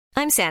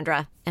I'm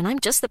Sandra, and I'm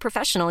just the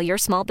professional your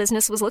small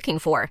business was looking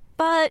for.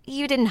 But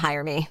you didn't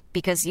hire me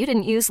because you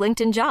didn't use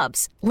LinkedIn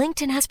Jobs.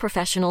 LinkedIn has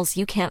professionals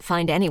you can't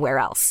find anywhere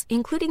else,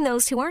 including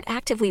those who aren't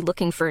actively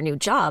looking for a new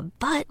job,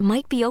 but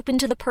might be open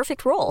to the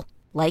perfect role,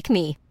 like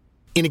me.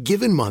 In a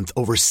given month,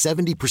 over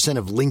 70%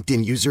 of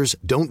LinkedIn users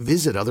don't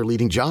visit other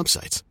leading job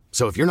sites.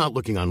 So if you're not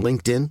looking on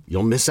LinkedIn,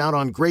 you'll miss out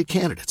on great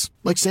candidates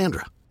like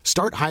Sandra.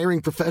 Start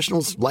hiring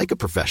professionals like a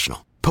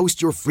professional.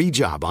 Post your free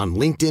job on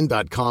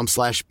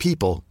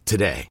linkedin.com/people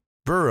today.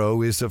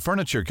 Burrow is a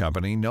furniture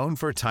company known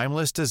for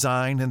timeless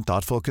design and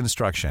thoughtful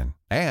construction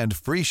and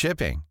free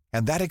shipping,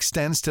 and that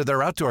extends to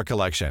their outdoor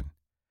collection.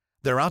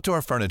 Their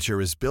outdoor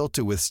furniture is built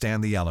to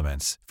withstand the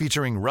elements,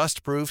 featuring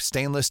rust-proof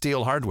stainless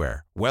steel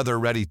hardware,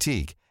 weather-ready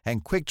teak,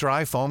 and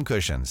quick-dry foam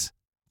cushions.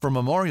 For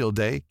Memorial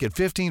Day, get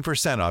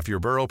 15% off your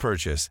Burrow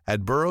purchase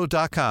at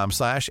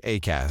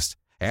burrow.com/acast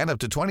and up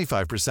to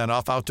 25%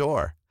 off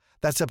outdoor.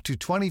 That's up to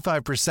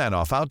 25%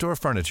 off outdoor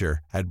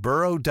furniture at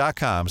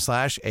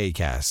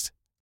burrow.com/acast.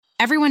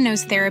 Everyone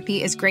knows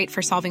therapy is great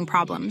for solving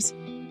problems,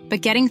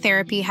 but getting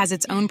therapy has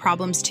its own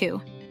problems too,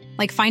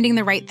 like finding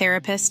the right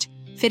therapist,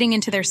 fitting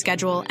into their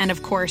schedule, and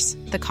of course,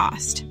 the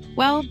cost.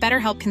 Well,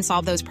 BetterHelp can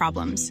solve those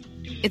problems.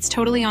 It's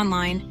totally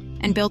online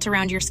and built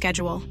around your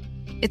schedule.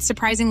 It's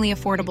surprisingly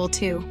affordable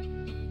too.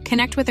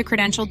 Connect with a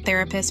credentialed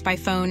therapist by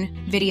phone,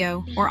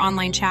 video, or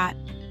online chat,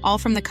 all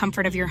from the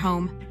comfort of your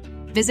home.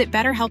 Visit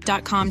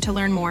BetterHelp.com to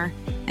learn more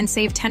and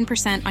save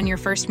 10% on your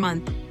first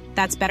month.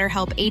 That's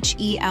BetterHelp,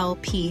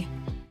 H-E-L-P.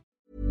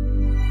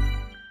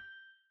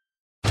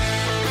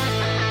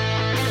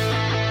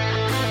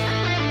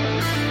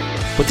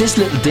 But this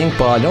little dink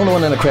ball, you know the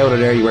one in a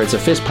crowded area where it's a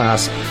fist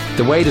pass,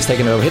 the weight is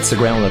taken over, hits the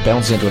ground and it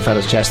bounces into a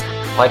fella's chest.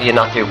 Why do you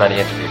not do many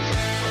interviews?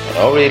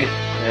 Oh, really?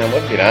 I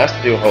wouldn't be asked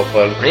to do a whole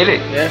while. Really?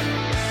 Yeah.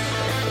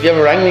 Have you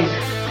ever rang me?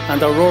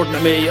 And they're roaring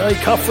at me, "I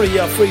Caffrey,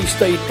 you free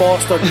state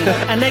bastard."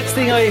 And next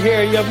thing I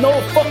hear, "You have no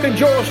fucking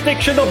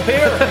jurisdiction up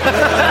here."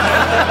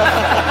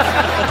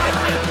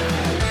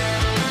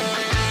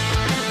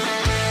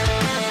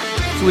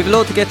 So we've a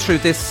lot to get through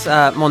this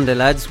Monday,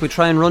 lads. We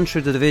try and run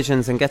through the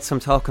divisions and get some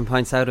talking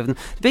points out of them.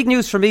 The big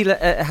news for me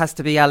has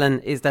to be, Alan,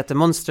 is that the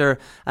Munster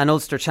and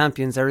Ulster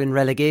champions are in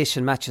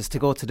relegation matches to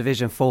go to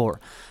Division 4.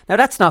 Now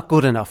that's not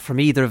good enough from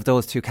either of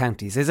those two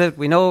counties, is it?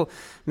 We know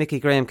Mickey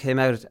Graham came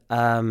out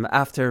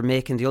after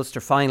making the Ulster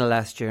final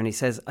last year and he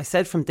says, "I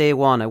said from day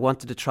one I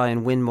wanted to try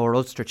and win more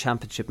Ulster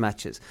championship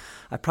matches.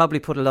 I probably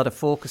put a lot of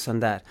focus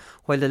on that.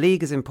 While the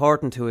league is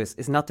important to us,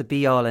 it's not the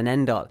be-all and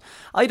end-all."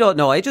 I don't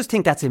know. I just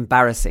think that's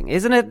embarrassing,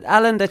 isn't it,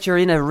 Alan, that you're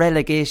in a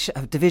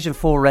Division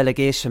 4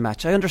 relegation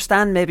match? I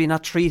understand maybe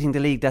not treating the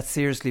league that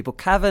seriously, but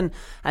Cavan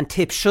and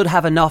Tip should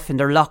have enough in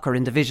their locker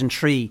in Division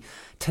 3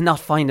 to not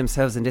find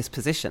themselves in this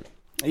position.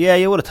 Yeah,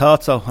 you would have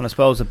thought so, and I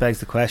suppose it begs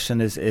the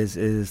question is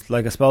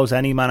like, I suppose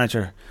any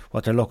manager,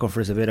 what they're looking for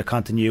is a bit of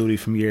continuity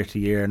from year to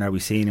year, and are we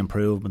seeing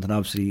improvement? And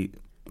obviously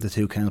the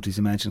two counties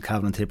you mentioned,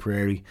 Cavan and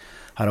Tipperary,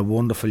 had a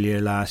wonderful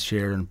year last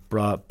year and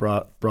brought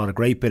a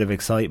great bit of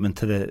excitement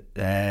to the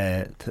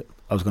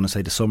I was going to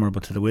say the summer,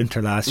 but to the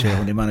winter last year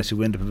when they managed to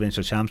win the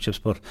provincial championships.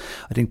 But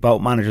I think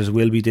both managers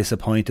will be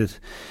disappointed,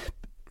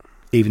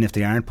 even if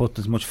they aren't putting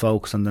as much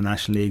focus on the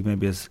National League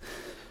maybe as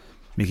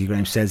Mickey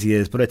Graham says he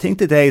is. But I think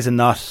the days are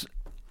not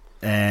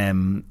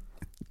given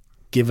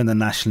the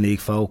National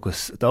League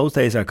focus. Those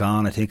days are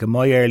gone. I think in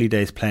my early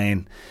days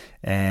playing,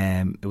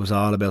 it was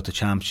all about the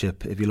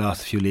championship. If you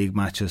lost a few league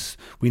matches,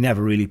 we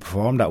never really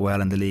performed that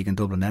well in the league in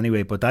Dublin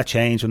anyway. But that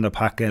changed under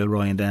Pat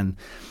Gilroy and then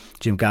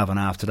Jim Gavin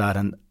after that,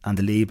 and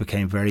the league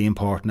became very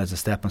important as a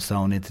stepping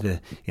stone into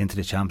the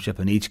championship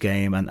in each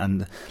game.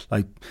 And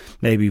like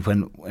maybe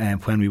when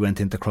we went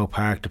into Croke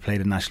Park to play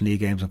the National League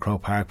games in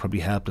Croke Park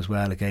probably helped as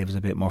well. It gave us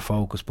a bit more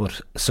focus, but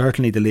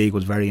certainly the league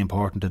was very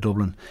important to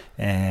Dublin,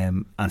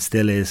 and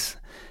still is.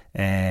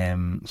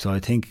 So I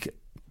think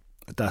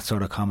that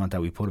sort of comment that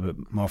we put a bit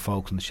more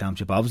focus on the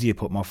championship. Obviously you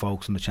put more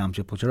focus on the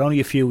championship, but you're only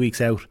a few weeks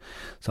out,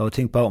 so I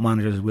think both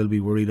managers will be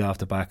worried off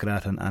the back of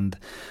that.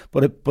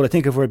 But I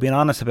think if we're being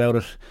honest about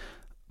it,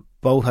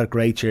 both had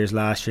great years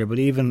last year. But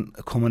even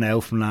coming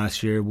out from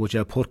last year, would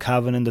you put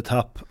Cavan in the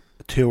top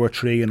 2 or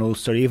 3 in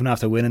Ulster? Even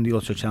after winning the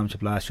Ulster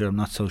Championship last year, I'm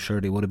not so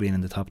sure they would have been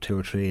in the top 2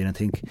 or 3. And I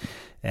think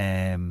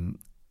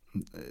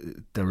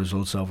the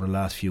results over the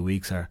last few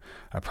weeks are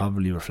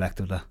probably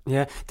reflective of that.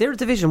 Yeah, they're a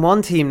Division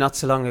 1 team not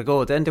so long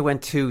ago. Then they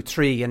went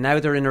 2-3 and now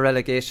they're in a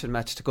relegation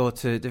match to go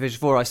to Division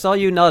 4. I saw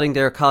you nodding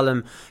there,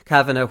 Colin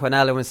Kavanagh, when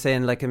Alan was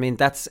saying, like, I mean,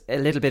 that's a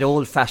little bit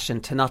old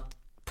fashioned to not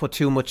put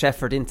too much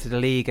effort into the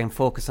league and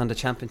focus on the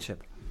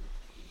championship.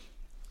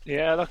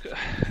 Yeah, look,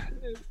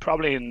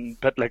 probably in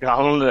a bit like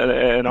Alan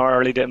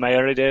in my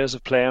early days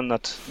of playing,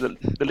 that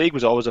the league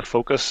was always a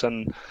focus,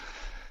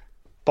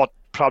 but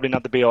probably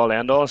not the be all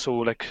end all. So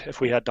like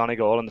if we had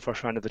Donegal in the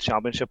first round of the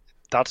championship,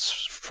 that's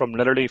from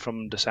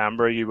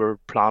December you were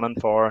planning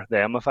for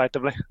them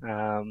effectively.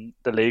 The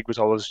league was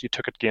always, you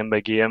took it game by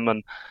game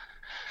and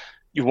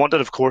you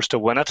wanted of course to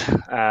win it,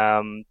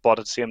 but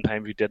at the same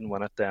time if you didn't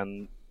win it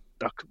then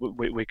look,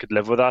 we could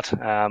live with that.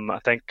 I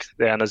think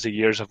then as the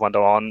years have went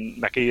on,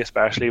 Mickey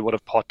especially would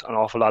have put an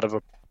awful lot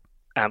of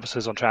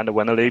emphasis on trying to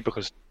win a league,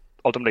 because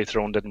ultimately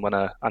Tyrone didn't win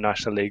a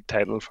National League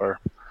title for,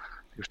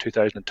 it was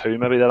 2002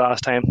 maybe the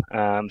last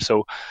time.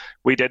 So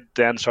we did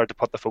then start to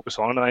put the focus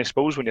on it, and I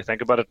suppose when you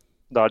think about it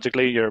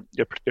logically, you're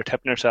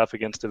tipping yourself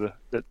against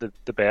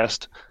the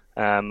best,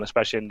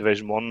 especially in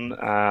Division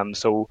 1.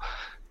 So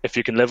if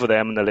you can live with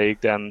them in the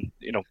league, then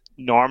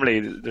normally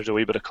there's a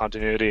wee bit of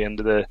continuity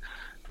into the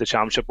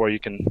championship where you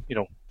can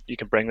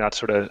bring that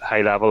sort of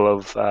high level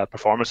of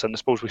performance. And I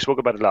suppose we spoke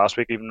about it last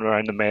week, even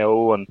around the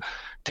Mayo and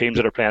teams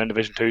that are playing in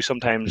Division 2.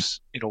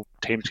 Sometimes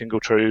teams can go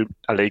through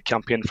a league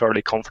campaign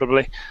fairly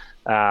comfortably,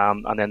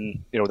 and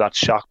then that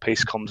shock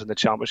piece comes in the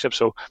championship.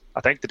 So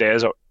I think the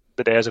days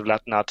of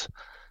letting that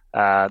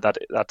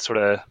sort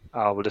of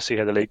we'll just see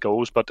how the league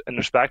goes. But in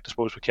respect, I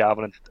suppose, with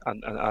Cavan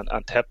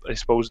and Tip, I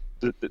suppose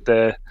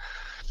the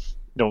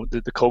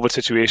COVID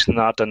situation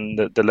and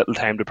the little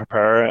time to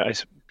prepare,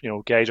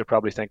 guys are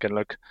probably thinking,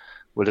 look,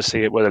 we'll just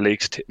see where the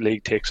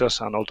league takes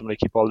us, and ultimately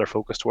keep all their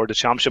focus toward the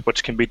championship,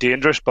 which can be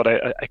dangerous. But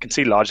I can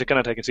see logic in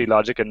it. I can see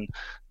logic in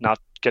not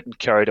getting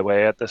carried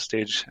away at this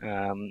stage,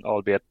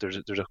 albeit there's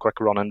a quick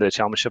run into the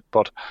championship.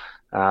 But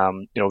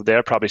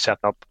they're probably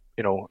setting up,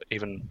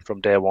 even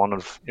from day one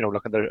of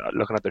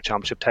looking at their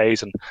championship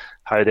ties and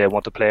how they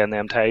want to play in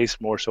them ties,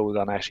 more so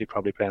than actually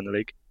probably playing the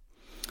league.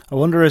 I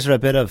wonder, is there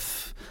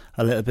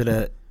a little bit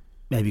of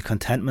maybe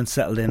contentment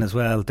settled in as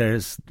well?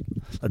 There's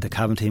the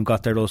Cavan team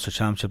got their Ulster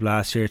Championship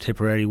last year.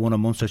 Tipperary won a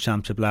Munster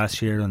Championship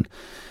last year, and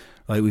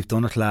right, we've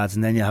done it, lads.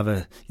 And then you have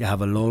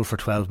a lull for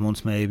 12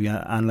 months maybe,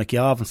 and like you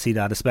often see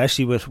that,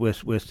 especially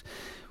with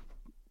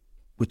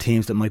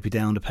teams that might be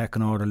down the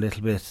pecking order a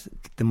little bit.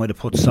 They might have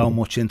put so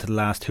much into the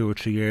last 2 or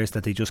 3 years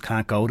that they just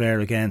can't go there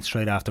again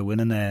straight after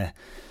winning the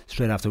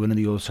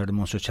Ulster, the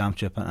Munster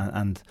Championship.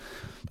 And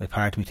like,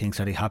 part of me thinks,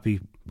 are they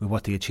happy with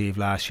what they achieved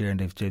last year, and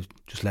they've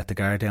just let the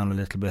guard down a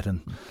little bit?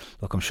 And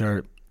look, I'm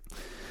sure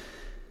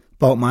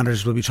both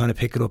managers will be trying to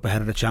pick it up ahead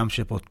of the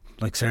championship, but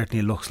like,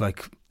 certainly it looks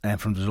like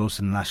from the results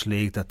in the National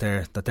League that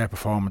their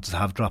performances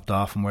have dropped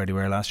off from where they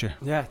were last year.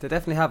 Yeah, they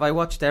definitely have. I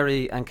watched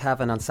Derry and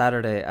Cavan on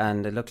Saturday,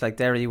 and it looked like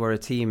Derry were a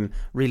team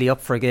really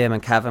up for a game,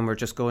 and Cavan were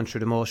just going through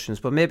the motions.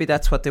 But maybe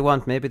that's what they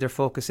want. Maybe their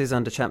focus is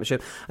on the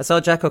championship. I saw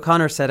Jack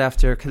O'Connor said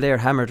after Kildare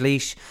hammered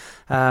Laois,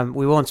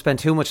 we won't spend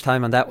too much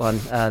time on that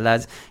one,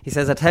 lads. He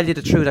says, I tell you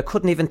the truth, I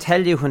couldn't even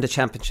tell you when the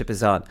championship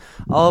is on.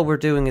 All we're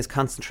doing is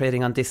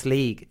concentrating on this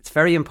league. It's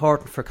very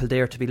important for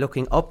Kildare to be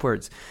looking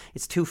upwards.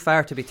 It's too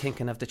far to be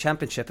thinking of the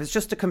championship. It's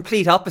just a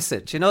complete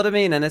opposite. Do you know what I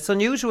mean? And it's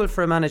unusual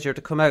for a manager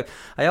to come out.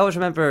 I always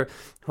remember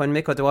when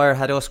Mick O'Dwyer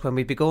had us, when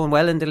we'd be going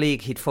well in the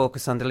league, he'd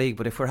focus on the league,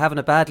 but if we're having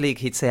a bad league,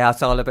 he'd say,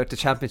 it's all about the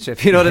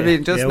championship. You know what I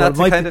mean? Just not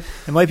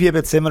it might be a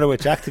bit similar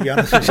with Jack, to be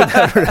honest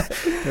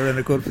with you. They're in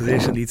a good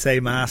position. He'd say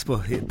mass,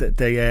 but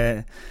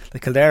the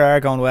Kildare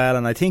are going well,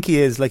 and I think he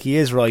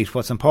is right.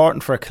 What's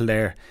important for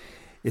Kildare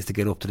is to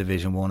get up to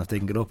Division 1. If they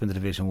can get up into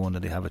Division 1,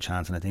 then they have a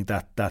chance. And I think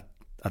that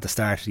at the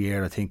start of the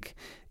year, I think,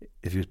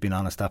 if you've been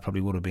honest, that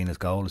probably would have been his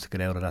goal, is to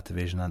get out of that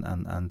division,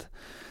 and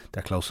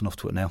they're close enough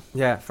to it now.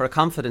 Yeah, for a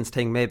confidence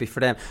thing maybe for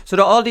them.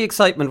 So all the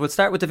excitement, we'll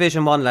start with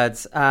Division 1,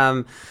 lads.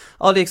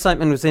 All the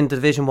excitement was in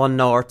Division 1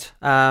 North.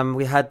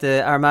 We had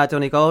the Armagh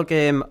Donegal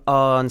game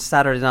on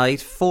Saturday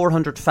night.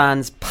 400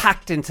 fans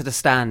packed into the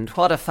stand.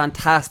 What a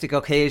fantastic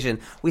occasion.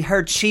 We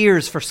heard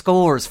cheers for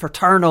scores, for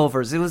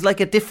turnovers. It was like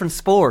a different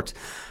sport.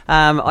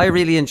 I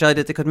really enjoyed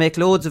it. They could make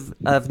loads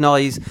of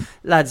noise.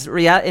 Lads,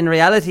 in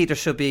reality there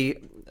should be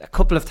a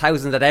couple of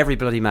thousand at every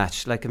bloody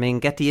match. Like, I mean,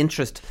 get the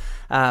interest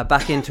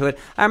back into it.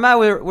 Armagh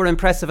were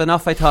impressive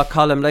enough, I thought,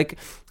 Colm. Like,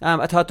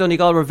 I thought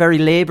Donegal were very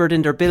laboured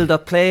in their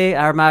build-up play.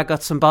 Armagh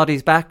got some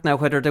bodies back. Now,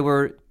 whether they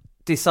were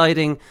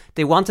deciding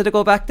they wanted to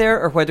go back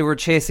there or whether they were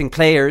chasing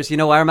players,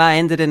 Armagh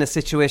ended in a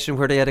situation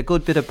where they had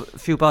a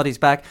few bodies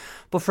back.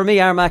 But for me,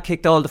 Armagh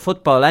kicked all the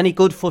football. Any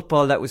good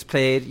football that was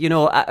played,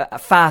 a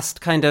fast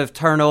kind of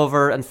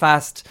turnover and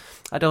fast,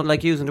 I don't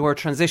like using the word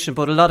transition,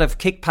 but a lot of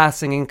kick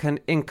passing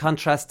in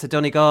contrast to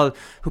Donegal,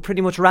 who pretty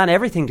much ran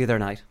everything the other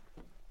night.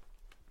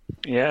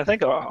 Yeah, I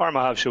think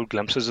Armagh have showed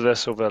glimpses of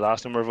this over the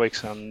last number of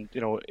weeks, and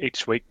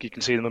each week you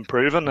can see them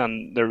improving,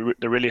 and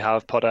they really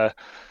have put a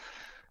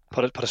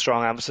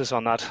strong emphasis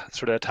on that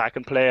sort of attack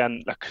and play.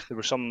 And look, there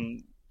were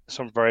some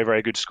very,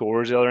 very good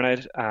scores the other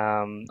night,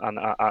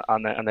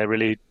 and they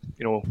really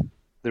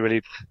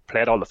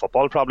played all the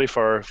football probably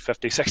for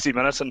 50-60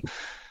 minutes. And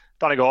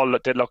Donegal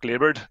did look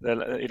laboured. They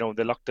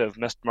looked to have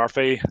missed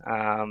Murphy,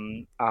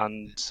 and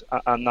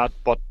that.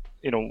 But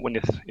when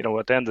at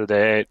the end of the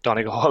day,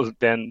 Donegal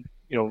then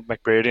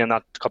McBrady and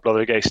that couple of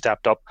other guys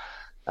stepped up.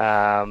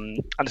 And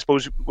I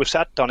suppose we've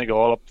set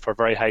Donegal up for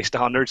very high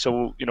standards,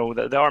 so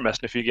they are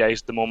missing a few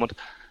guys at the moment,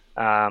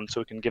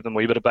 so we can give them a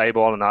wee bit of bye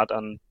ball on that.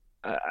 And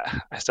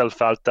I still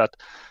felt that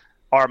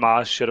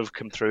Armagh should have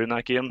come through in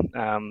that game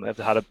if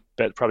they had a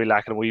bit, probably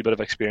lacking a wee bit of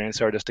experience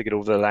there just to get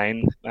over the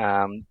line.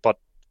 But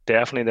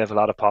definitely they have a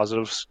lot of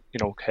positives.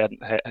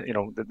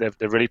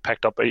 They've really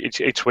picked up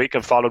each week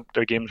and followed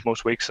their games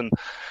most weeks, and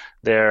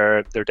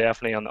they're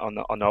definitely on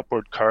an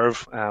upward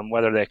curve.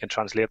 Whether they can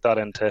translate that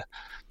into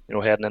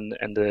heading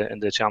in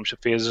the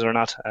championship phases or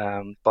not,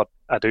 but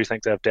I do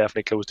think they've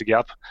definitely closed the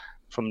gap.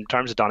 From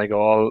terms of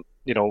Donegal,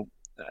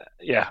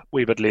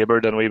 wee bit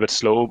laboured and a wee bit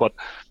slow, but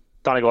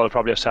Donegal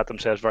probably have set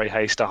themselves very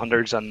high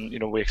standards, and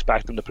we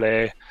expect them to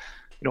play.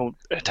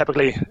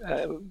 Typically,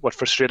 what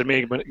frustrated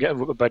me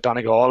about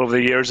Donegal over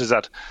the years is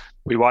that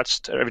we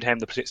watched every time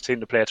they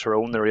seemed to play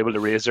Tyrone, they were able to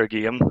raise their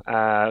game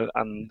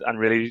and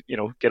really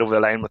get over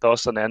the line with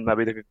us, and then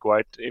maybe they could go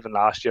out even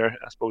last year,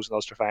 I suppose, in the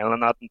Ulster final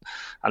and that,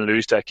 and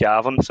lose to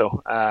Cavan.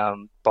 So,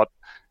 but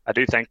I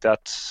do think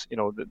that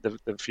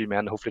the few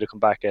men hopefully to come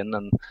back in,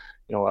 and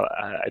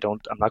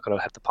I'm not going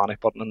to hit the panic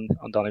button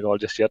on Donegal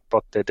just yet,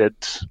 but they did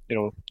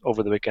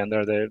over the weekend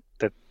there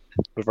they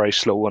were very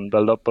slow and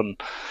build up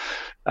and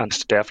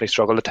definitely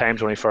struggled at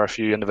times, only for a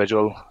few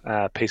individual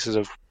pieces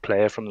of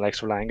play from the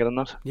likes of Langan and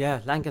that. Yeah,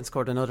 Langan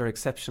scored another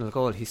exceptional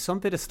goal. He's some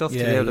bit of stuff to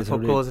be able to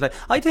put goals.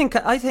 I think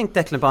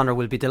Declan Bonner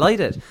will be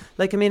delighted.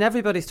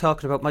 Everybody's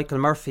talking about Michael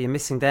Murphy and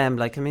missing them.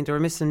 They were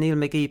missing Neil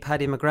McGee,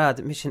 Paddy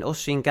McGrath, missing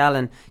Oisin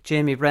Gallen,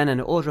 Jamie Brennan,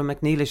 Odra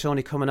McNeilish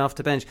only coming off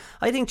the bench.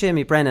 I think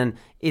Jamie Brennan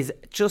is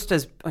just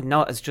as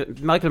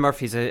Michael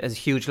Murphy's a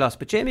huge loss,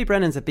 but Jamie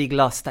Brennan's a big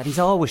loss that he's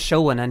always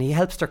showing, and he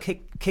helps their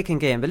kicking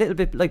game a little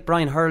bit like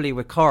Brian Hurley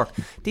with Cork.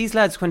 These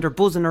lads, when they're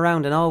buzzing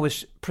around and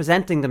always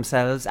presenting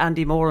themselves,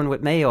 Andy Moran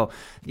with Mayo,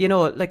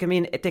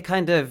 they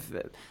kind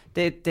of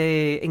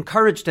they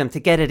encourage them to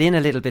get it in a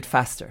little bit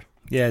faster.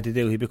 Yeah, they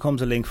do. He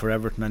becomes a link for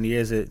Everton, and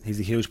he's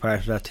a huge part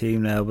of that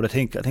team now. But I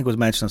think it was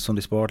mentioned on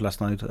Sunday Sport last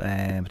night.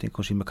 I think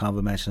Cushy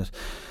McConville mentioned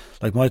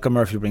it. Michael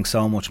Murphy brings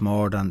so much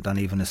more than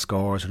even his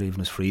scores or even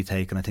his free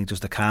take, and I think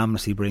just the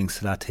calmness he brings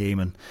to that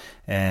team,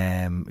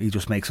 and he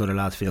just makes other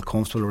lads feel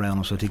comfortable around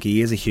him. So I think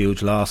he is a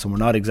huge loss, and we're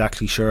not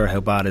exactly sure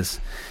how bad his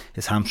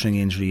hamstring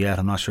injury yet.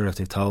 I'm not sure if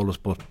they've told us,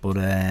 but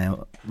I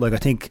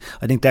think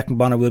Declan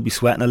Bonner will be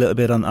sweating a little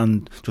bit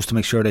on just to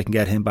make sure they can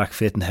get him back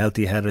fit and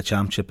healthy ahead of the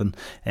championship.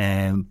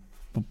 And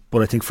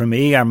but I think for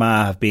me,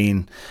 Armagh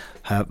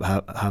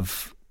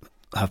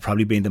have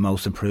probably been the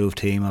most improved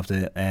team of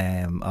the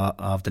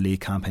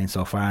league campaign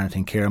so far, and I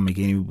think Kieran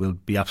McGeeney will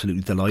be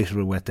absolutely delighted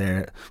with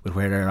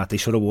where they're at. They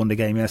should have won the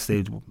game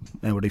yesterday.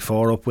 Were they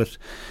 4 up with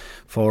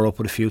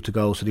a few to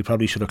go, so they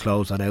probably should have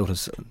closed that out.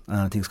 And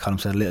I think, as Colin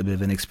said, a little bit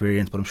of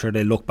inexperience, but I'm sure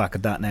they look back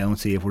at that now and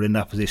see if we're in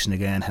that position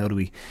again, how do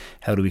we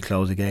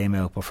close the game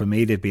out. But for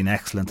me, they've been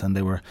excellent, and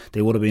they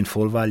would have been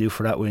full value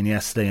for that win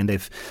yesterday. And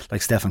they've,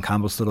 like Stephen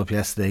Campbell stood up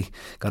yesterday,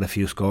 got a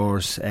few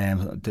scores.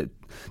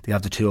 They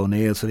have the 2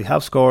 O'Neill, so they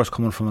have scores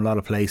coming from a lot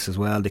of places as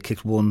well. They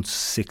kicked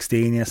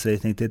 116 yesterday, I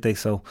think, did they?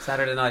 So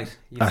Saturday night.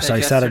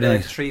 Saturday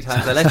night 3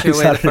 times. I let you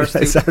away the first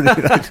 2.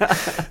 Saturday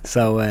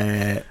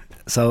night.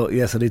 So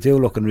they do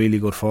look in really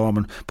good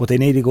form, but they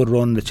need a good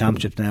run in the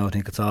championship now. I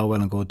think it's all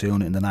well and good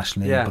doing it in the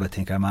National League, but I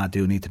think Armagh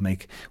do need to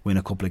win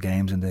a couple of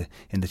games in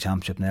the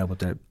championship now.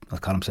 But as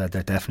Colin said,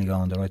 they're definitely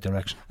going in the right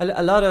direction.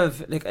 A lot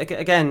of,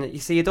 again, you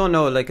see, you don't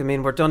know,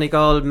 we're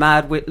Donegal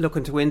mad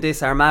looking to win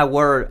this. Armagh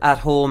were at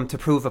home to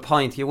prove a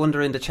point. You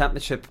wonder in the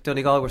championship,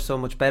 Donegal were so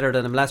much better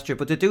than them last year,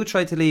 but they do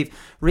try to leave.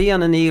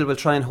 Rian O'Neill will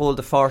try and hold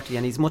the 40,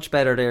 and he's much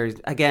better there.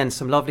 Again,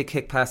 some lovely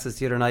kick passes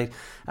the other night.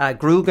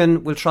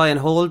 Grugan will try and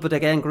hold, but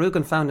again,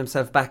 Grugan found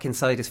himself back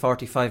inside his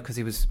 45 because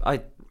he was,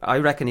 I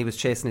reckon he was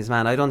chasing his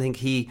man. I don't think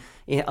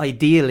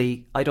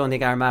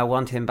Armagh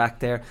want him back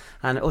there.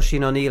 And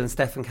Oisin O'Neill and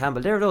Stephen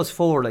Campbell, they're those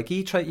 4.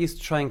 Used to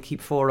try and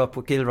keep 4 up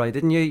with Gilroy,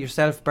 didn't you?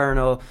 Yourself,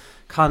 Berno,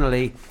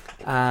 Connolly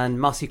and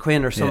Mossy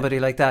Quinn or somebody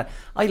like that.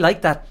 I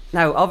like that.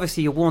 Now,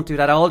 obviously you won't do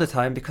that all the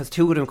time because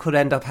 2 of them could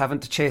end up having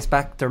to chase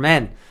back their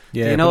men.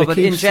 Yeah, but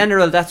in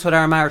general, that's what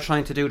Armagh are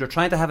trying to do. They're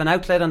trying to have an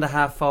outlet on the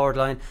half forward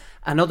line,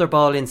 another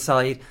ball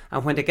inside,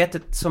 and when they get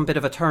to some bit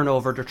of a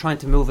turnover, they're trying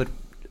to move it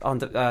on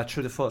the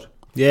through the foot.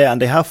 Yeah, and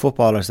they have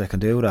footballers that can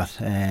do that,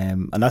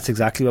 and that's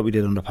exactly what we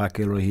did under Pat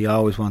Gilroy. He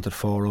always wanted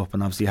 4 up,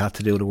 and obviously had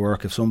to do the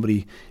work. If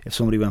somebody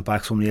went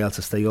back, somebody else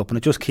to stay up, and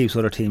it just keeps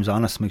other teams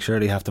honest. Make sure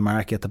they have to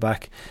mark you at the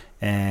back,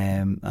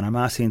 and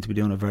Armagh seem to be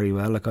doing it very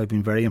well. I've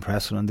been very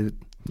impressed with them.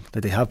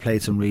 That they have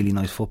played some really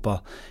nice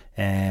football.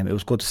 It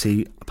was good to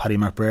see Paddy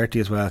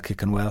McBurty as well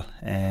kicking well.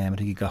 I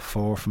think he got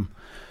 4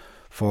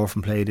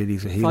 from play, did he?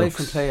 So 5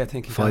 from play, I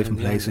think. 5 from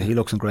play, so he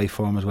looks in great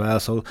form as well.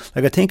 So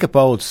I think it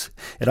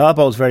all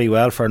bodes very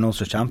well for an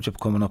Ulster Championship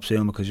coming up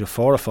soon, because you've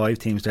 4 or 5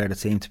 teams there that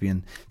seem to be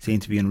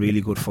in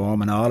really good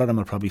form, and all of them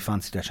will probably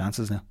fancy their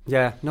chances now.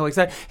 Yeah, no,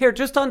 exactly. Here,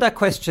 just on that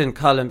question,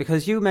 Colin,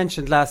 because you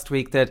mentioned last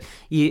week that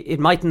it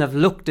mightn't have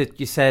looked it,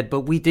 you said,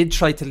 but we did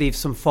try to leave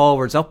some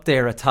forwards up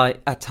there at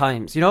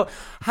times.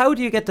 How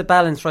do you get the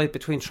balance right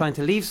between trying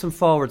to leave some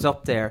forwards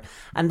up there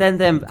and then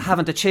them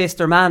having to chase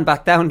their man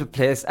back down the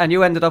place, and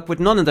you ended up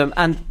with none of them,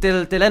 and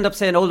they'll end up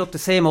saying, oh look, the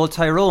same old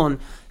Tyrone,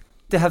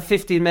 they have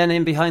 15 men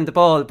in behind the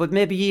ball, but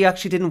maybe you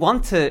actually didn't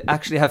want to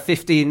actually have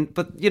 15,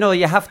 but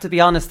you have to be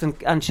honest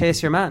and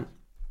chase your man.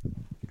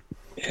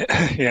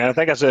 Yeah, I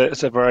think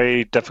it's a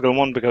very difficult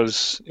one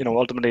because,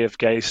 ultimately if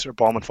guys are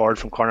bombing forward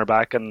from corner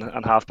back and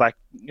half back,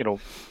 the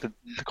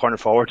corner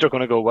forwards are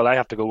going to go, well, I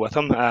have to go with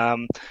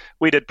them.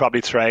 We did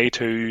probably try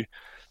to,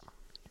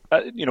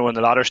 in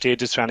the latter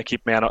stages, trying to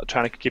keep a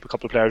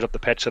couple of players up the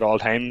pitch at all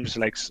times,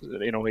 like,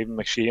 even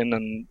McShane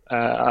and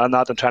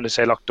that, and trying to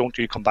say, look, don't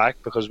you come back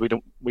because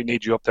we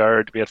need you up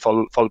there to be at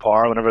full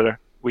power whenever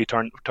we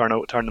turn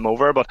them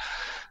over. But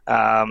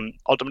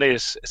ultimately,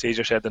 it's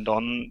easier said than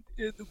done.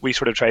 We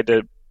sort of tried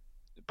to,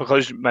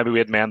 because maybe we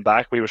had men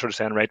back, we were sort of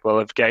saying, right, well,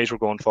 if guys were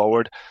going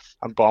forward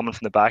and bombing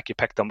from the back, you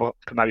pick them up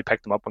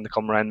when they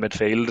come around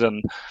midfield,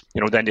 and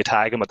then you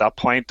tag them at that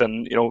point,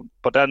 and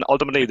but then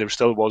ultimately there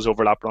still was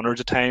overlap runners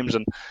at times,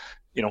 and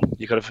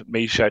you could have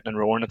me shouting and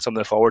roaring at some of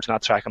the forwards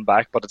not tracking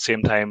back, but at the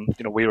same time,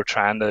 we were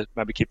trying to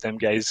maybe keep them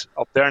guys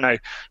up there. Now,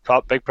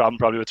 big problem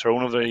probably with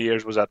Tyrone over the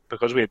years was that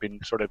because we had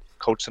been sort of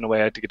coached in a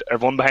way to get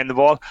everyone behind the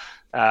ball,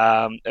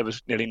 it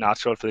was nearly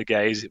natural for the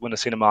guys when they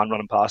seen a man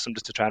running past them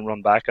just to try and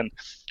run back. And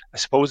I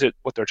suppose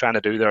what they're trying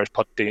to do there is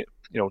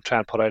try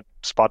and put out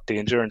spot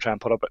danger and try and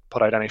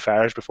put out any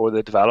fires before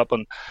they develop.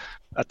 And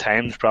at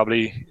times,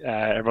 probably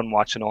everyone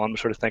watching on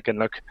was sort of thinking,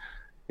 look,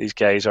 these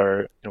guys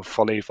are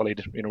fully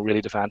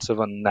really defensive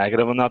and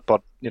negative on that.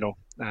 But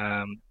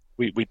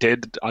we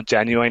did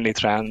genuinely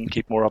try and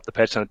keep more up the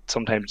pitch, and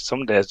sometimes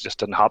some days it just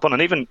didn't happen.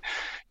 And even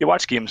you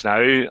watch games now,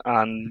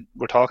 and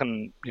we're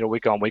talking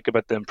week on week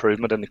about the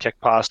improvement in the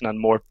kick passing and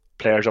more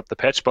players up the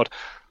pitch, but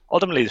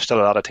ultimately there's still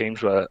a lot of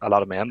teams with a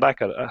lot of men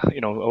back.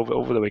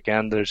 Over the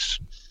weekend, there's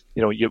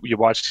you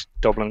watch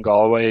Dublin,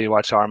 Galway, you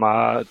watch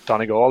Armagh,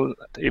 Donegal,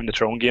 even the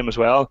Tyrone game as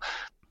well.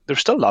 There's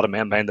still a lot of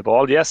men behind the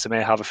ball. Yes, they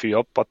may have a few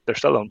up, but they're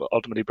still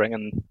ultimately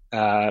bringing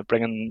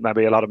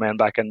maybe a lot of men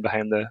back in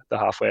behind the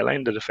halfway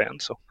line to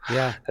defend. So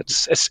yeah,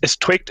 it's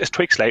tweaked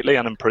slightly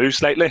and improved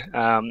slightly.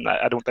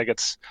 I don't think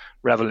it's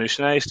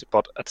revolutionised,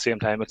 but at the same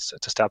time, it's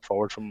a step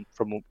forward from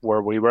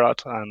where we were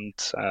at, and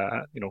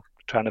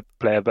trying to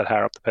play a bit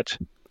higher up the pitch.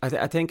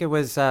 I think it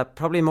was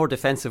probably a more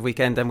defensive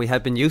weekend than we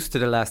had been used to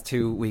the last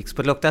 2 weeks.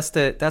 But look, that's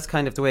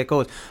kind of the way it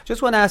goes.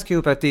 Just want to ask you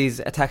about these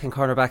attacking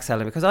cornerbacks,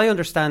 Alan, because I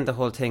understand the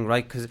whole thing,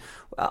 right? Because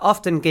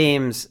often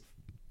games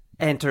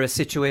enter a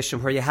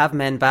situation where you have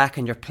men back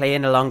and you're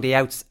playing around the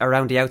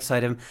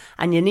outside of them,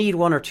 and you need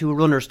one or two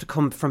runners to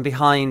come from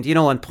behind,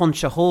 and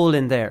punch a hole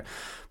in there.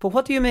 But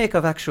what do you make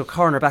of actual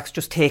cornerbacks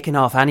just taking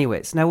off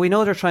anyways? Now, we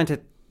know they're trying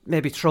to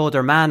maybe throw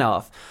their man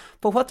off,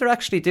 but what they're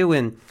actually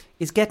doing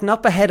is getting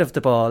up ahead of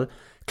the ball,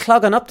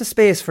 clogging up the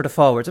space for the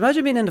forwards.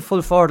 Imagine being in the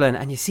full forward line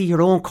and you see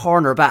your own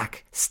corner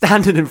back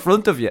standing in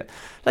front of you.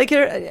 Like,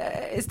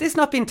 is this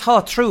not being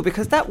thought through?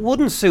 Because that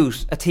wouldn't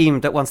suit a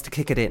team that wants to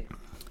kick it in.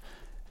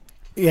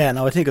 Yeah,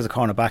 no, I think as a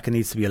cornerback it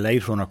needs to be a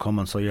late runner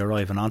coming, so you're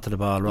arriving onto the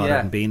ball rather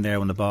than being there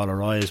when the ball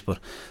arrives. But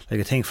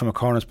I think from a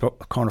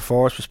corner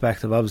forward's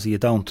perspective, obviously you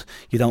don't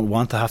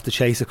want to have to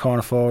chase a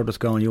corner forward that's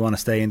going. You want to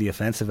stay in the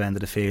offensive end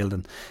of the field,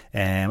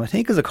 and I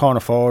think as a corner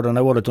forward, and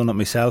I would have done it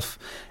myself,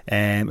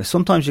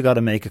 sometimes you got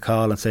to make a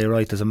call and say,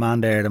 right, there's a man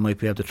there that might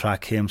be able to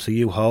track him, so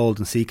you hold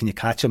and see can you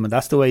catch him, and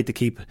that's the way to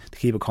keep a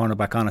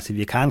cornerback honest. If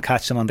you can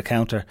catch him on the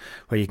counter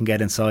where you can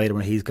get inside, and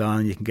when he's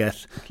gone you can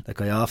get,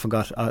 like I often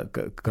got a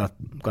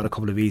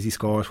couple of easy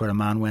scores where a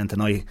man went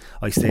and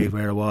I stayed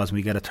where I was, and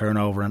we get a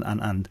turnover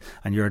and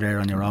you're there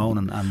on your own.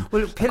 And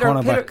well,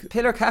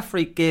 Pillar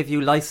Caffrey gave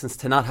you licence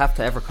to not have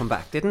to ever come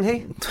back, didn't he?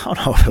 Don't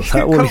know about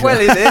that. Well,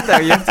 he did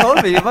there. You've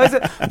told me.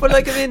 But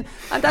like, I mean,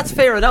 and that's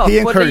fair enough.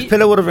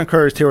 Pillar would have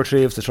encouraged 2 or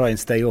 3 of us to try and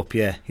stay up.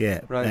 Yeah.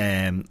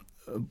 Right.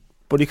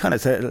 But he kind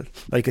of said,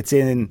 like,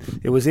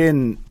 it was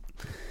in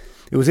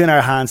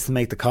our hands to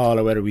make the call,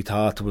 or whether we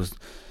thought there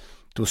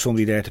was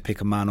somebody there to pick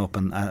a man up,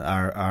 and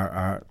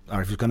or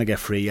if he's going to get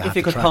free, you have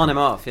to track him.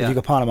 If you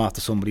could pawn him off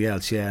to somebody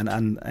else, yeah.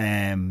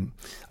 And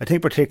I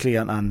think particularly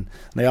and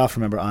I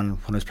often remember when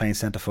I was playing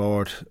centre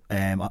forward,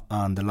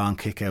 on the long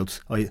kickouts,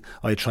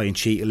 I try and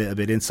cheat a little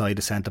bit inside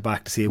the centre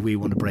back to see if we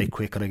want to break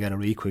quick. Could I get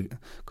away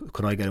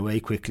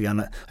quickly?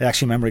 And I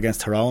actually remember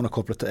against Tyrone a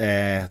couple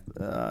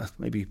of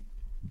maybe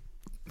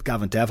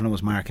Gavin Devlin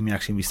was marking me.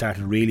 Actually, we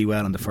started really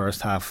well in the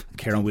first half.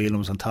 Kieran Whelan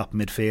was on top of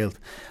midfield,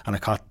 and I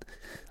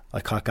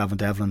caught Gavin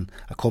Devlin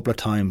a couple of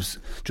times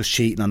just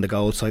cheating on the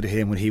goal side of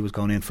him when he was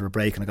going in for a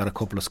break, and I got a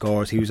couple of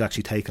scores. He was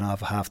actually taken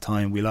off at half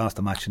time. We lost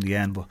the match in the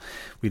end, but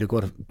we had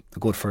a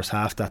good first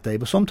half that day.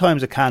 But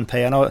sometimes it can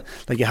pay. I know,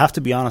 like, you have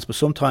to be honest, but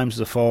sometimes as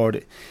a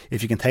forward,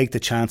 if you can take the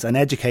chance and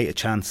educate a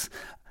chance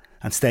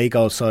and stay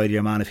goal side of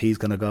your man, if he's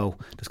going to go,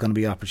 there's going to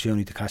be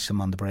opportunity to catch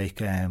them on the break.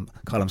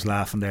 Colm's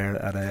laughing there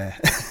at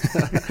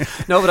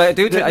No, but I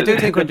do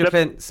think when you're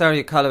playing,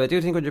 sorry Colm, I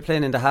do think when you're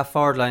playing in the half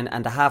forward line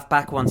and the half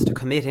back wants to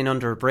commit in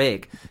under a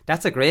break,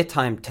 that's a great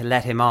time to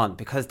let him on,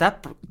 because the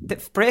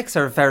breaks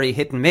are very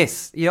hit and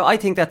miss. I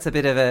think that's a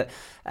bit of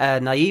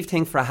a naive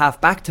thing for a half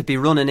back to be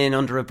running in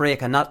under a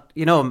break and not,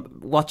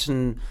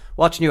 watching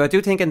you. I do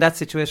think in that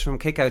situation from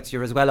kickouts,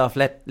 you're as well off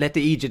let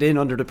the Egypt in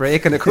under the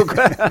break, and it could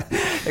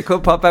it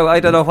could pop out. I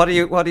don't know. What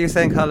are you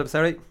saying, Colm?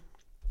 Sorry.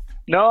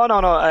 No.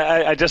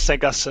 I just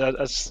think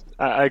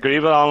I agree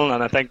with Alan,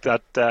 and I think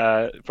that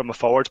from a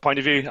forwards point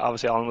of view,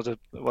 obviously Alan was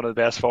one of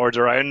the best forwards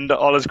around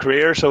all his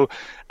career, so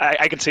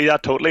I can see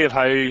that totally of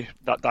how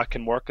that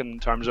can work in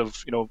terms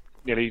of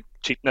nearly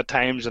cheating at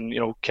times and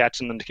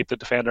catching and to keep the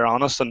defender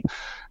honest. And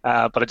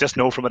but I just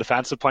know from a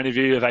defensive point of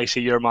view, if I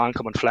see your man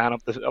coming flying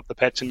up the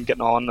pitch and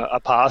getting on a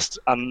pass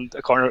and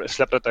a corner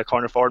slipping at the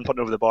corner forward and putting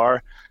it over the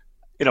bar,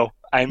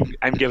 I'm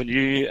giving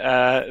you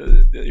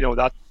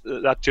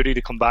that duty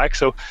to come back.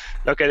 So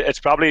look,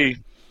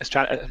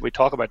 we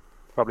talk about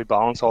probably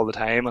balance all the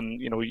time, and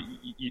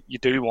you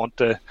do want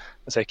to,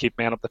 as I keep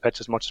men up the pitch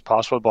as much as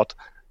possible, but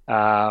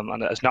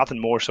and it's nothing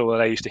more so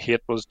that I used to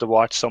hate was to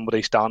watch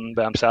somebody stand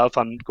by himself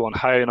and going,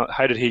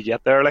 how did he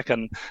get there, like,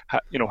 and how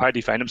did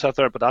he find himself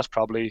there? But that's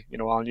probably,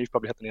 Alan, you've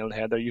probably hit the nail on the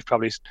head there. You've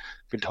probably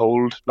been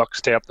told, look,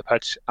 stay up the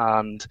pitch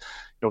and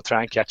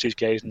try and catch these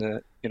guys in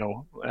the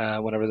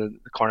whenever the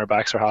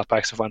cornerbacks or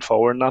halfbacks have went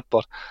forward and that.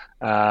 But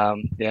I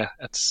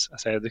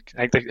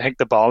think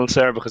the balance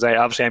there, because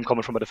I'm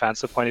coming from a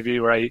defensive point of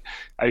view where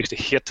I used to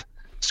hit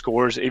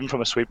scores even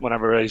from a sweep.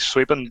 Whenever I was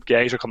sweeping,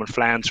 guys are coming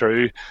flying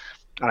through,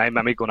 and I'm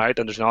maybe going out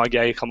and there's now a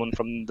guy coming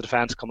from the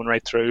defence coming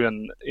right through,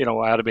 and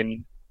I'd have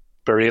been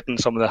berating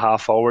some of the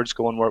half forwards,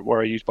 going, where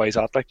are you boys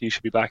at? Like, you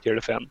should be back here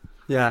defending.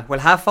 Yeah, well,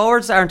 half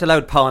forwards aren't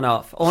allowed pawn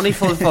off. Only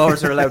full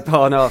forwards are allowed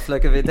pawn off.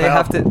 Like, I mean, they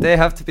have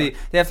to be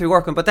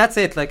working. But that's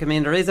it. Like, I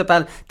mean, there is a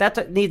balance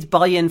that needs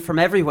buy-in from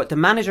everyone. The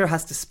manager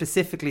has to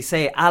specifically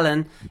say,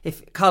 Alan,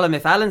 if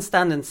Alan's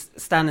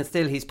standing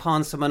still, he's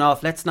pawned someone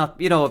off. Let's not,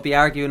 be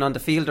arguing on the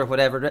field or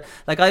whatever.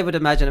 Like, I would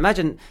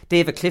imagine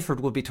David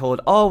Clifford would be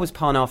told, always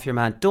pawn off your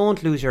man.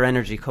 Don't lose your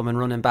energy coming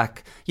running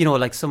back.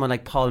 Like someone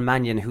like Paul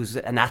Mannion, who's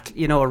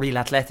a real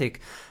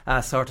athletic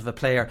sort of a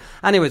player.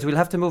 Anyways, we'll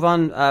have to move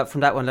on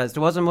from that one, lads.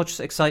 There wasn't much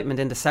excitement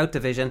in the South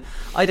Division.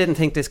 I didn't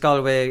think this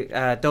Galway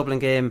Dublin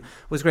game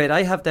was great.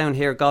 I have down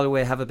here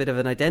Galway have a bit of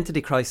an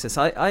identity crisis.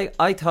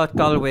 I thought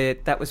Galway,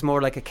 that was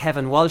more like a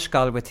Kevin Walsh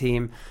Galway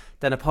team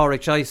than a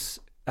Pádraig Joyce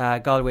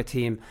Galway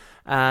team.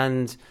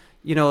 And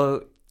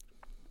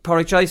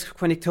Pádraig Joyce,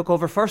 when he took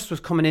over first, was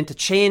coming in to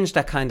change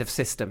that kind of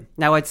system.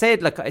 Now, I'd say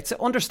it's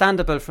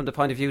understandable from the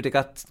point of view they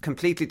got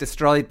completely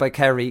destroyed by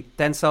Kerry,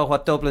 then saw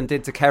what Dublin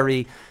did to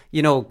Kerry,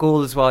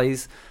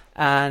 goals-wise.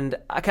 And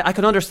I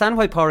can understand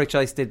why Pádraig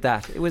Joyce did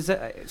that. It was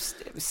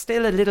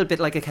still a little bit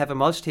like a Kevin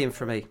Walsh team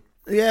for me.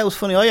 Yeah, it was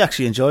funny. I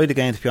actually enjoyed the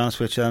game, to be honest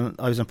with you, and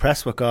I was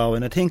impressed with Galway.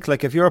 And I think,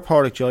 like, if you're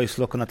Pádraig Joyce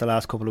looking at the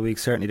last couple of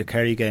weeks, certainly the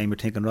Kerry game, you're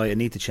thinking, right, I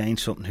need to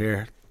change something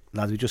here.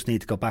 Lads, we just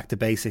need to go back to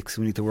basics.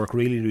 We need to work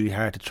really, really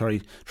hard to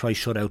try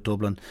shut out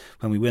Dublin.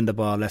 When we win the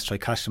ball, let's try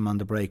catch them on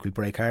the break. We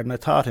break hard. And I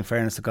thought, in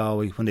fairness to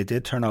Galway, when they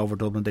did turn over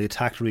Dublin, they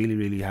attacked really,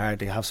 really hard.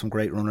 They have some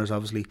great runners,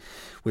 obviously,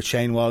 with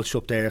Shane Walsh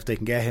up there. If they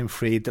can get him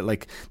free,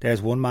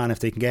 there's one man, if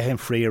they can get him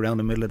free around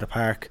the middle of the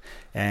park,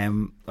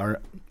 or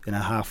in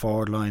a half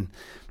forward line,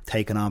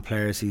 taking on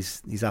players,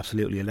 he's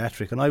absolutely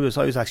electric. And I was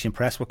actually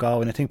impressed with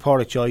Galway. And I think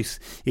Pádraig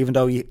Joyce, even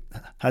though he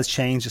has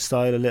changed his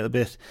style a little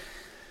bit,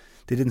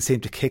 they didn't seem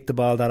to kick the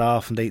ball that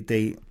often.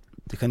 They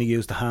kind of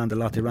used the hand a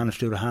lot. They ran it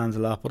through the hands a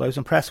lot. But I was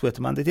impressed with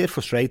them, and they did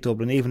frustrate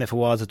Dublin, even if it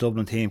was a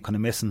Dublin team kind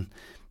of missing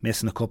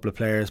a couple of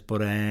players.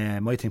 But I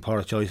think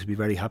Pádraig Joyce would be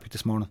very happy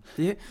this morning.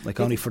 Yeah,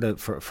 only for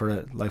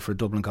a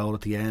Dublin goal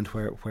at the end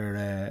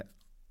where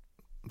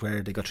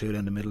they got through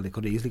down the middle. They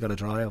could have easily got a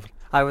dry of it.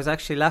 I was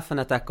actually laughing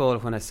at that goal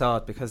when I saw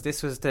it, because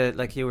this was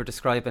like you were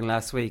describing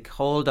last week.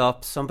 Hold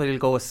up, somebody will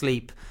go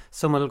asleep.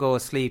 Someone will go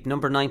asleep.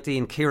 Number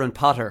 19, Kieran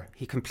Potter.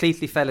 He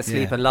completely fell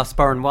asleep and lost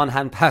Byrne one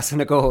hand pass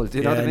and a goal. Do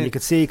you know what I mean? You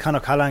could see Conor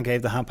Callan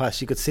gave the hand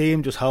pass. You could see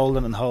him just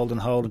holding,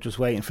 just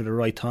waiting for the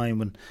right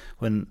time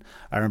when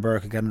Aaron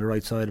Burke could get on the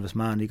right side of his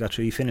man. He got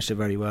through. He finished it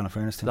very well, in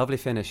fairness to him. Lovely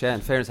finish, yeah.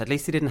 In fairness, at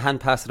least he didn't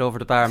hand pass it over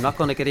the bar. I'm not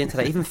going to get into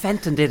that. Even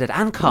Fenton did it,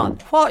 and Con.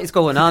 What is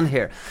going on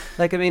here?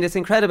 Like, I mean, it's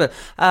incredible.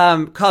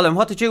 Colin,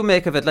 what did you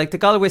make of it? Like, the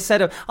Galway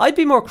setup, I'd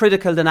be more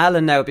critical than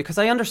Alan now, because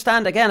I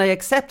understand, again, I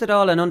accept it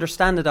all and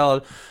understand it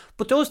all,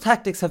 but those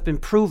tactics have been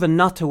proven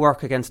not to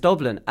work against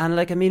Dublin. And,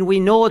 like, I mean,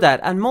 we know that,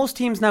 and most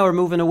teams now are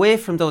moving away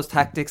from those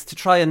tactics to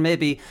try and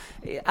maybe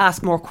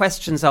ask more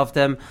questions of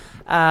them.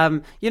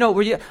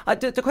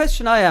 The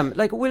question I am,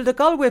 like, will the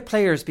Galway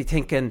players be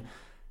thinking,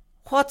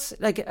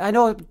 I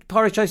know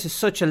Pádraig Joyce is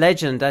such a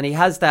legend and he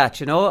has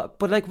that,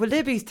 but, like, will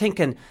they be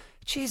thinking,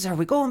 geez, are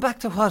we going back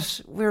to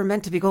what we were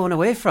meant to be going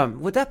away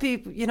from? Would that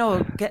be,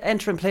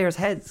 entering players'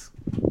 heads?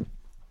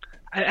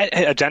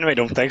 I genuinely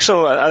don't think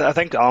so. I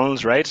think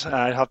Alan's right.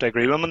 I have to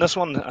agree with him on this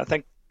one. I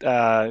think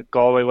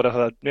Galway would have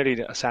had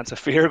nearly a sense of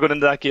fear going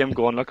into that game,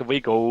 going, look, if we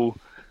go,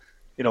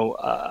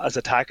 as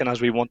attacking as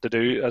we want to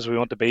do, as we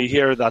want to be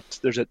here, that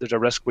there's a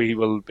risk we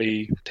will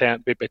be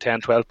beat by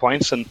 10, 12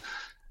 points. And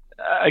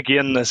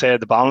again, I say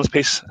the balance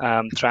piece,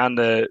 trying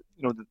to,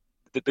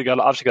 they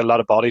obviously got a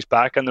lot of bodies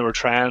back, and they were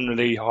trying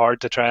really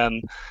hard to try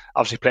and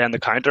obviously play on the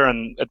counter,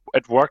 and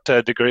it worked to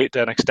a degree,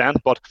 to an extent.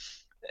 But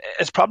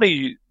it's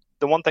probably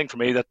the one thing for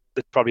me that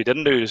probably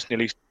didn't do is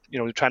nearly,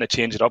 trying to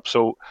change it up.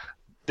 So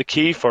the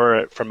key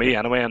for me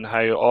anyway, and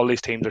how all these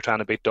teams are trying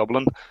to beat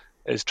Dublin,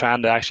 is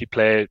trying to actually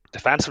play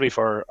defensively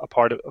for a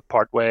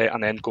part way,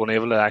 and then going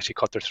able to actually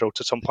cut their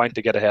throats at some point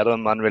to get ahead of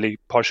them and really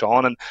push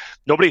on. And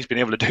nobody's been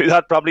able to do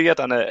that probably yet,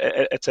 and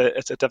it's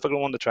a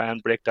difficult one to try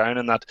and break down.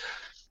 In that,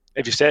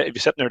 if you sit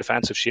in their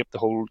defensive shape the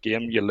whole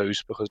game, you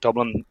lose, because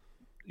Dublin.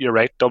 You're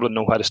right, Dublin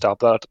know how to stop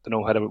that. They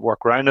know how to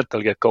work around it.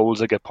 They'll get goals,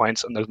 they'll get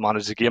points, and they'll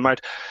manage the game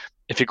out.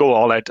 If you go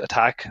all out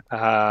attack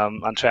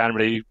and try and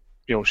really,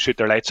 shoot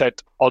their lights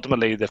out,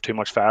 ultimately they've too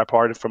much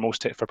firepower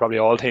for probably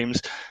all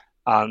teams,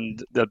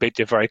 and they'll beat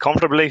you very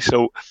comfortably.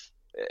 So,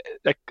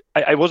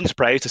 I wasn't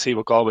surprised to see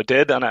what Galway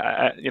did, and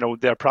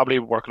they're probably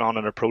working on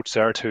an approach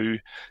there to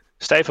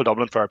stifle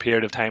Dublin for a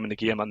period of time in the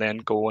game, and then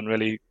go and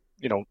really,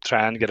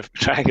 try and get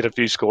a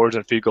few scores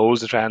and a few goals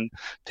to try and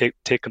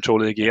take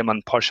control of the game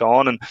and push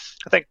on. And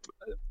I think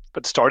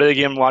at the start of the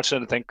game,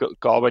 watching it, I think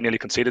Galway nearly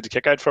conceded the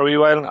kick out for a wee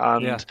while,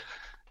 and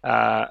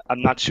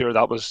I'm not sure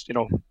that was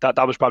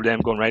that was probably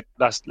them going, right,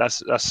 let's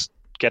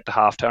get to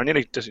half time.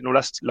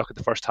 Let's look at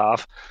the first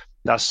half.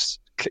 Let's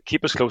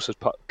keep as close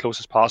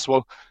as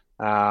possible,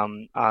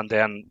 and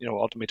then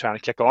ultimately trying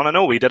to kick on. I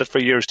know we did it for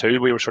years too.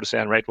 We were sort of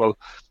saying, right, well,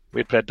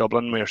 we'd played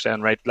Dublin. We were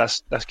saying, right,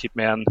 let's keep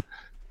men.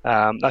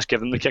 Let's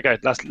give them the kick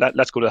out.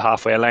 Let's go to the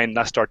halfway line.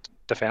 Let's start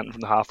defending from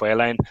the halfway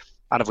line.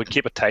 And if we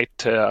keep it tight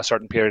to a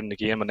certain period in the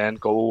game, and then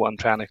go and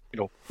trying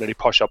to really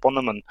push up on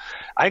them. And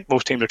I think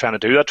most teams are trying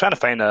to do that, trying to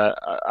find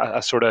a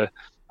sort of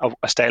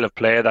a style of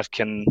play that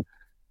can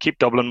keep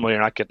Dublin where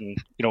you're not getting.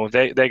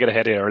 They get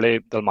ahead of you early,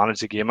 they'll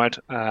manage the game out.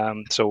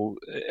 So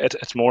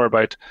it's more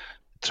about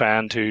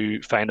trying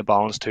to find a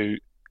balance to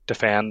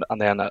defend, and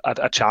then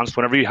a chance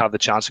whenever you have the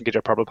chance to get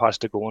your purple patch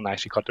to go and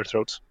actually cut their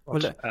throats.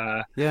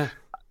 Yeah.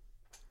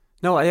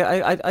 No,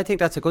 I think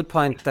that's a good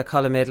point that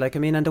Colin made.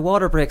 And the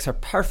water breaks are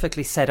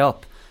perfectly set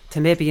up to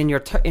maybe in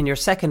your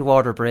second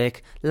water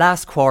break,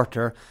 last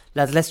quarter,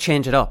 let's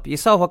change it up. You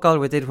saw what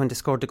Galway did when they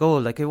scored the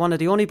goal. One of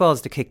the only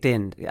balls that kicked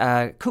in.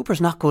 Cooper's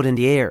not good in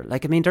the air.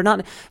 They're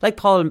not like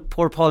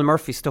poor Paul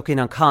Murphy stuck in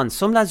on Con.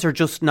 Some lads are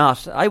just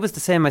not. I was the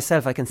same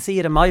myself. I can see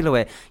it a mile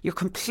away. You're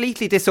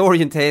completely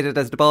disorientated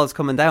as the ball's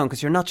coming down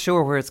because you're not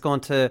sure where it's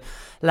going to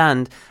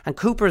land. And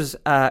Cooper's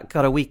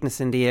got a weakness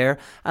in the air,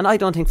 and I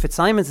don't think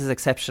Fitzsimons is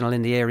exceptional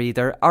in the air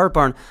either.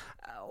 Arburn.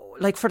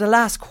 For the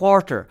last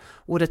quarter,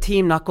 would a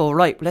team not go,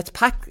 right, let's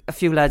pack a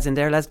few lads in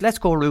there, let's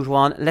go route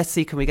one, let's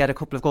see can we get a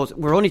couple of goals.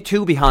 We're only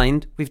 2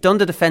 behind, we've done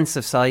the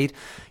defensive side.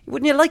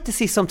 Wouldn't you like to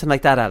see something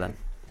like that, Alan?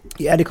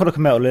 Yeah, they could have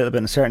come out a little bit,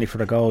 and certainly for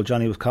the goal,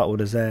 Johnny was caught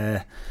with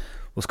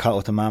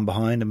the man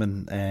behind him,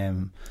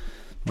 and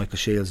Michael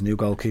Shields, new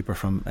goalkeeper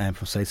from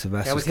St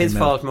Sylvester. That was his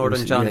fault more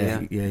than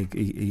Johnny.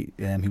 He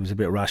was a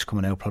bit rash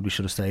coming out, probably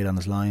should have stayed on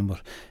his line,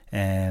 but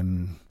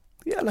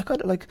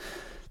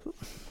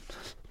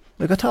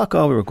I thought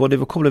Galway were good. They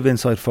have a couple of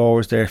inside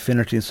forwards there,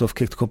 Finnerty and stuff,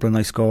 kicked a couple of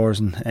nice scores,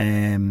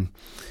 and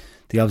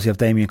they obviously have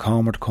Damien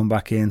Comer to come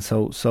back in.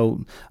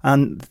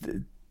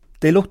 And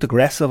they looked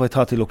aggressive. I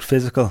thought they looked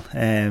physical.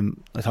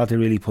 I thought they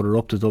really put it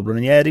up to Dublin.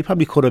 And yeah, they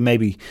probably could have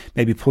maybe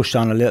pushed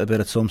on a little bit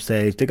at some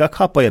stage. They got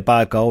caught by a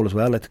bad goal as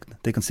well.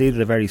 They conceded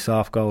a very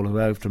soft goal as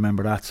well. I have to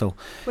remember that. So,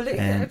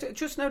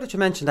 just now that you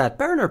mentioned that,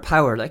 Bernard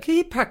Power,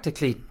 he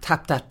practically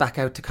tapped that back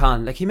out to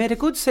Con. He made a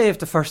good save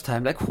the first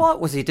time. What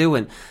was he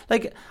doing?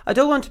 I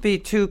don't want to be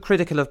too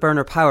critical of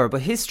Bernard Power,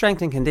 but his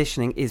strength and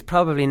conditioning is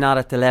probably not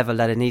at the level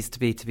that it needs to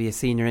be a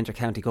senior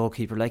inter-county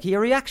goalkeeper.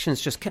 Your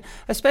reactions just,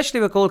 especially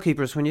with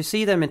goalkeepers, when you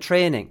see them in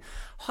training,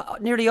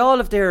 nearly all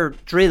of their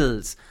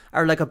drills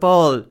are like a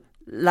ball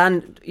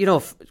land,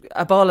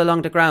 a ball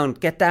along the ground,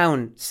 get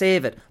down,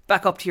 save it,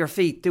 back up to your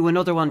feet, do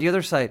another one the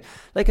other side.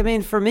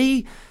 For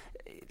me,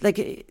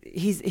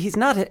 he's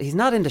not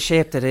in the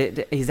shape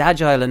that he's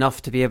agile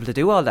enough to be able to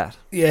do all that.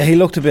 Yeah, he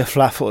looked a bit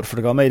flat-footed for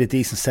the goal. Made a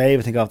decent save,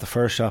 I think, off the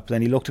first shot. But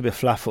then he looked a bit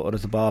flat-footed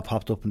as the ball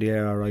popped up in the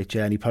air. All right,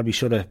 yeah, and he probably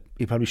should have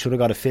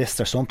got a fist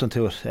or something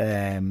to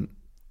it,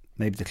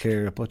 maybe to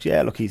clear it. But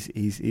yeah, look, he's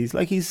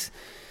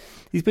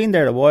been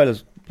there a while.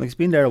 He's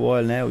been there a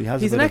while now.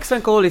 He's an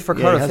excellent goalie for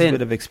Curragh. He has a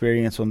bit of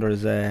experience under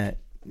his.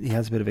 He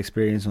has a bit of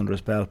experience under his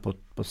belt, but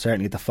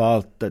certainly the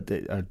fault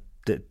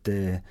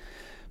that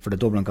for the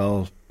Dublin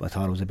goal, I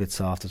thought it was a bit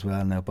soft as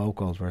well. Now both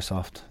goals were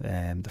soft,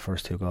 the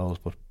first 2 goals,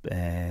 but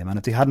and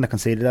if they hadn't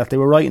conceded that, they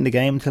were right in the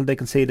game until they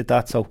conceded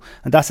that. So,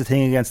 and that's the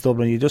thing against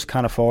Dublin, you just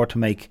can't afford to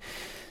make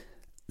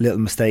little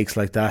mistakes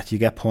like that. You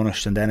get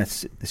punished, and then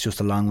it's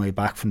just a long way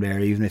back from there.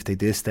 Even if they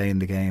did stay in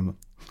the game,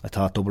 I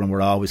thought Dublin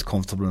were always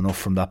comfortable enough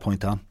from that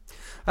point on.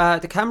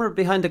 The camera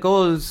behind the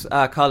goals,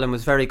 Colin,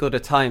 was very good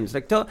at times.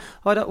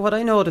 What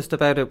I noticed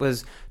about it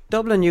was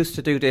Dublin used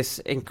to do this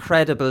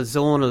incredible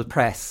zonal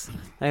press.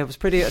 I'd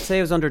say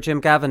it was under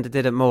Jim Gavin that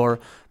did it more,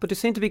 but they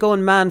seem to be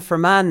going man for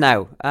man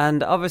now.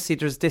 And obviously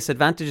there's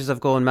disadvantages of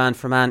going man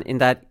for man in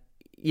that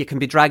you can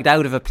be dragged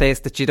out of a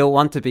place that you don't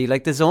want to be. The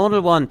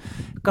zonal one,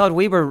 God,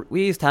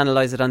 we used to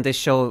analyse it on this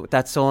show,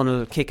 that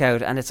zonal kick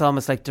out, and it's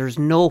almost like there's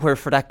nowhere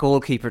for that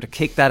goalkeeper to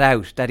kick that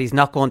out, that he's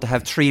not going to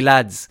have 3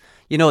 lads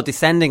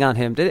descending on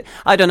him.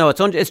 I don't know,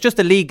 it's just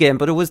a league game,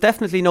 but it was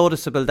definitely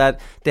noticeable that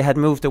they had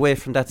moved away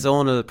from that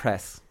zonal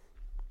press.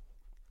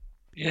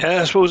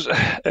 Yeah, I suppose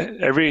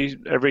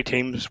every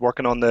team's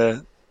working on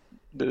the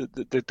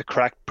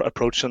correct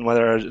approach and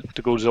whether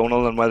to go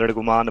zonal and whether to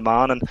go man to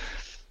man. And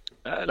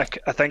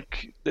I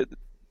think that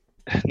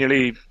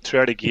nearly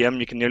throughout a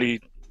game you can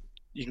nearly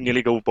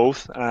go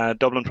both.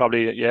 Dublin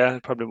probably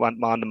went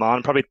man to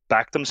man, probably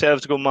backed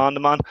themselves to go man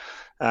to man.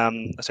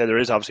 I say there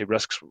is obviously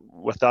risks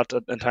with that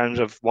in terms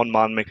of one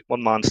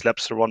man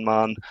slips or one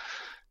man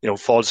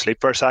falls asleep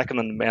for a second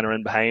and the men are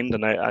in behind.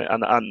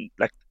 And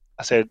like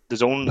I said, the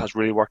zone has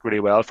really worked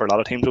really well for a lot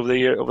of teams over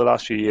the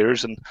last few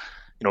years, and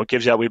it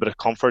gives you a wee bit of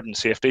comfort and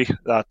safety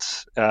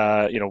that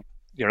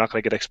you're not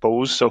going to get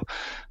exposed. So,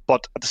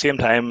 but at the same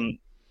time,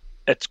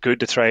 it's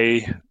good to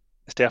try.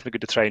 It's definitely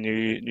good to try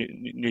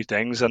new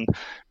things, and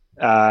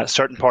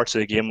certain parts of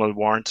the game will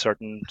warrant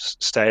certain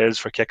styles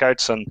for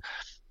kickouts. And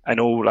I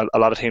know a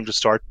lot of teams would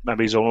start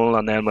maybe zonal,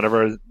 and then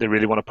whenever they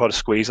really want to put a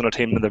squeeze on a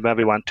team, and they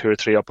maybe went 2 or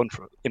 3 up, and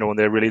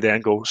they really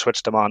then go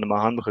switch to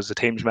man because the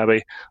team's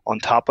maybe on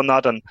top on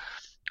that. And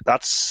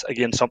that's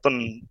again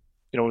something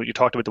you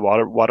talked about the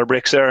water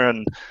breaks there,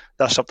 and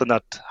that's something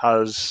that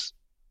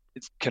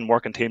can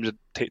work in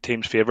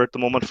teams' favour at the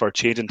moment for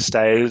changing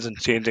styles and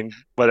changing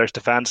whether it's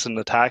defence and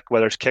attack,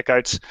 whether it's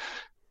kickouts.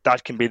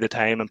 That can be the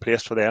time and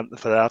place for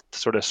that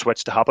sort of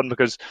switch to happen,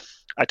 because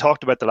I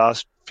talked about the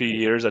last few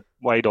years that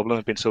why Dublin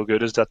have been so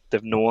good is that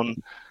they've known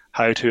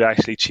how to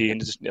actually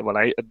change.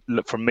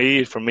 For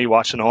me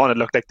watching on, it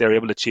looked like they were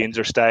able to change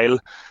their style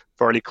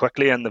fairly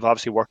quickly, and they've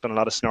obviously worked on a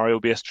lot of scenario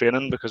based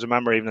training, because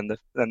remember even in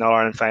the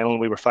Ireland final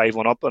we were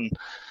 5-1 up,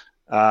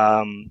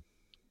 and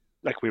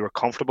we were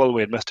comfortable.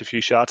 We had missed a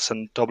few shots,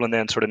 and Dublin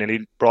then sort of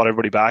nearly brought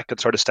everybody back and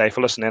sort of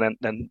stifled us, and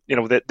then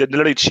they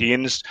literally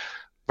changed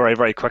very,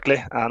 very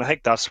quickly. And I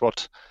think that's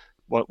what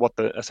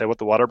the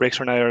water breaks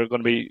are now are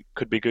going to be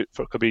could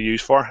be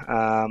used for.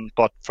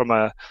 But from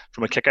a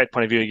kick out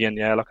point of view, again,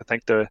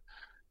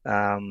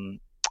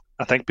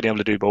 I think being able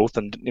to do both,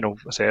 and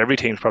every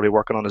team's probably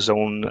working on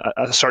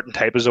a certain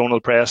type of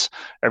zonal press.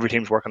 Every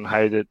team's working on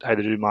how to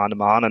do man to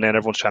man, and then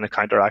everyone's trying to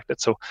counteract it.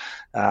 So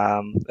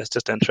it's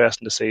just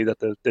interesting to see that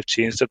they've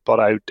changed it. But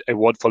I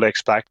would fully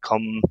expect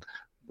come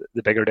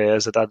the bigger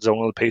days that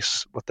zonal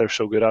piece, what they're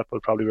so good at,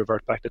 will probably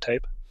revert back to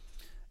type.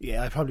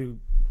 Yeah, I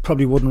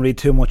probably wouldn't read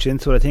too much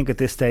into it. I think at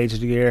this stage of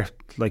the year,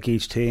 like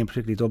each team,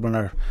 particularly Dublin,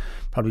 are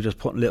probably just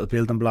putting little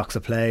building blocks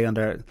of play on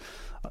their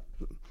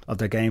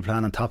game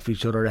plan on top of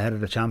each other ahead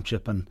of the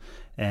championship. And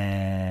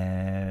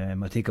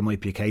I think it might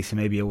be a case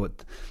maybe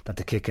that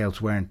the kickouts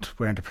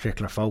weren't a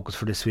particular focus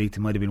for this week. They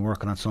might have been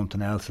working on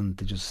something else and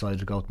they just decided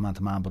to go to man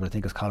to man. But I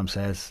think, as Colm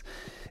says,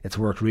 it's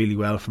worked really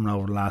well from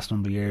over the last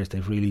number of years.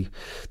 They've really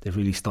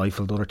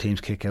stifled other teams'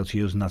 kickouts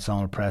using that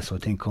zonal press. So I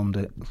think come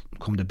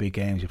the big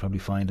games, you probably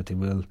find that they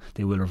will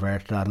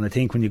revert to that. And I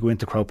think when you go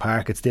into Croke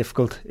Park, it's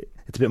difficult.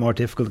 It's a bit more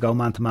difficult to go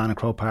man to man in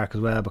Croke Park as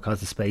well,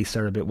 because the space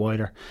are a bit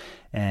wider.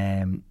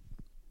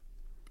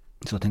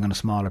 So I think on a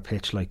smaller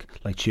pitch like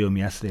Tuam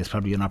yesterday, it's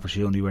probably an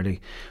opportunity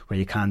where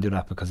you can do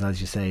that, because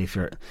as you say, if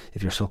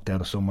you're sucked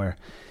out of somewhere,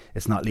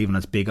 it's not leaving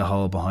as big a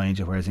hole behind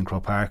you. Whereas in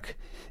Croke Park,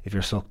 if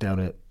you're sucked out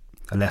of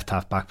a left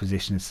half back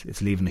position,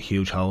 it's leaving a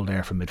huge hole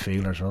there for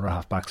midfielders or other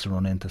half backs to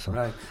run into. So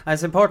right, and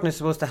it's important, I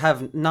suppose, to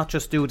have not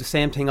just do the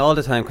same thing all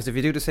the time, because if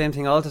you do the same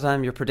thing all the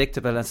time, you're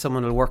predictable and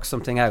someone will work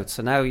something out.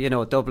 So now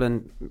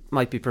Dublin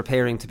might be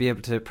preparing to be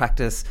able to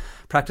practice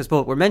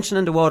both. We're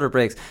mentioning the water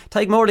breaks.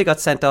 Tyke Morley got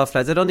sent off,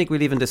 lads. I don't think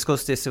we'll even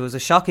discuss this. It was a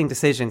shocking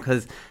decision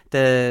because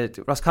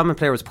the Roscommon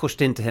player was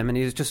pushed into him and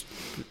he was just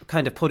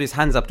kind of put his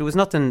hands up. There was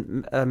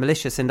nothing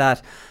malicious in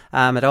that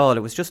at all. It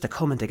was just a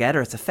coming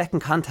together. It's a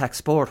feckin' contact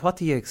sport. What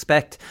do you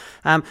expect?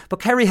 But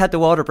Kerry had the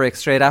water break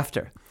straight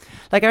after.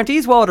 Like, aren't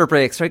these water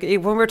breaks, right,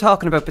 when we're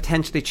talking about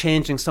potentially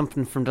changing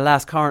something from the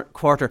last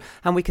quarter,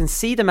 and we can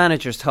see the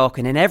managers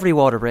talking in every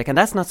water break, and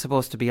that's not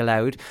supposed to be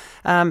allowed,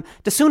 the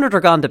sooner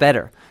they're gone the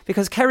better,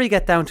 because Kerry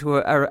get down to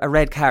a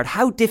red card.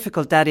 How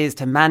difficult that is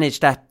to manage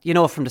that,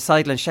 from the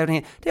sideline shouting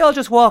it. They all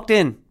just walked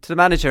in to the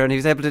manager and he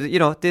was able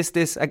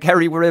to, and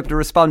Kerry were able to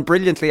respond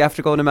brilliantly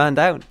after going a man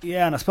down.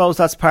 Yeah, and I suppose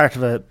that's part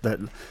of it,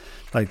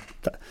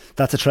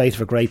 that's a trait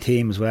of a great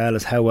team as well,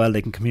 is how well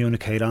they can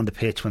communicate on the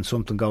pitch when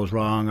something goes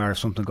wrong or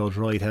something goes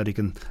right. How they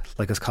can,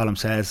 like as Colm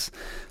says,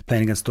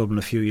 playing against Dublin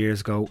a few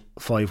years ago,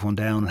 5-1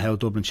 down, and how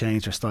Dublin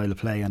changed their style of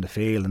play on the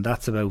field. And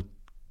that's about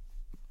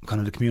kind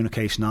of the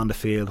communication on the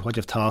field, what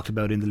you've talked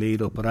about in the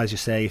lead up. But as you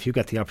say, if you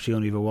get the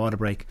opportunity of a water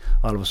break,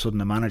 all of a sudden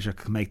the manager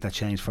can make that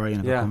change for you,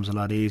 and it becomes a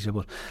lot easier.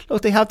 But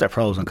look, they have their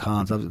pros and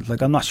cons.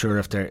 I'm not sure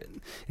if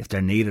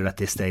they're needed at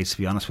this stage, to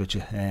be honest with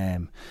you.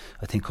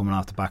 I think coming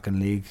off the back of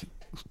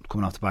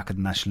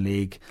the National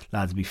League,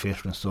 lads will be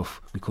fitter and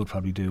stuff, we could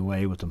probably do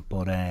away with them.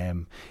 But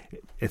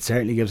it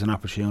certainly gives an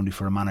opportunity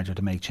for a manager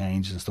to make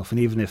changes and stuff.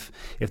 And even if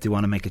they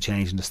want to make a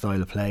change in the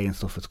style of play and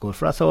stuff, it's good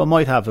for that. So it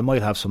might have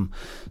some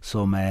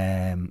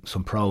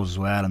pros as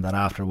well, and that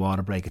after a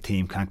water break a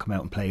team can come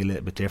out and play a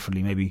little bit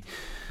differently, maybe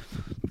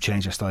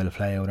change their style of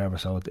play or whatever.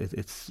 So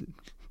it's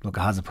look,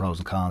 it has the pros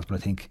and cons. But I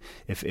think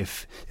if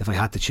I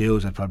had to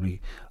choose, I'd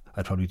probably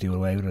I'd probably do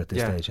away with it at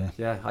this stage.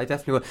 Yeah, I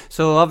definitely would.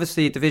 So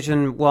obviously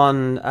Division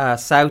 1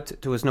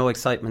 South, there was no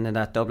excitement in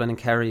that. Dublin and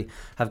Kerry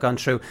have gone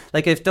through.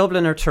 Like if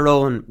Dublin or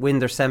Tyrone win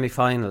their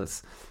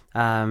semi-finals,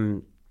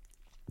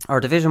 our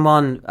Division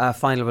 1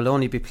 final will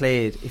only be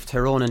played if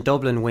Tyrone and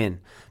Dublin win,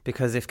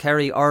 because if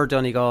Kerry or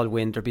Donegal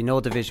win, there'll be no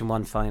Division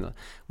 1 final.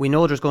 We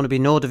know there's going to be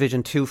no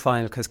Division 2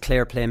 final because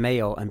Clare play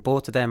Mayo, and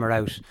both of them are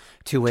out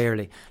too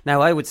early.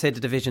 Now, I would say the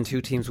Division 2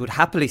 teams would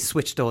happily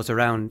switch those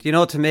around,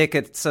 to make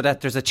it so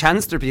that there's a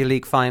chance there'll be a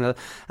league final.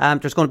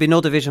 There's going to be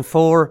no Division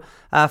 4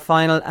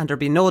 final, and there'll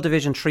be no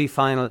Division 3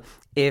 final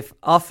if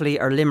Offaly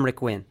or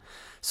Limerick win.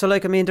 So,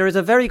 there is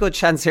a very good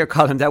chance here,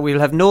 Colin, that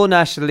we'll have no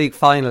National League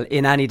final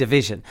in any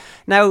division.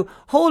 Now,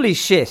 holy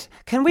shit,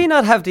 can we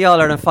not have the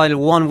All-Ireland final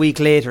 1 week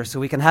later so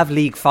we can have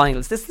league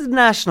finals? This is the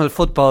National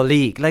Football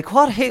League.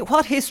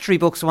 What history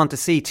books want to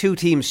see two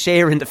teams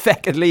share in the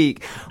second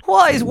league?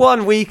 Why is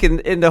 1 week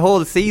in the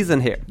whole season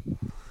here?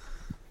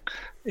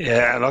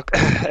 Yeah, look,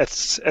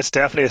 it's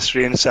definitely a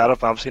strange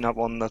setup. Obviously not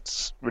one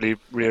that's really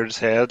reared its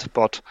head,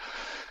 but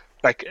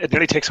it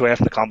nearly takes away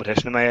from the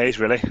competition in my eyes,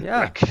 really.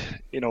 Yeah.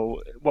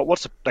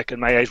 What's in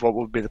my eyes, what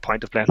would be the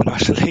point of playing the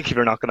National League if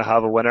you're not going to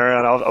have a winner?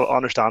 And I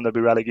understand there'll be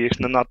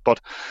relegation and that,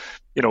 but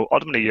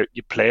ultimately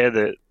you play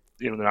the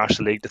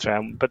National League to try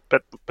and, but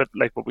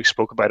like what we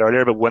spoke about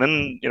earlier, about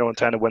winning, and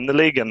trying to win the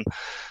league, and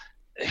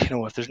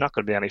if there's not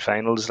going to be any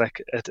finals,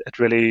 it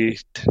really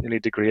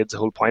degrades the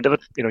whole point of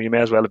it. You may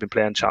as well have been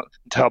playing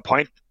to a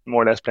point,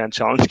 more or less playing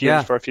challenge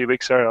games for a few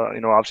weeks, or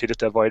obviously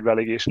just to avoid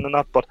relegation and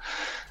that. But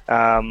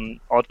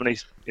ultimately,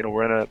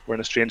 we're in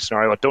a strange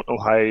scenario. I don't know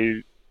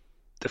how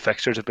the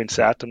fixtures have been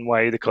set and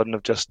why they couldn't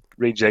have just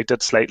rejigged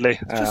it slightly.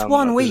 Just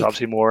 1 week. There's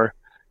obviously more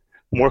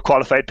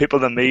qualified people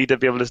than me to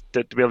be able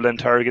to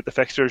interrogate the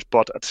fixtures,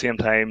 but at the same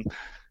time,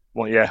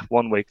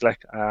 1 week.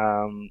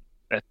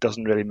 It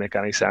doesn't really make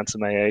any sense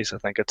in my eyes. I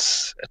think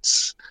it's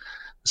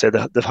they've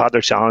had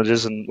their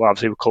challenges, and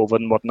obviously with COVID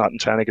and whatnot,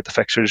 and trying to get the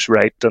fixtures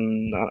right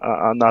and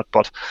that.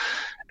 But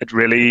it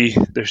really,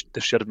 they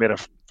should have made a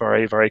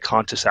very, very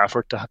conscious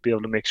effort to be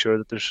able to make sure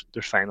that there's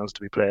finals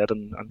to be played,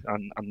 and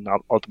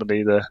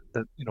ultimately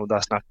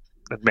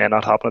it may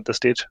not happen at this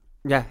stage.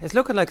 Yeah, it's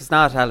looking like it's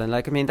not, Alan.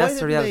 That's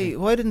the reality.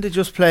 Why didn't they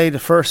just play the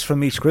first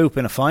from each group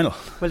in a final?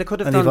 Well, they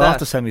could have and done they've that. off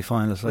the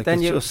semi-finals.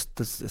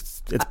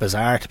 it's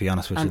bizarre, to be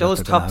honest with you. And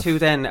those top two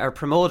then are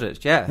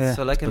promoted. Yeah.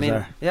 So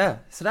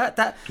So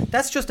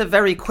that's just a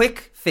very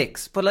quick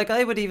fix. But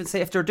I would even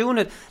say, if they're doing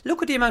it,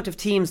 look at the amount of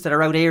teams that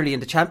are out early in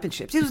the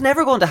championships. It was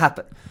never going to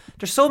happen.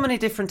 There's so many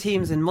different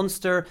teams in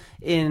Munster,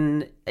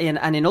 in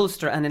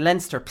Ulster and in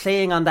Leinster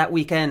playing on that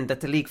weekend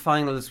that the league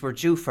finals were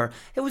due for.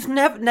 It was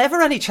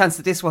never any chance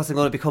that this wasn't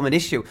going to become an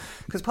issue,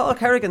 because Paul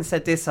Kerrigan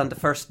said this on the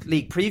first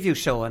league preview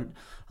show, and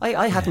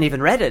I hadn't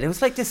even read it. It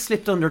was like this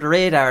slipped under the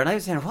radar, and I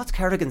was saying, what's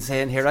Kerrigan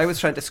saying here? I was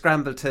trying to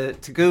scramble to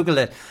Google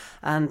it,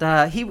 and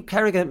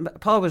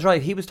Paul was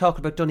right. He was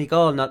talking about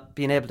Donegal not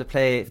being able to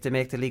play if they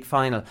make the league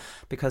final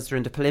because they're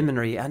in the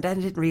preliminary, and then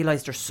I didn't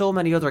realise there's so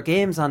many other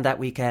games on that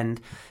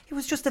weekend. It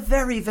was just a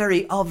very,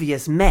 very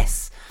obvious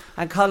mess.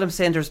 And Colin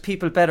saying there's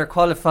people better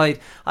qualified.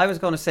 I was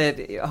going to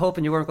say,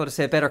 hoping you weren't going to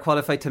say better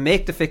qualified to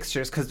make the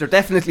fixtures, because there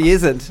definitely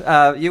isn't.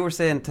 You were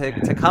saying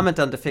to comment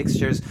on the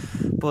fixtures,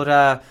 but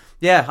I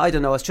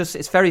don't know.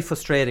 It's very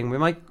frustrating. We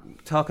might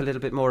talk a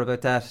little bit more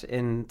about that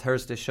in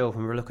Thursday's show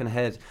when we're looking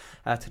ahead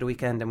to the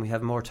weekend and we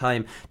have more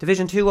time.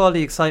 Division 2, all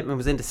the excitement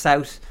was in the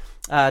South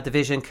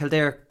Division.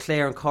 Kildare,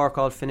 Clare and Cork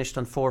all finished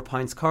on 4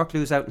 points. Cork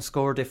lose out in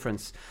score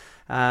difference.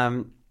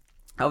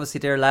 Obviously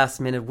their last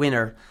minute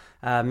winner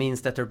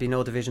means that there'll be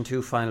no Division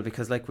 2 final,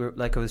 because like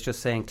I was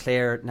just saying,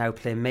 Clare now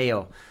play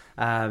Mayo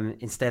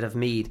instead of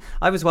Meath.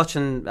 I was watched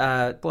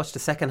the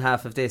second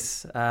half of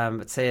this.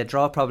 I'd say a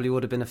draw probably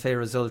would have been a fair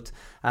result.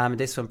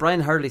 This one,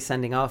 Brian Hurley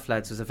sending off,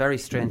 lads, was a very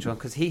strange one,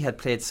 because he had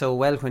played so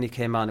well when he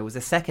came on. It was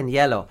a second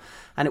yellow,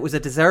 and it was a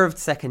deserved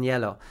second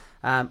yellow.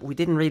 We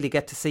didn't really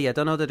get to see. I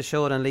don't know that it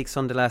showed on League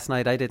Sunday last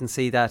night. I didn't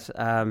see that.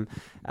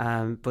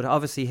 But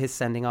obviously his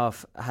sending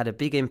off had a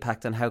big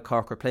impact on how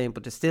Cork were playing.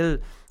 But they still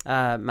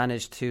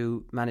managed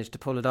to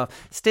pull it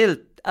off. Still,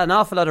 an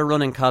awful lot of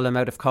running column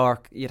out of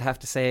Cork, you'd have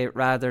to say,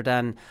 rather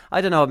than,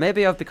 I don't know,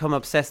 maybe I've become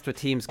obsessed with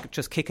teams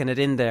just kicking it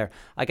in there.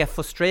 I get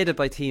frustrated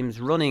by teams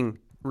running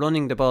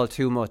the ball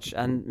too much,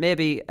 and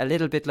maybe a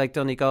little bit like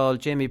Donegal,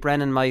 Jamie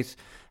Brennan might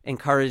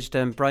encourage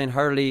them, Brian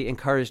Hurley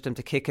encouraged them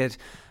to kick it.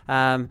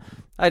 I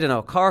don't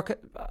know, Cork,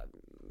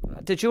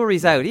 the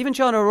jury's out. Even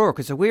John O'Rourke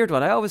is a weird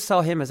one. I always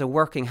saw him as a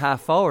working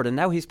half forward, and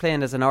now he's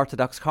playing as an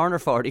orthodox corner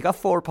forward. He got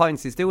 4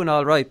 points, he's doing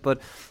all right,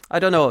 but I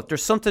don't know,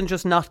 there's something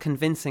just not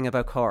convincing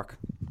about Cork.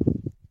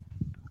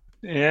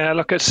 Yeah,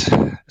 look, it's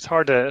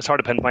hard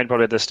to pinpoint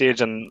probably at this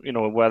stage, and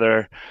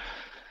whether,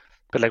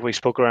 but like we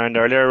spoke around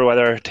earlier,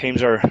 whether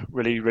teams are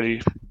really,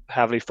 really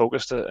heavily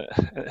focused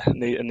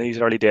in these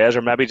early days,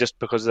 or maybe just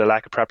because of the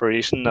lack of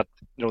preparation, that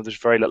there's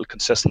very little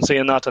consistency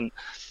in that. And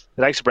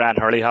the likes of Brian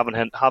Hurley having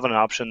an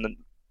option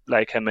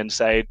like him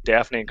inside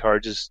definitely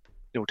encourages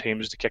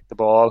teams to kick the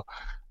ball.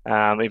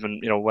 Even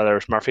whether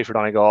it's Murphy for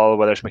Donegal,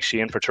 whether it's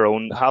McShane for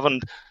Tyrone,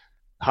 having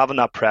having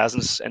that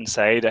presence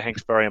inside, I think,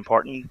 is very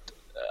important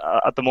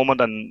at the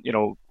moment, and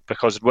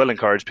because it will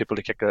encourage people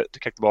to kick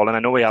the ball. And I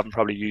know we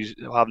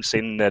haven't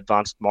seen the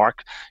advanced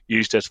Mark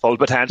used to its full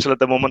potential at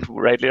the moment,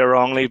 rightly or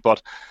wrongly,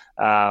 but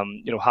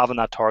having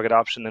that target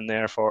option in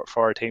there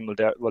for a team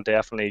will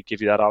definitely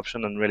give you that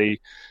option, and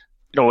really,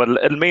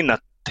 it'll mean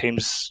that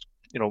teams,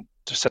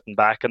 just sitting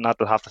back and that,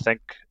 they'll have to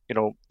think,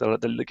 they'll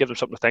give them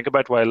something to think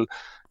about, while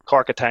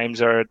Cork at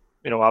times are,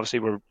 obviously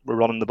we're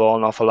running the ball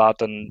an awful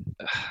lot, and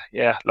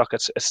look,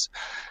 it's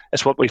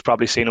what we've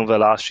probably seen over the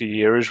last few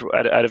years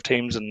out of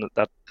teams, and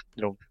that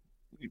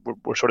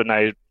we're sort of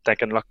now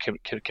thinking, look,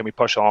 can we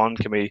push on?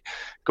 Can we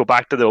go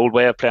back to the old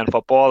way of playing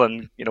football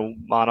and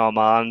man on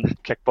man,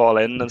 kick ball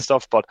in and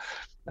stuff? But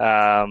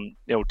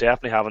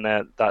definitely having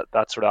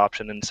that sort of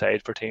option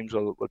inside for teams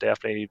will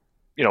definitely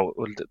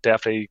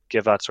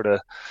give that sort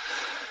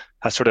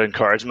of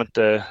encouragement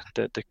to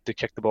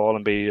kick the ball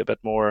and be a bit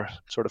more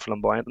sort of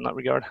flamboyant in that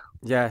regard.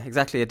 Yeah,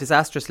 exactly. A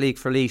disastrous league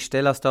for Laois.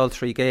 They lost all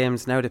 3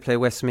 games. Now they play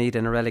Westmeath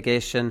in a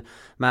relegation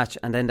match,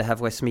 and then they have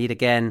Westmeath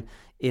again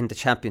in the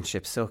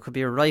championship. So it could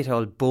be a right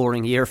old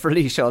boring year for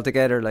Laois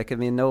altogether.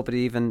 Nobody,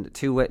 even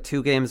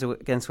two games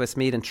against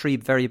Westmeath and 3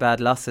 very bad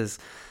losses.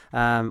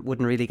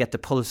 Wouldn't really get the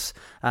pulse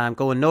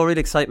going. No real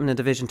excitement in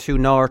Division 2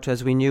 North,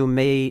 as we knew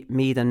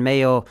Meath and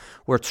Mayo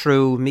were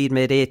through. Meath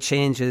made 8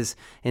 changes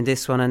in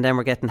this one, and then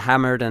we're getting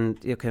hammered, and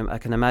I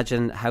can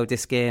imagine how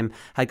this game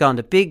had gone.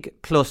 The big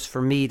plus for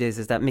Meath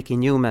is that Mickey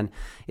Newman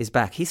is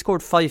back. He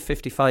scored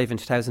 555 in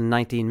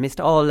 2019,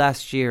 missed all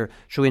last year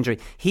through injury.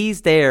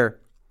 He's their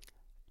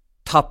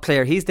top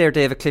player. He's their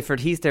David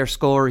Clifford. He's their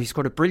scorer. He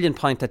scored a brilliant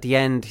point at the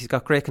end. He's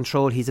got great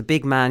control. He's a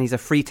big man. He's a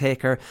free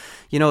taker.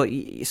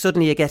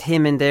 Suddenly you get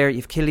him in there.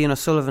 You've Killian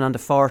O'Sullivan on the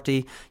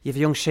 40. You've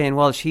young Shane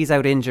Walsh. He's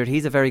out injured.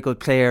 He's a very good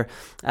player.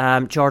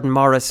 Jordan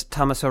Morris,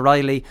 Thomas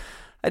O'Reilly.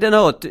 I don't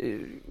know.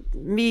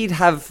 Meath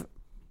have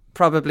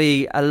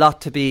probably a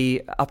lot to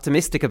be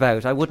optimistic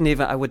about. I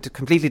would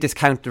completely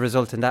discount the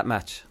result in that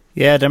match.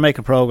 Yeah, they're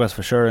making progress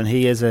for sure, and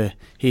he is a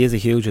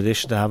huge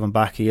addition to have him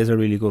back. He is a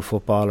really good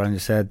footballer, and you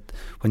said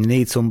when you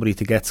need somebody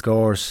to get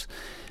scores,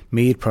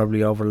 Meath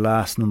probably over the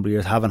last number of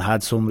years haven't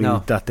had somebody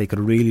that they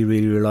could really,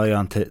 really rely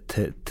on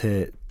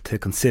to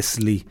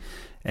consistently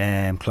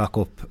clock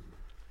up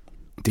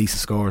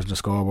decent scores in the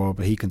scoreboard.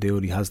 But he can do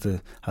it. He has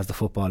the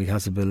football. He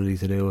has the ability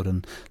to do it.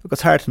 And look,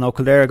 it's hard to know.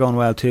 Kildare are going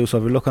well too. So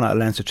if you're looking at a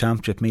Leinster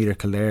Championship, Meath or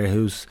Kildare,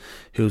 who's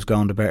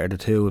going the better of the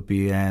two, it'd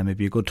be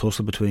a good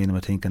tussle between them,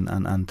 I think,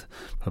 and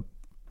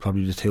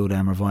probably the two of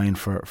them are vying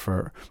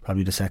for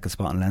probably the second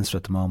spot in Leinster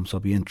at the moment. So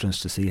it'll be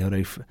interesting to see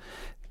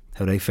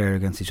how they fare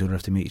against each other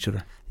if they meet each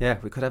other. Yeah,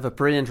 we could have a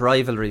brilliant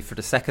rivalry for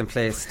the second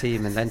place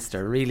team in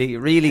Leinster. Really,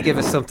 really give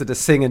us something to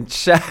sing and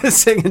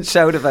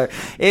shout about.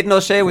 Aidan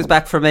O'Shea was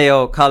back for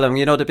Mayo,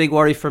 Colm. The big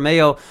worry for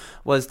Mayo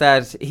was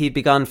that he'd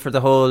be gone for the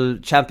whole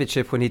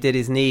championship when he did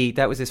his knee.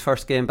 That was his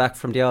first game back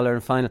from the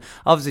All-Ireland final.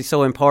 Obviously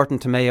so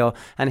important to Mayo,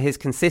 and his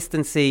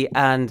consistency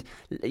and,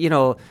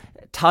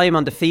 time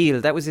on the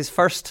field, that was his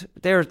first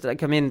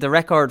the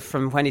record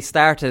from when he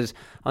started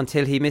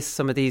until he missed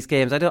some of these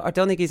games. I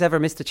don't think he's ever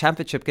missed a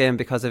championship game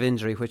because of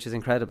injury, which is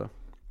incredible.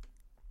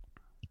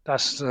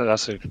 That's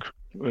a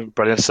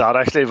brilliant stat,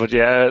 actually. But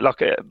yeah,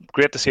 look,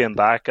 great to see him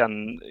back,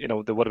 and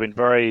they would have been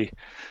very,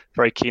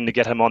 very keen to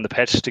get him on the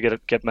pitch to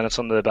get minutes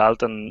under the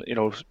belt. And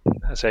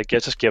I say,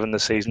 just given the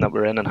season that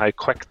we're in and how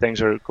quick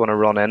things are going to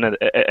run in,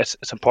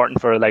 it's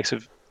important for the likes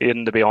of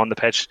Aidan to be on the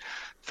pitch,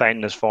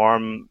 finding his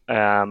form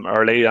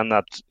early, and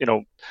that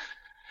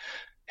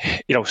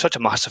such a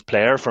massive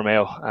player for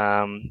Mayo,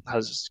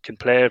 can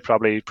play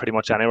probably pretty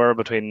much anywhere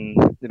between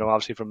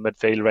obviously from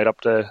midfield right up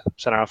to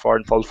centre half forward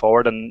and full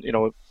forward. And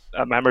I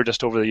remember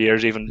just over the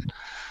years even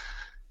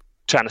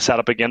trying to set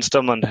up against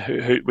him, and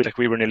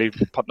we were nearly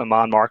putting a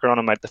man marker on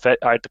him out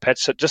the pitch.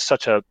 So just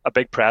such a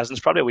big presence,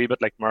 probably a wee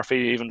bit like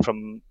Murphy even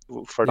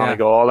for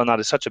Donegal, and that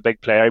is such a big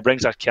player. He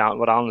brings that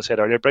what Alan said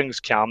earlier, brings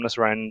calmness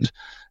around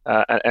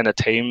in a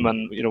team,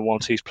 and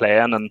once he's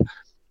playing. And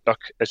look,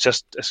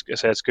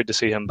 it's good to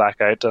see him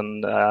back out,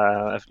 and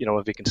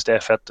if he can stay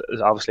fit,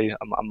 is obviously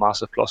a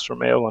massive plus for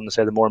Mayo. And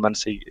the more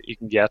minutes he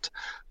can get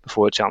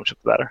before the championship,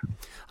 the better.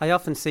 I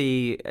often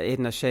see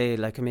Aidan O'Shea,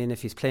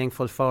 if he's playing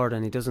full forward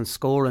and he doesn't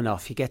score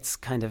enough, he gets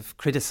kind of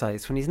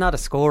criticised when he's not a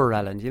scorer,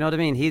 Alan. You know what I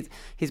mean?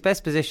 His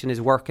best position is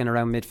working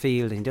around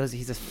midfield.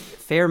 He's a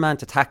fair man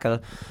to tackle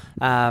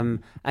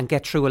and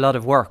get through a lot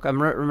of work.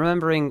 I'm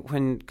remembering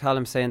when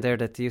Colm saying there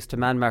that they used to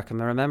man mark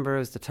him. I remember it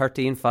was the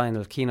 13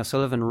 final. Keane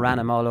O'Sullivan ran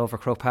him all over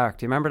Croke Park.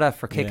 Do you remember that,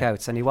 for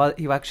kickouts? And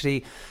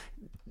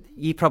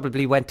he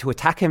probably went to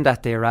attack him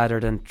that day rather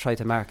than try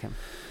to mark him.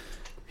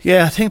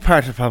 Yeah, I think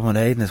part of the problem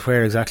with Aidan is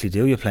where exactly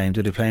do you play him?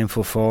 Do they play him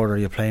full forward, or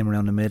you play him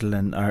around the middle?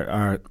 And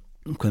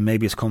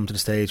maybe it's come to the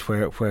stage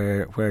where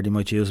they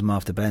might use him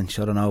off the bench.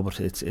 I don't know, but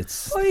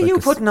it's. Why are you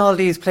putting all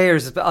these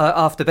players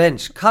off the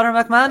bench? Conor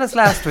McManus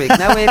last week,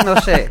 now Aidan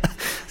O'Shea.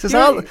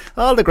 So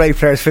all the great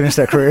players finish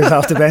their careers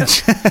off the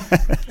bench.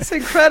 It's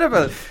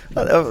incredible.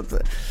 I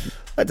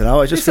don't know.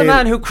 It's a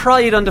man who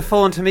cried on the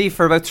phone to me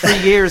for about 3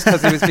 years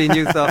because he was being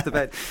used off the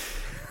bench.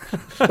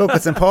 Look,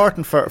 it's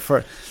important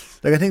for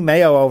like, I think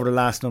Mayo over the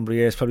last number of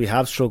years probably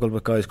have struggled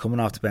with guys coming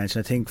off the bench,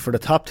 and I think for the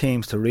top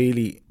teams to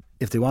really,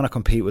 if they want to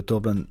compete with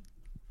Dublin,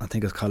 I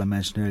think as Colin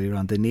mentioned earlier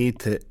on, they need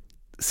to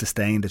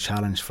sustain the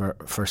challenge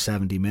for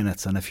 70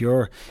 minutes. And if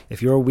you're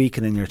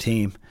weakening your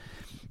team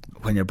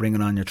when you're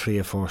bringing on your 3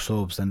 or 4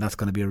 subs, then that's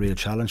going to be a real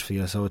challenge for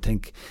you. So I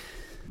think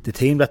the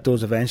team that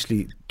does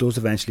eventually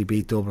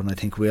beat Dublin, I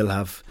think will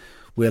have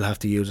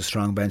to use a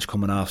strong bench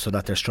coming off, so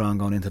that they're strong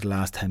going into the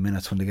last 10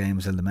 minutes when the game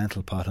is in the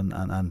mental pot.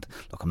 And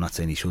look, I'm not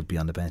saying he should be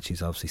on the bench.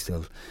 He's obviously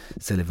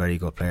still a very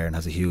good player and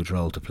has a huge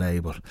role to play.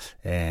 But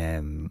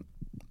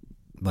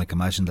like,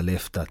 imagine the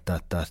lift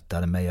that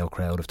a Mayo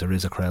crowd, if there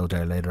is a crowd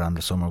there later on in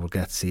the summer, will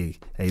get to see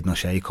Aidan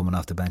O'Shea coming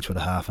off the bench with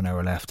a half an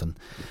hour left and.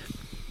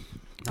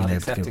 Not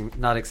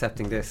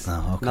accepting this.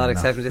 Oh, okay, not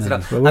accepting this at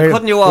all. Well, I'm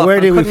cutting you off. Where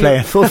do we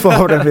play? Full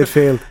forward and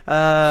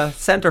midfield?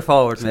 Centre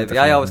forward, maybe.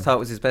 I always thought it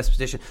was his best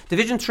position.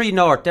 Division 3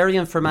 North, Derry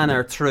and Fermanagh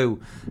are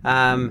through.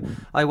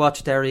 I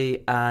watched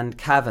Derry and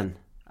Cavan.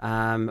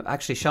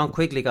 Actually, Sean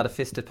Quigley got a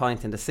fisted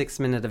point in the 6th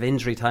minute of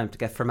injury time to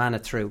get Fermanagh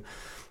through.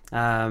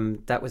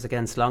 That was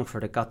against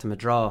Longford. It got them a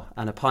draw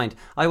and a point.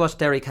 I watched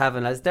Derry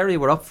Cavan. As Derry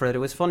were up for it, it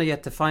was funny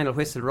at the final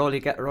whistle. Rory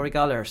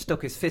Gallagher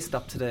stuck his fist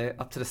up to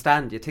the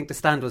stand. You'd think the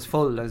stand was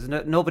full. There was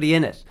nobody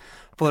in it.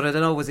 But I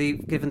don't know, was he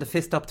giving the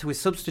fist up to his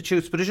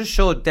substitutes? But it just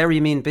showed Derry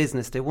mean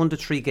business. They won the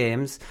 3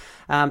 games.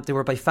 They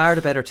were by far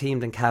the better team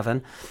than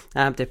Cavan.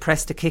 They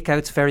pressed the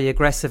kick-outs very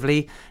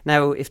aggressively.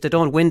 Now, if they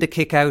don't win the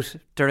kick-out,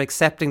 they're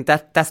accepting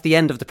that's the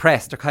end of the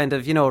press. They're kind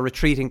of,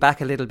 retreating back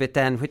a little bit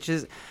then, which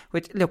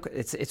look,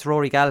 it's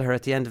Rory Gallagher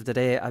at the end of the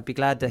day. I'd be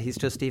glad that he's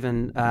just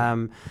even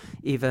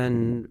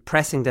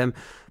pressing them.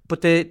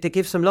 But they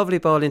give some lovely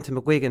ball into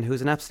McGuigan,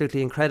 who's an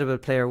absolutely incredible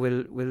player.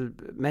 We'll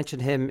mention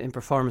him in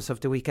performance of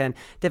the weekend.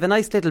 They have a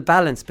nice little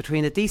balance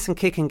between a decent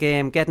kicking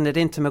game, getting it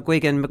into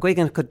McGuigan.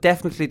 McGuigan could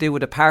definitely do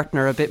with a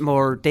partner, a bit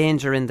more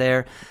danger in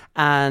there,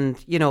 and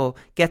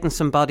getting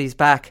some bodies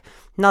back.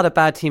 Not a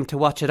bad team to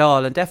watch at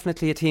all, and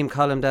definitely a team,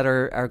 Colin, that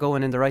are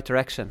going in the right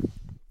direction.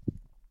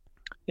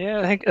 Yeah,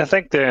 I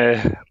think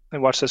I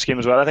watched this game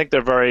as well. I think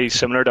they're very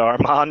similar to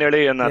Armagh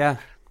nearly in that. Yeah.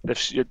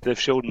 They've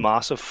showed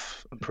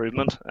massive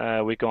improvement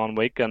week on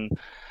week, and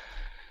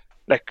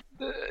you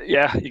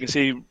can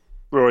see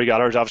Rory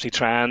Gallagher's obviously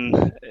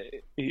trying.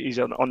 He's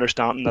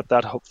understanding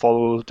that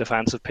full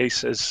defensive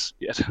piece is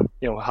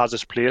has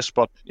its place,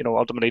 but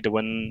ultimately to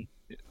win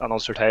an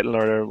Ulster title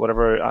or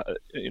whatever,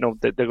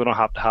 they're going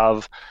to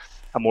have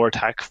a more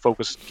attack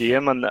focused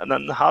game,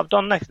 and have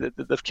done.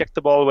 They've kicked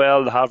the ball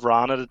well, they have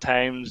ran it at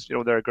times.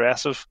 They're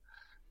aggressive,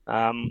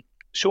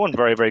 showing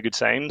very, very good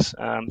signs.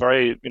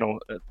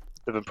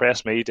 They've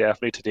impressed me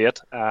definitely to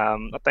date.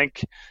 I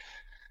think,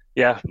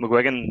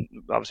 McGuigan,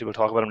 obviously we'll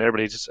talk about him later,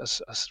 but he's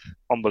just an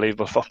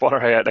unbelievable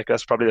footballer.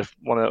 That's probably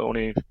one of the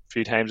only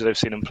few times that I've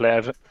seen him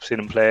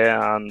play.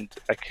 And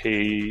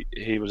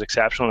he was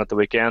exceptional at the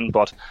weekend.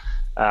 But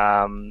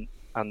and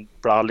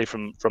Bradley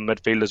from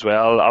midfield as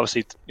well,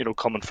 obviously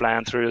coming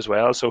flying through as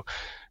well. So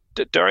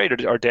Derry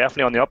are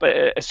definitely on the up.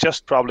 It's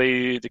just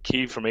probably the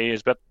key for me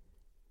is bit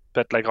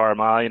like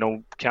Armagh,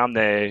 can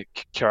they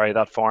carry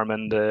that form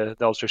in the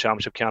Ulster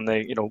Championship? Can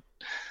they,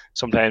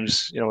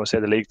 sometimes, say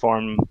the league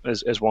form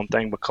is one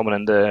thing, but coming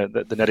into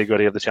the nitty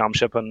gritty of the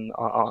Championship and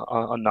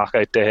on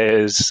knockout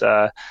day is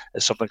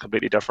something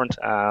completely different.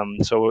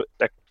 So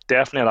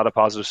definitely a lot of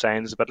positive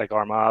signs, a bit like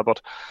Armagh,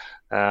 but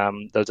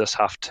they'll just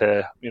have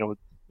to,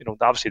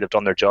 obviously they've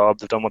done their job,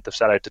 they've done what they've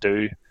set out to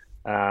do.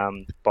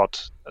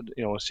 But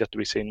it's yet to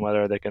be seen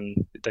whether they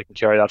can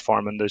carry that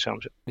form into the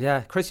Championship.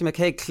 Yeah, Chrissy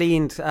McKay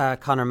cleaned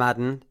Conor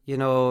Madden.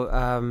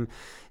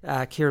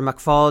 Kieran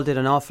McFall did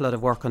an awful lot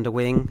of work on the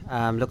wing.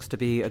 Looks to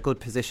be a good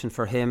position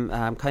for him.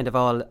 Kind of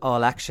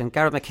all action.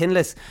 Garrett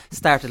McKinless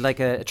started like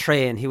a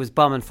train. He was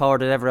bombing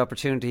forward at every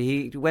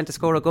opportunity. He went to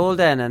score a goal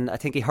then, and I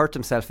think he hurt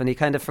himself and he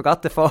kind of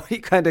forgot he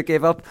kind of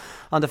gave up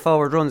on the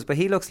forward runs. But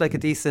he looks like a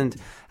decent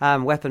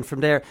weapon from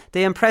there.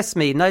 They impressed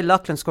me. Niall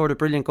Loughlin scored a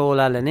brilliant goal,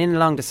 Alan, in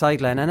along the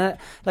sideline. And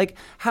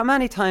how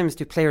many times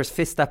do players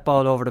fist that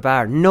ball over the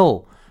bar?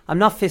 No, I'm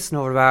not fisting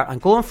over the bar. I'm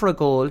going for a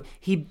goal.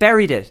 He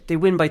buried it. They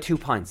win by 2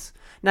 points.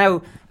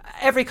 Now,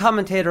 every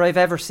commentator I've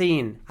ever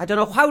seen, I don't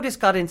know how this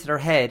got into their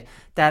head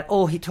that,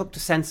 he took the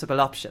sensible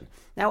option.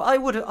 Now, I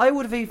would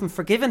have even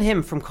forgiven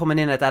him from coming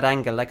in at that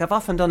angle. I've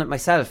often done it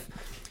myself.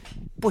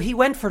 But he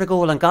went for the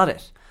goal and got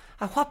it.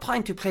 At what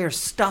point do players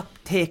stop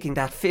taking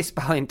that fist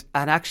behind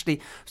and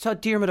actually saw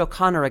Diarmuid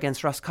O'Connor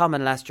against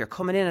Roscommon last year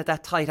coming in at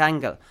that tight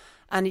angle?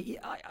 And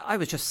I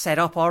was just set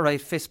up, all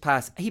right, fist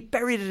pass. He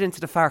buried it into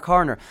the far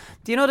corner.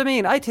 Do you know what I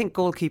mean? I think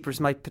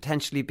goalkeepers might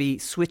potentially be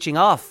switching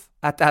off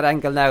at that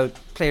angle now.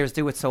 Players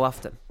do it so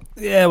often.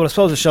 Yeah, well, I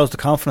suppose it shows the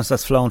confidence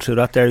that's flowing through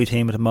that Derry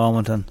team at the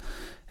moment.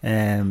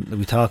 And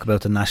we talk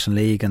about the National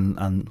League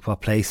and what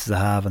places they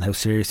have and how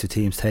serious the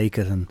teams take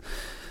it. And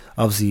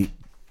obviously,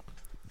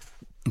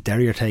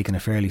 Derry are taking it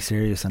fairly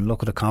serious. And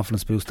look at the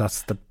confidence boost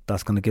that's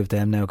going to give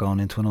them now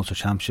going into an Ulster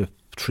Championship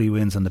 3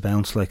 wins on the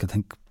bounce. Like, I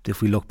think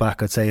if we look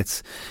back, I'd say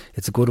it's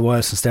a good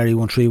while since Derry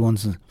won 3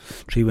 wins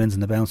on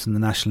the bounce in the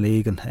National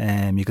League,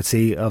 and you could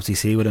obviously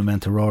see what it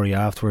meant to Rory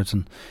afterwards,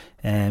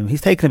 and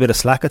he's taken a bit of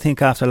slack, I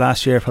think, after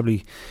last year,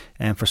 probably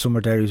for some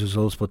of Derry's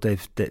results, but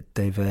they've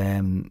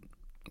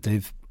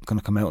going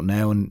to come out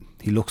now, and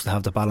he looks to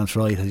have the balance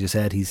right. As you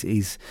said,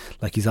 he's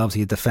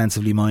obviously a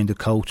defensively minded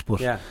coach,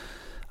 but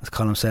as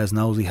Colin says,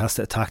 knows he has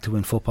to attack to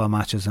win football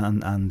matches,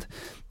 and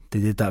they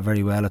did that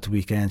very well at the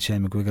weekend.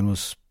 Shane McGuigan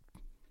was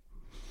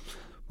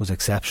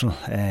exceptional.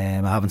 I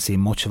haven't seen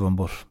much of him,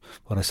 but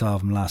what I saw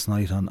of him last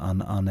night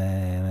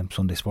on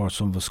Sunday Sports,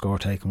 some of his score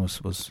taking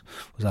was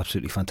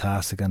absolutely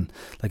fantastic. And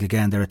like,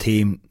 again, they're a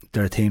team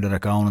that are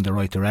going in the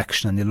right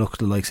direction, and you look at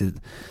the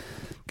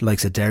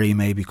likes of Derry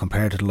maybe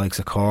compared to the likes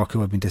of Cork,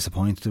 who I've been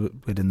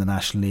disappointed with in the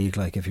National League.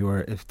 Like, if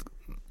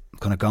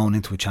kind of going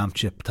into a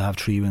championship to have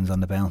 3 wins on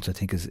the bounce, I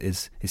think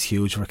is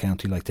huge for a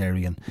county like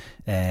Derry.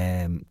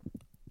 And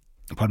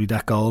probably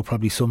that goal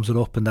probably sums it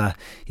up, in that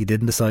he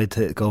didn't decide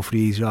to go for the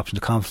easier option.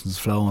 The confidence is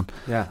flowing.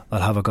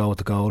 I'll have a go at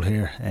the goal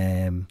here,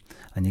 and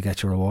you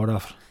get your reward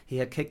off it. He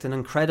had kicked an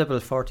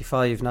incredible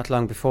 45 not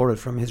long before it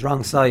from his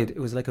wrong side. It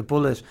was like a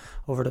bullet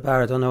over the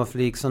bar. I don't know if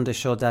League Sunday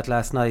showed that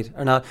last night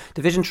or not.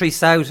 Division 3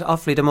 South,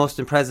 Offaly the most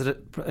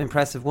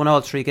impressive, won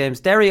all 3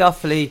 games. Derry,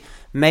 Offaly,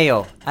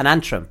 Mayo and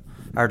Antrim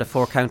are the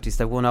 4 counties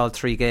that won all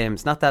 3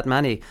 games. Not that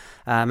many.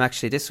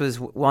 Actually, this was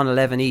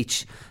 1-11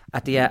 each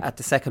at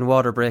the second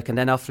water break, and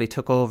then Offaly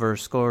took over,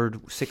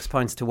 scored 6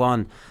 points to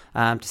 1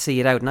 to see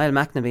it out. Niall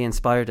McNamee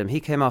inspired him.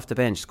 He came off the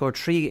bench, scored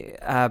 3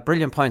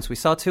 brilliant points. We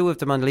saw 2 of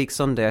them on League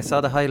Sunday. I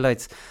saw the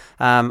highlights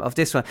of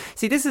this one.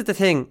 See, this is the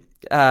thing,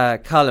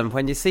 Colin,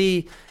 when you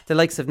see the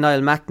likes of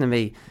Niall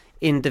McNamee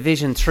in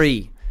Division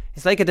 3,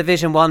 it's like a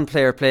Division 1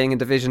 player playing in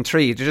Division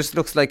 3. It just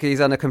looks like he's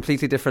on a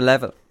completely different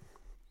level.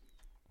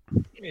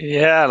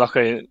 Yeah, look,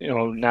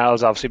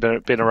 Niall's obviously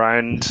been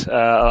around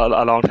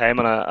a long time,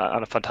 and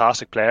a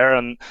fantastic player.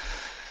 And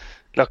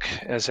look,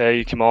 as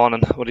he came on,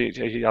 and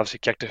he obviously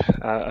kicked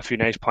a few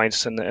nice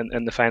points in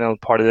the final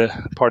part of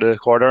the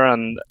quarter.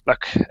 And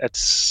look,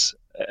 it's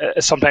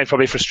sometimes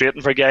probably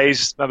frustrating for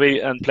guys maybe,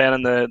 and playing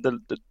in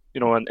the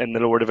in the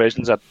lower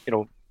divisions, that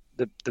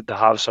they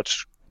have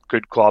such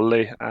good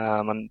quality,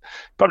 and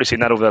probably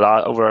seen that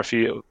over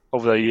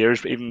the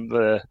years,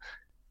 even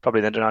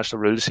probably the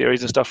international rules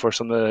series and stuff, where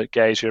some of the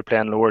guys who are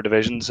playing lower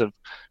divisions have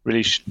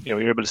really,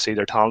 you're able to see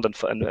their talent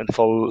in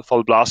full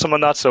blossom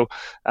on that. So,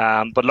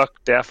 but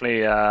look, definitely,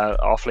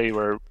 Offaly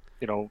were,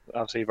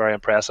 obviously very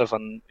impressive,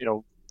 and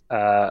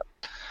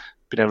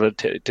being able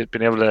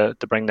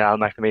to bring Niall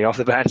McNamee off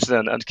the bench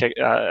and kick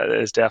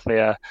is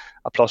definitely a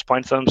plus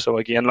point for them. So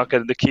again, look,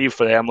 the key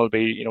for them will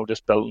be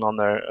just building on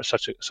their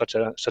such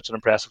an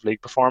impressive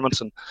league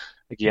performance, and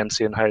again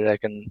seeing how they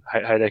can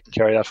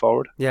carry that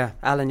forward. Yeah,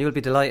 Alan, you'll be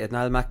delighted.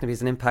 Niall McNamee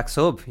is an impact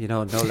sub,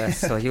 no less.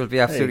 So you'll be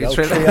absolutely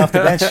thrilled. 3 off the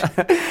bench.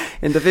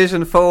 In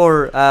Division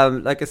 4,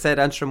 like I said,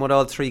 Antrim won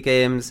all 3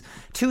 games.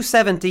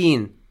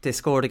 217 they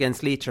scored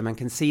against Leitrim and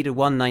conceded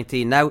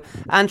 119. Now,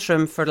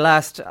 Antrim for the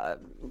last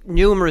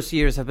numerous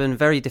years have been a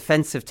very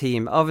defensive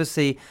team.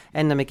 Obviously,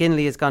 Enda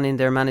McGinley has gone in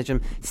there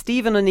managing.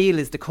 Stephen O'Neill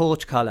is the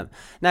coach, Colin.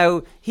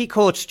 Now, he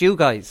coached you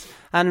guys,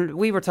 and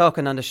we were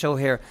talking on the show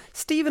here.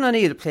 Stephen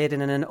O'Neill played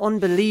in an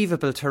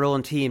unbelievable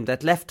Tyrone team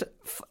that left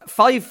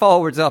 5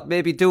 forwards up,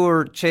 maybe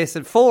Dewar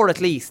chasing 4 at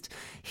least.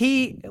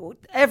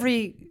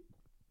 Every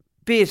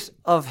bit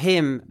of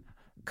him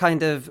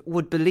kind of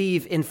would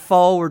believe in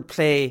forward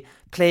play,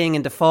 playing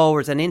in the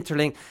forwards and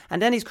interlink,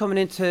 and then he's coming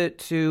in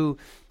to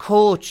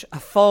coach a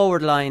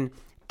forward line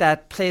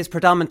that plays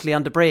predominantly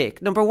on the break.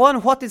 Number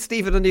one, what did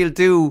Stephen O'Neill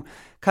do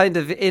kind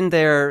of in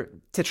there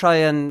to try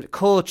and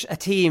coach a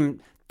team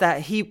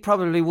that he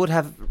probably would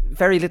have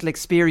very little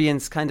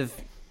experience kind of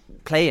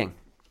playing?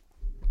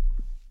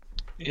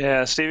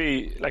 Yeah,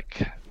 Stevie,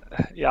 like,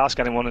 you ask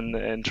anyone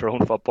in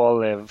Tyrone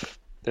football,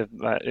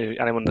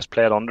 anyone that's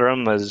played under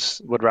him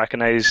would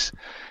recognise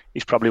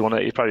he's obviously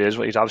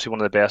one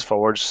of the best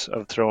forwards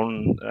of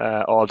Tyrone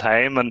all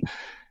time. And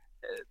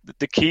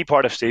the key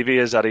part of Stevie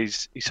is that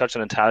he's such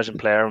an intelligent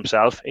player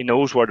himself. He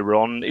knows where to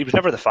run. He was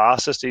never the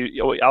fastest.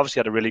 He obviously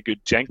had a really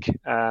good jink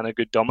and a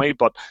good dummy,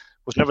 but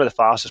was never the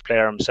fastest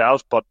player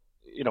himself. But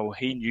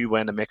he knew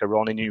when to make a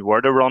run. He knew where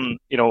to run.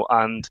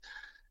 And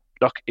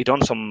look, he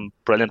done some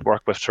brilliant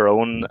work with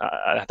Tyrone.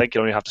 I think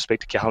you'll only have to speak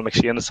to Cathal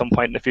McShane at some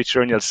point in the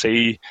future, and you'll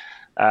see.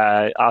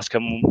 Ask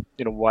him,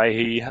 why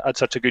he had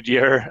such a good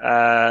year,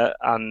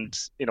 and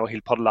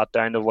he'll put a lot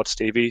down to what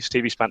Stevie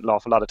spent an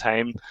awful lot of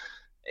time.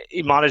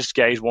 He managed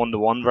guys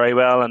 1-to-1 very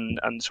well,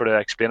 and sort of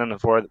explaining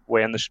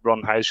when they should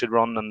run, how they should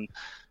run, and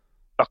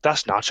look,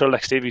 that's natural.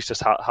 Like, Stevie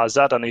just has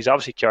that, and he's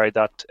obviously carried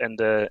that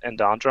into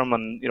Antrim,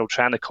 and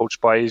trying to coach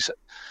boys.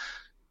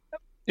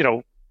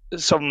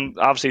 Antrim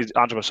have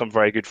some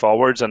very good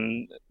forwards,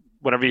 and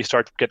whenever you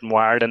start getting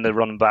wired into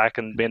running back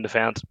and being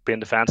defensive,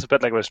 a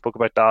bit like I spoke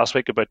about last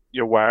week, about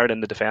you're wired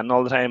into defending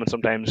all the time, and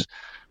sometimes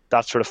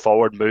that sort of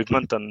forward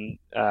movement and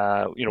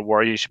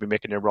where you should be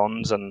making your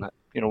runs and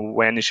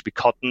when you should be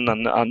cutting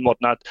and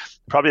whatnot.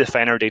 Probably the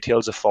finer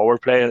details of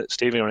forward play.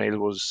 Stevie O'Neill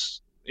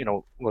was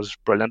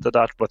brilliant at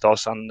that with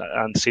us, and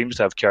seems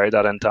to have carried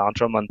that into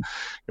Antrim, and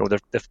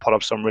they've put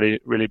up some really,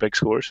 really big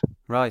scores.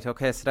 Right.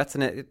 Okay. So that's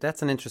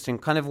an interesting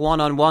kind of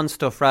one-on-one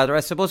stuff. Rather,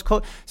 I suppose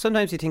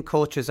sometimes you think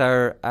coaches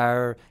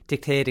are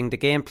dictating the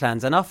game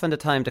plans, and often the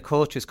time the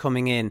coach is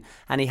coming in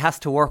and he has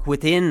to work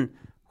within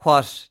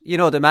what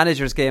the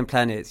manager's game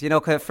plan is.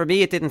 For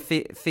me, it didn't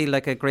feel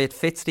like a great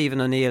fit,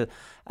 Stephen O'Neill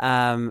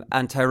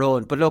and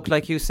Tyrone. But look,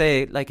 like you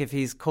say, like if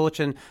he's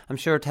coaching, I'm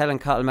sure telling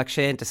Cathal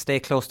McShane to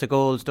stay close to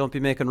goals, don't be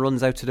making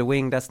runs out to the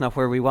wing, that's not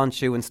where we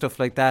want you, and stuff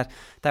like that.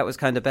 That was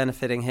kind of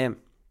benefiting him.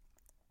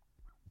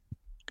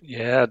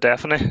 Yeah,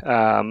 definitely.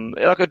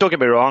 Look, don't get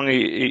me wrong,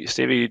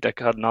 Stevie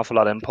had an awful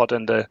lot of input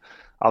into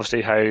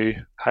obviously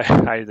how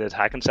the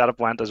attacking setup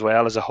went as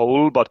well as a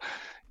whole. But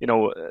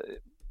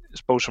I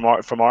suppose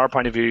from our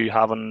point of view,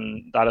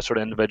 having that sort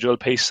of individual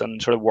piece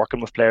and sort of working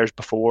with players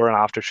before and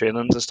after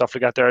trainings and stuff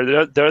like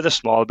that, they're the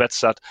small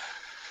bits that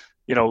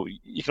you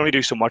can only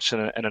do so much in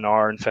an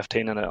hour and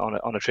 15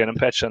 on a training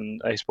pitch.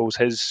 And I suppose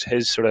his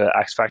sort of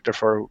X factor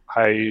for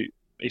how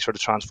he sort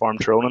of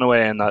transformed Tyrone in a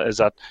way, and that is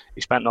that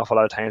he spent an awful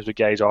lot of times with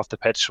guys off the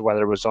pitch,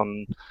 whether it was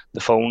on the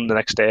phone the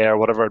next day or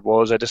whatever it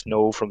was. I just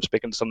know from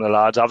speaking to some of the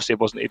lads, obviously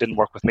he didn't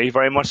work with me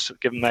very much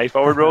given my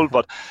forward role,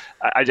 but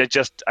I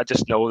just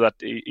know that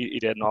he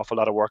did an awful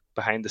lot of work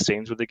behind the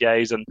scenes with the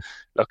guys. And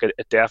look,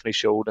 it definitely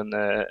showed on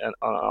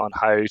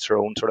how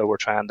Tyrone sort of were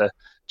trying to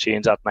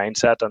change that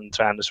mindset and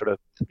trying to sort of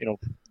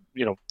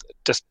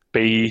just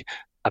be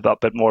a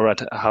bit more,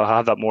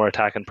 have that more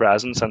attacking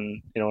presence.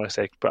 And I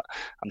say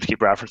I'm to keep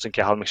referencing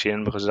Cathal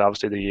McShane because it's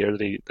obviously the year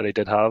that he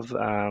did have.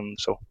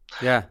 So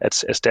yeah,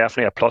 it's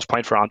definitely a plus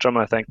point for Antrim,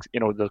 and I think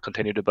they'll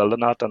continue to build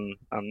on that. And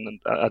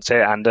I'd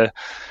say Anda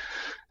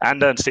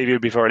and Stevie will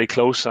be fairly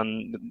close,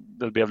 and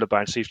they'll be able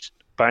to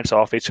bounce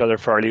off each other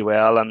fairly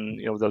well, and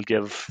they'll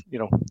give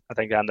I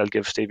think Anda will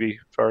give Stevie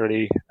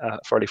fairly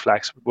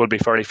flexible, will be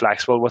fairly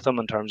flexible with him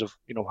in terms of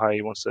how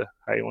he wants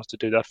to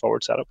do that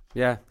forward setup.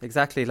 Yeah,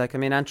 exactly. Like, I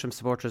mean, Antrim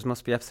supporters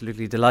must be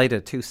absolutely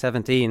delighted.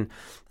 2-17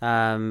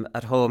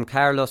 at home.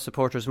 Carlos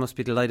supporters must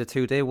be delighted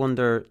too. They won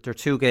their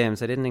 2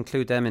 games. I didn't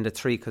include them in the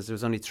 3 because there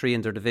was only 3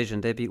 in their division.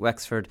 They beat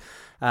Wexford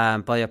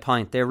by a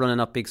point. They're running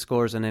up big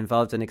scores and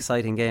involved in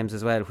exciting games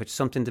as well, which is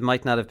something they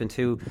might not have been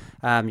too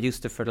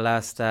used to for the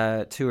last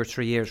 2 or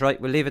 3 years.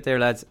 Right, we'll leave it there,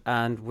 lads,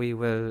 and we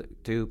will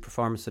do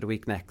Performance of the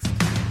Week next.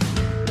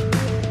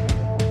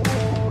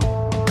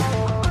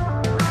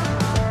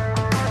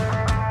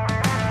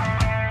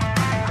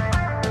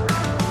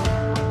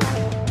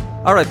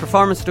 Alright,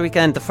 Performance of the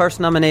Weekend. The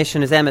first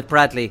nomination is Emmett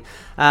Bradley.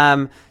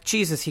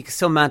 Jesus, he's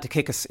some man to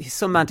kick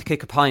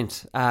a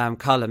point.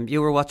 Colin,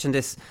 you were watching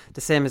this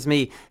the same as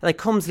me. Like,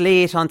 comes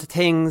late onto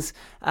things.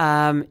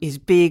 He's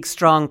big,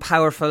 strong,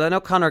 powerful. I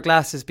know Conor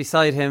Glass is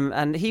beside him,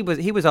 and he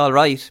was all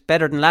right,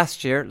 better than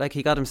last year. Like,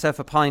 he got himself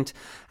a point.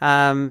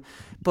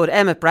 But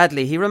Emmett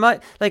Bradley,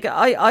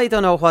 I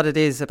don't know what it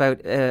is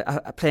about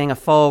playing a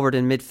forward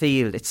in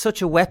midfield. It's such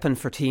a weapon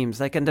for teams.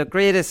 Like, and the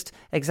greatest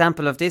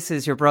example of this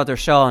is your brother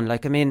Sean.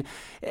 Like, I mean,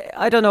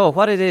 I don't know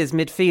what it is.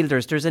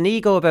 Midfielders, there's an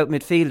ego about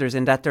midfielders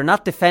in that they're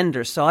not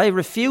defenders. So I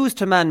refuse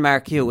to man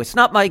mark you. It's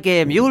not my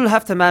game. You'll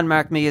have to man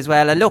mark me as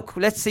well. And look,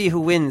 let's see who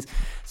wins.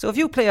 So if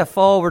you play a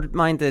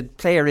forward-minded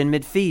player in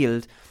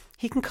midfield,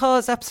 he can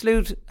cause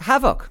absolute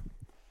havoc.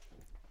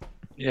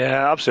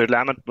 Yeah, absolutely.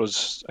 Emmett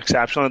was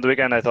exceptional at the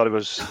weekend. I thought he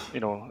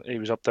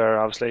was up there.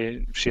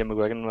 Obviously, Shane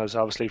McGuigan was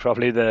obviously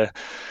probably the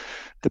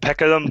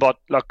pick of them. But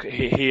look,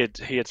 he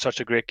had such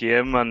a great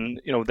game,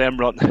 and them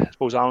run. I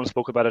suppose Alan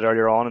spoke about it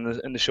earlier on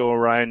in the show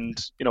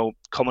around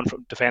coming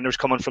from defenders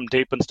coming from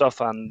deep and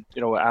stuff, and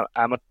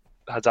Emmett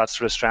has that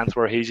sort of strength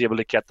where he's able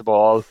to get the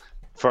ball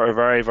for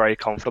very, very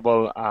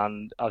comfortable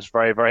and as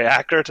very, very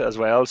accurate as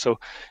well. So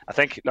I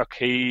think, look,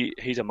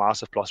 he's a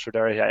massive plus for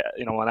Derry.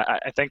 And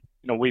I think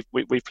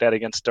we've played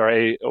against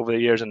Derry over the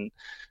years, and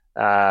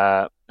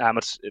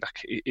Emmett's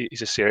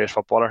he's a serious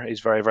footballer.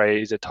 He's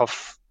he's a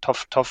tough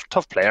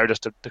player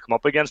just to come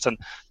up against, and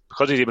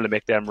because he's able to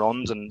make them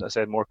runs and, as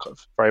I said,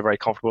 very, very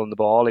comfortable in the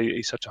ball,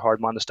 he's such a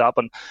hard man to stop.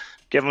 And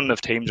given if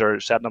teams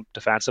are setting up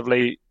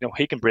defensively,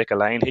 he can break a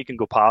line, he can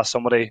go past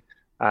somebody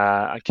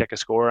and kick a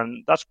score,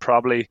 and it's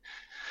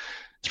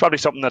probably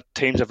something that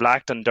teams have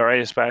lacked in Derry,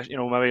 especially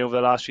maybe over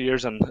the last few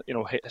years. And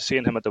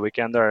seeing him at the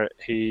weekend there,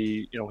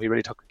 he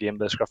really took the game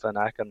by the scruff of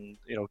the neck, and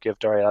gave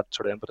Derry that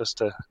sort of impetus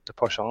to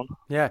push on.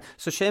 Yeah.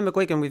 So Shane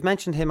McGuigan, we've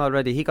mentioned him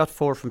already. He got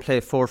 4 from play,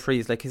 4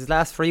 frees. Like, his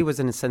last free was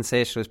in a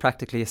sensation. It was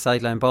practically a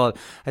sideline ball.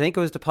 I think it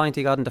was the point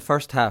he got in the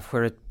first half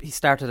where he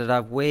started it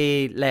out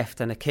way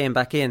left and it came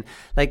back in.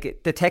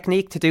 Like, the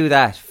technique to do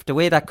that, the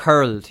way that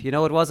curled, it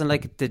wasn't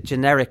like the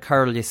generic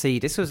curl you see.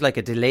 This was like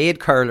a delayed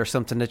curl or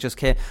something that just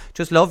came,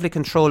 just lovely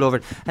control over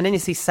it. And then you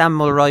see Sam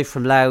Mulroy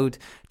from Louth,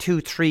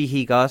 2-3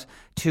 he got,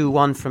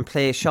 2-1 from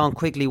play. Sean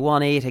Quigley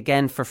 1-8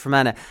 again for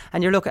Fermanagh.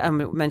 And you're looking, I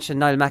mentioned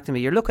Niall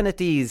McNamee, you're looking at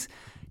these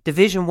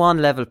Division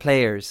 1 level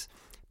players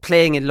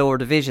playing in lower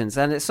divisions,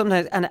 and it's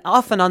sometimes and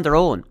often on their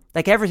own.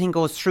 Like everything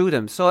goes through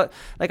them. So,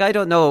 like, I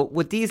don't know,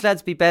 would these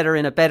lads be better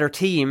in a better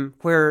team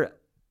where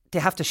they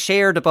have to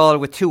share the ball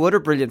with two other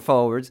brilliant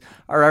forwards,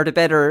 or are they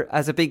better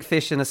as a big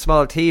fish in a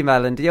small team,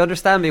 Alan? Do you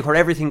understand me? Where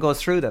everything goes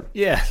through them?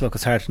 Yeah, look,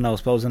 it's hard to know. I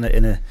suppose in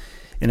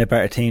a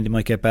better team, they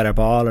might get better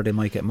ball, or they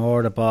might get more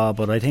of the ball.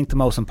 But I think the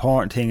most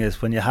important thing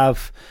is when you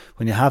have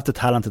the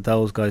talent that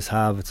those guys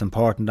have, it's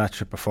important that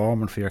you're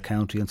performing for your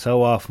county. And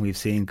so often we've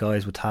seen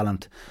guys with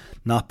talent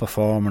not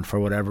performing for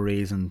whatever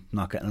reason,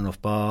 not getting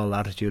enough ball,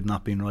 attitude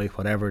not being right,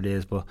 whatever it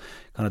is. But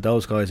kind of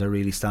those guys are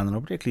really standing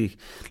up, particularly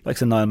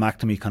like Niall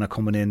McNamee kind of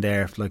coming in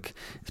there. Like,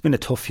 it's been a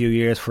tough few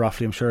years for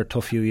Offaly, I'm sure, a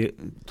tough few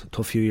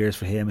years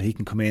for him. He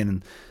can come in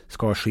and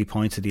score 3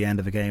 points at the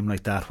end of a game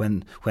like that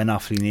when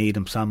Offaly need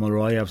him. Sam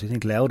Mulroy, obviously, I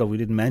think Louth, we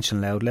didn't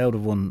mention Louth. Louth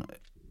have won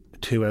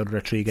 2 out of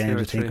their 3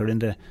 games. I think they're in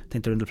the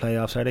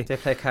playoffs, are they? They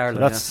play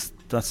Carlow. So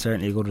that's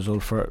certainly a good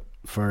result for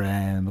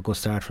a good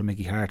start for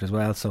Mickey Hart as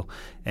well. So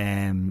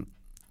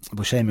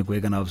but Shane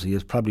McGuigan obviously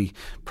is probably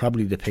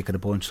the pick of the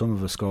bunch. Some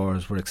of his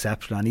scores were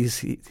exceptional, and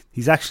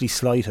he's actually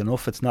slight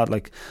enough. It's not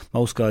like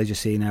most guys you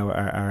see now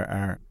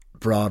are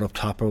broad up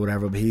top or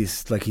whatever, but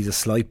he's a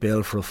slight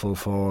build for a full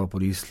forward,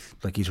 but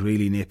he's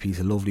really nippy. He's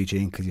a lovely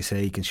jink, as you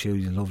say. He can shoot.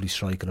 He's a lovely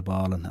strike of the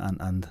ball,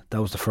 and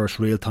that was the first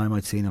real time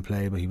I'd seen him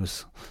play. But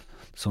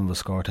some of his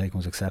score taking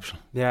was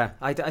exceptional. Yeah,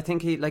 I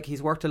think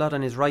he's worked a lot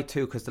on his right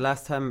too, because the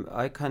last time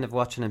I kind of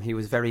watching him, he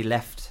was very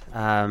left,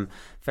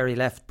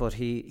 but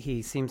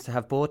he seems to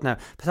have both now.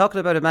 But talking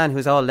about a man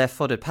who's all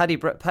left-footed, Paddy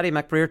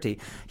McBrearty,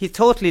 he's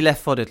totally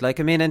left-footed. Like,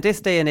 I mean, in this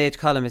day and age,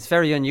 Colin, it's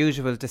very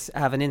unusual to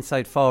have an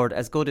inside forward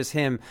as good as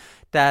him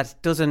that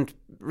doesn't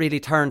really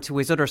turn to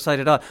his other side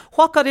at all.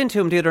 What got into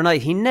him the other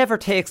night? He never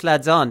takes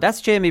lads on.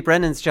 That's Jamie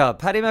Brennan's job.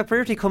 Paddy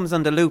McBrearty comes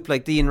on the loop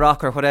like Dean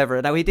Rock or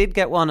whatever. Now, he did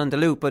get one on the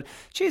loop, but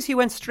geez, he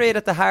went straight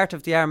at the heart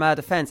of the Armagh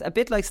defence, a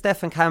bit like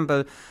Stephen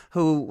Campbell,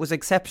 who was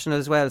exceptional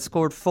as well,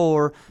 scored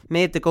 4,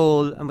 made the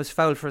goal and was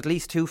fouled for at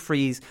least 2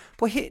 frees.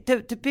 But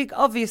the big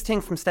obvious thing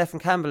from Stephen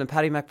Campbell and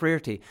Paddy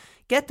McBrearty,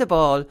 get the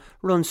ball,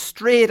 run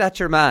straight at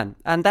your man,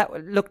 and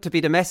that looked to be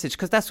the message,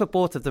 because that's what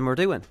both of them were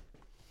doing.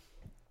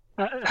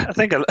 I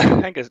think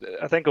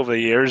over the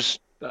years,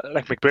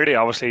 like McBrearty,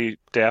 obviously,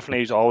 definitely,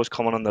 he's always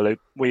coming on the loop.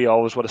 We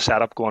always would have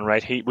set up going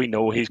right. We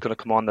know he's going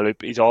to come on the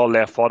loop. He's all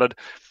left-footed.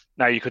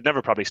 Now, you could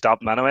never probably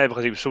stop him anyway,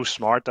 because he was so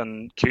smart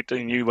and cute,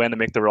 and knew when to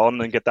make the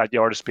run and get that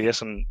yard of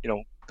space, and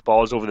the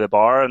ball's over the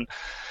bar. And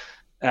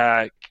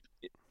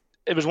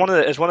it's one of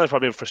the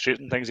probably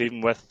frustrating things,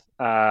 even with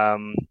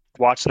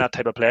watching that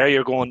type of player.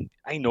 You're going,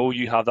 I know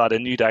you have that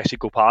in you to actually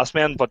go past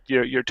men, but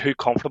you're too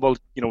comfortable,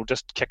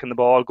 just kicking the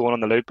ball, going on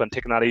the loop, and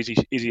taking that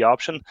easy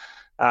option.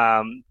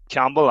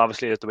 Campbell,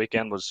 obviously, at the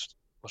weekend was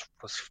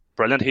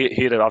brilliant.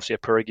 He had obviously a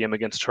poor game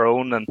against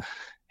Tyrone, and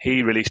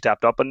he really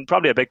stepped up, and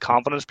probably a big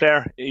confidence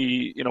player.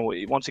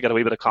 Once he got a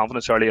wee bit of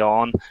confidence early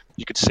on,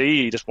 you could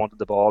see he just wanted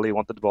the ball. He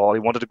wanted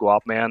to go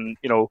up, man.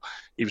 He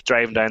was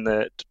driving down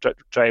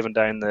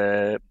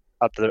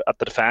at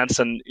the defence,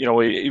 and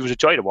he was a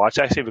joy to watch,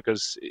 actually,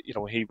 because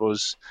he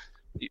was,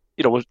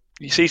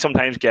 you see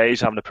sometimes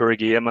guys having a poor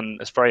game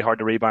and it's very hard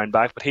to rebound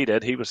back, but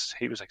he was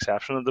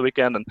exceptional at the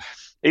weekend. And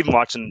even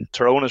watching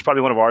Tyrone is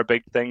probably one of our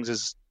big things,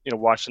 is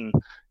watching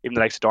even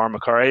the likes of Darren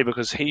McCurry,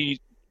 because he,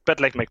 bit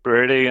like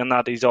McBrearty, and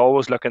that he's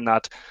always looking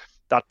at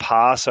that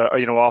pass or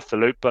off the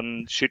loop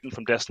and shooting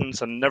from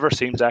distance, and never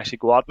seems to actually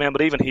go out, man.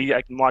 But even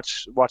I can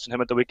watching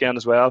him at the weekend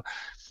as well.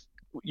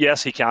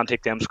 Yes, he can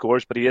take them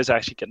scores, but he is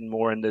actually getting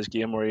more into his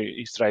game where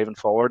he's driving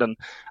forward. And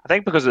I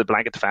think because of the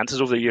blanket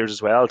defences over the years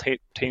as well,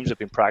 teams have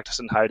been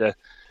practicing how to,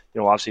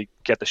 obviously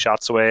get the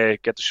shots away,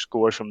 get the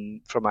scores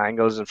from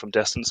angles and from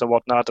distance and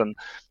whatnot. And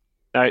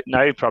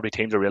now probably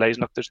teams are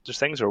realising, look, there's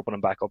things are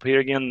opening back up here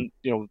again.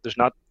 There's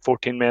not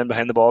 14 men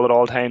behind the ball at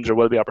all times. There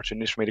will be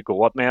opportunities for me to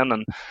go at men,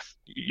 and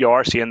you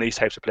are seeing these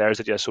types of players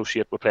that you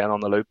associate with playing on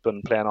the loop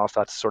and playing off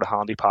that sort of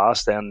handy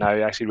pass, then now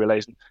actually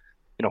realising,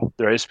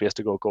 there is space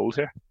to go goals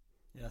here.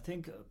 Yeah, I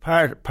think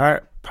part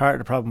of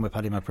the problem with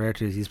Paddy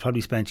McBrearty is he's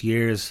probably spent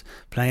years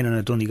playing on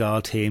a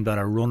Donegal team that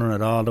are running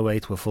it all the way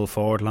to a full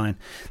forward line.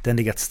 Then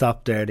they get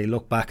stopped there, they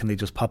look back and they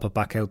just pop it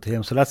back out to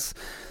him. So that's,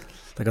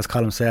 like as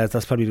Colin says,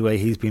 that's probably the way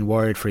he's been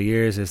worried for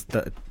years, is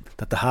that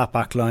the half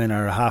back line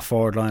or a half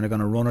forward line are going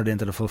to run it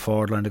into the full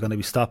forward line. They're going to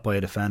be stopped by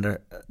a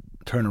defender,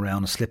 turn around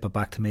and slip it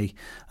back to me,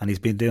 and he's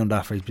been doing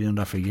that for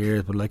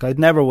years. But like, I'd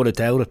never would have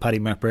doubted Paddy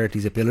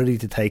McBrearty's ability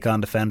to take on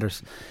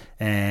defenders,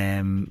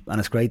 and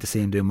it's great to see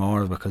him do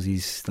more, because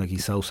he's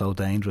so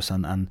dangerous.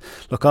 And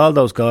look, all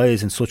those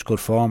guys in such good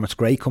form. It's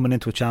great coming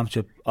into a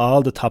championship.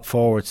 All the top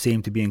forwards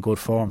seem to be in good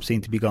form,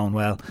 seem to be going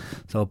well,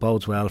 so it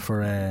bodes well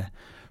for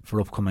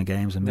upcoming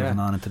games and moving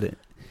on into the.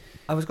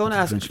 I was going to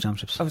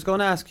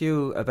ask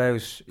you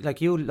about, like,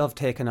 you love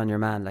taking on your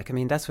man. Like, I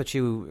mean, that's what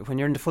when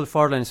you're in the full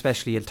forward line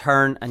especially, you'll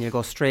turn and you'll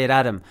go straight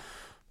at him.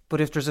 But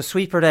if there's a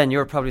sweeper, then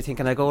you're probably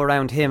thinking, I go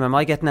around him, am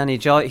I getting any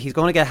joy? He's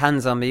going to get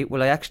hands on me.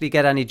 Will I actually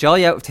get any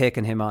joy out of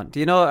taking him on? Do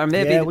you know? Or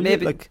maybe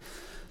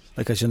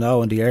like, as you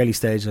know, in the early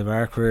stages of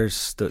our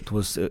careers, it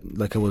was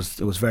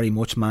very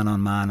much man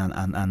on man,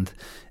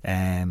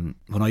 and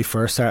when I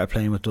first started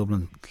playing with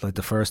Dublin, like,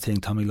 the first thing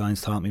Tommy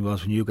Lyons taught me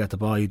was, when you get the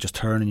ball, you just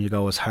turn and you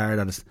go as hard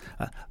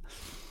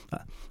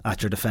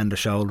at your defender's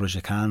shoulder as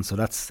you can. So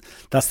that's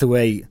the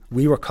way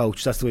we were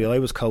coached. That's the way I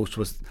was coached,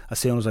 was as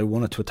soon as I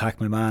wanted to attack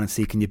my man and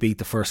see, can you beat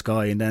the first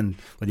guy, and then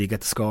whether you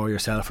get the score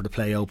yourself or the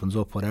play opens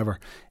up,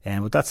 whatever.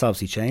 But that's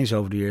obviously changed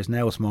over the years.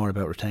 Now it's more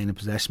about retaining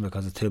possession,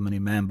 because there's too many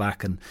men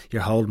back and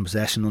you're holding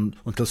possession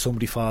until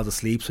somebody falls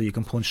asleep so you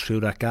can punch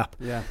through that gap.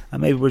 Yeah.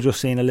 And maybe we're just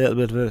seeing a little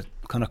bit of a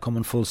kind of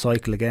coming full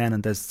cycle again,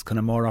 and there's kind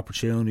of more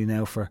opportunity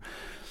now for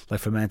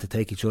men to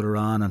take each other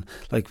on. And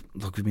like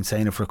we've been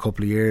saying it for a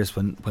couple of years,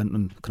 when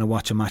kind of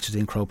watching matches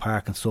in Croke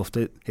Park and stuff,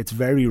 it's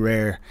very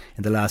rare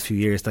in the last few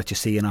years that you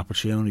see an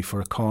opportunity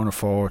for a corner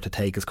forward to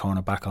take his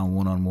corner back on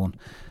one-on-one.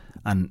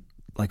 And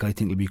like, I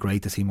think it'll be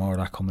great to see more of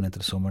that coming into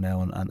the summer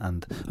now,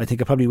 and I think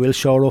it probably will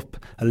shore up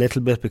a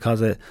little bit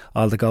because of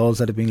all the goals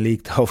that have been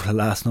leaked over the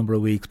last number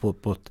of weeks, but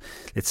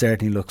it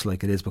certainly looks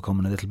like it is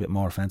becoming a little bit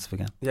more offensive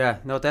again. Yeah,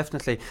 no,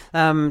 definitely.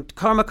 I'm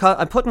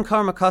putting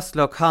Cormac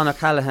Costello, Conor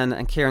Callaghan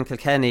and Kieran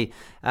Kilkenny,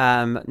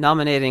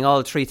 nominating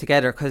all three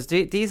together, because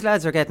these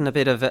lads are getting a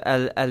bit of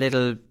a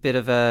little bit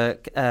of a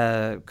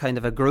kind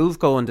of a groove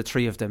going, the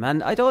three of them.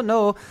 And I don't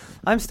know,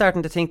 I'm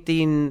starting to think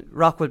Dean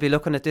Rock will be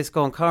looking at this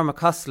going, Cormac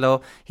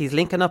Costello, he's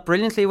linking up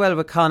brilliantly well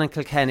with Conor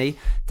Kilkenny.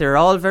 They're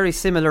all very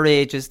similar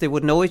ages, they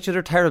would know each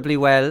other terribly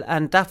well,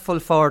 and that full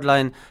forward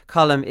line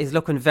column is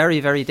looking very,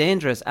 very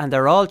dangerous, and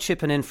they're all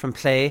chipping in from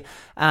play,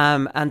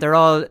 and they're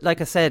all,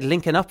 like I said,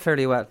 linking up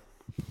fairly well.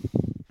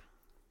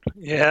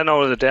 Yeah,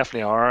 no, they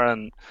definitely are.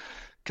 And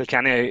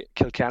Kilkenny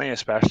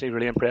especially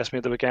really impressed me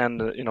at the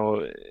weekend. You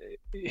know,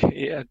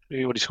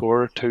 he would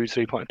score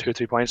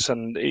 2-3 points,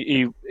 and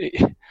he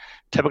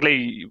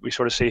typically we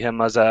sort of see him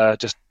as a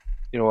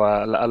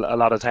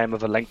lot of time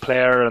of a link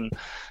player, and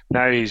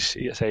now he's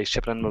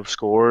chipping in with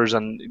scores,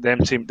 and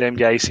them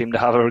guys seem to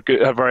have a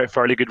very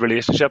fairly good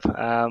relationship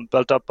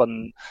built up.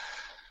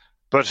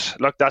 But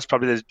look, that's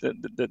probably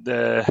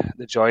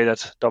the joy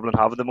that Dublin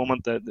have at the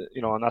moment.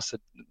 And that's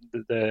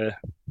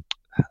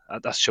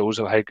that shows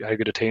how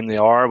good a team they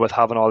are, with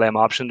having all them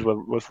options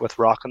with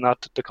Rock and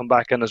that to come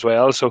back in as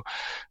well. So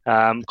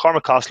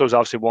Cormac Costello is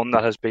obviously one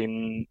that has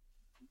been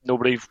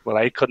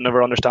I could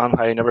never understand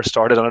how he never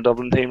started on a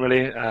Dublin team,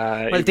 really.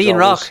 Dean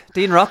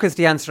Rock is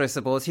the answer, I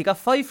suppose. He got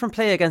 5 from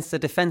play against the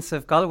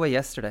defensive Galway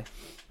yesterday.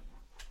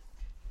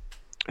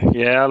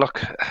 Yeah,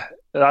 look,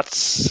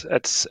 it's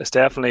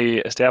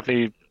definitely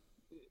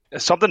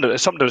something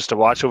to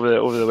watch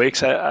over the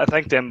weeks. I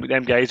think them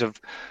guys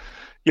have.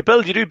 You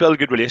do build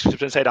good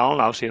relationships inside. Alan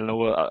obviously will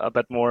know a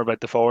bit more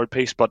about the forward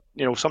piece, but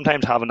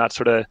sometimes having that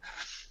sort of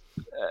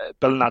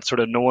building that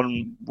sort of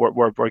knowing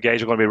where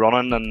guys are going to be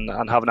running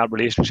and having that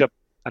relationship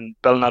and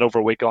building that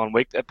over week on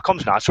week, it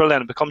becomes natural.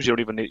 Then it becomes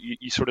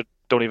you sort of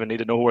don't even need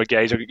to know where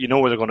guys are. You know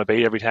where they're going to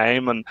be every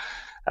time, and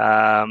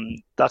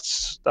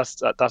that's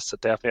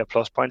definitely a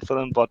plus point for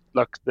them. But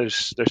look, there's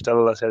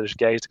still, as I said, there's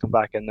guys to come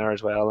back in there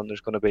as well, and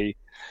there's going to be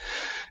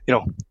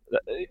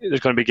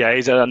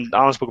guys, and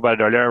Alan spoke about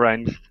it earlier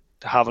around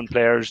having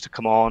players to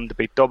come on to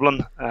beat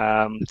Dublin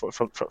from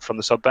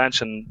the sub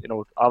bench, and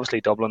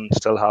obviously Dublin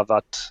still have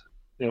that.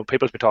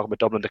 People's been talking about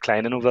Dublin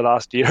declining over the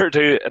last year or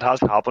two. It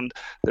hasn't happened.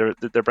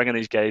 They're bringing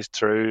these guys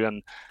through,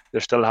 and they're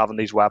still having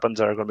these weapons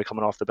that are going to be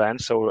coming off the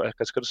bench. So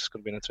it's going to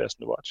be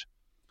interesting to watch.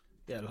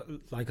 Yeah,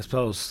 like I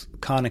suppose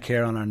Conor,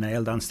 Kieran are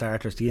nailed on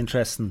starters. The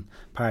interesting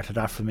part of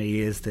that for me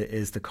is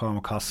the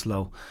Cormac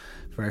Costello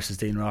versus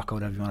Dean Rock, or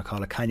whatever you want to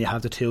call it. Can you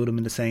have the two of them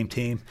in the same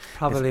team?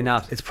 Probably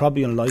not. It's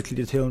probably unlikely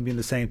the two of them be in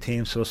the same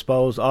team. So I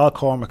suppose all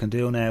Cormac can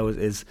do now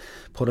is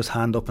put his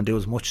hand up and do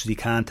as much as he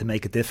can to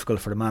make it difficult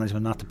for the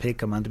management not to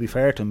pick him. And to be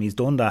fair to him, he's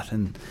done that.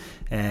 And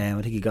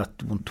I think he got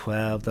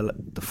 112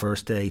 the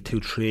first day,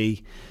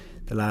 2-3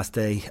 the last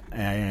day,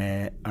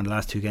 and the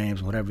last 2 games,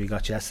 and whatever he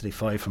got yesterday,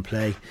 5 from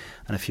play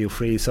and a few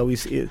frees. So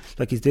he's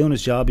doing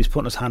his job. He's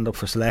putting his hand up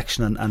for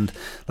selection, and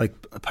like,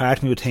 a part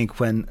of me would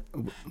think when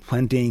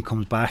Dean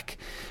comes back,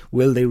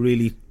 will they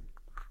really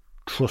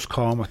trust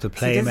Cormac to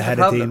play him ahead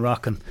of Dean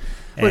Rock?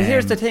 Well,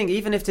 here's the thing,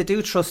 even if they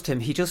do trust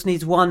him, he just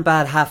needs one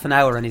bad half an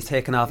hour and he's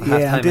taken off a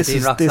half time and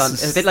Dean Rock's on.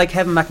 It's a bit like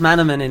Kevin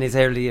McManaman in his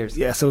early years.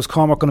 Yeah, so is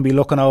Cormac going to be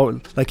looking over,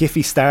 like, if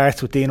he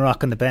starts with Dean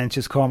Rock on the bench,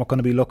 is Cormac going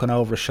to be looking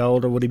over his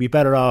shoulder? Would he be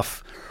better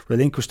off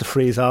relinquish the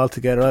frees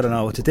altogether? I don't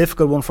know. It's a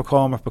difficult one for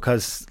Cormac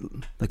because,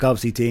 like,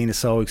 obviously Dean is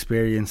so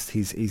experienced.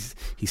 He's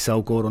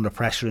so good under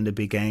pressure in the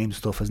big game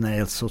stuff, has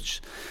nailed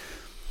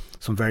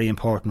some very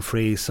important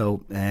frees.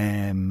 So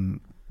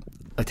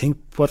I think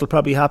what will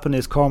probably happen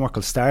is Cormac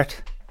will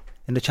start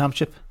in the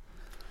championship.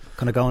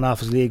 kind of going off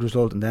his league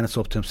result, and then it's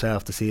up to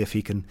himself to see if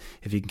he can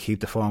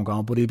keep the form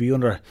going. But he'll be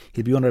under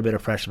a bit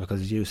of pressure,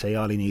 because, as you say,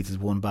 all he needs is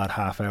one bad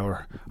half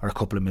hour or a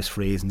couple of missed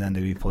frees, and then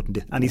they'll be putting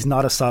and he's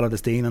not as solid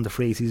as Dean on the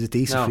frees. He's a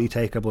decent free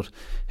taker, but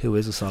who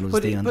is as solid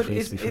as Dean on the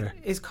frees, to be fair?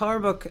 Is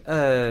Cormac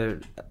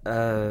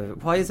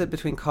why is it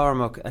between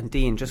Cormac and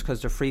Dean just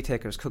because they're free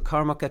takers? Could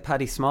Cormac get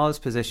Paddy Small's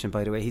position,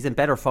 by the way? He's in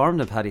better form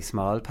than Paddy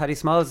Small. Paddy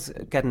Small's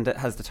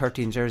has the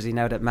 13 jersey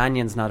now that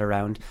Mannion's not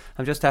around.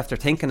 I'm just after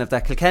thinking of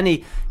that.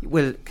 Kilkenny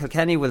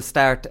will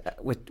start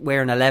with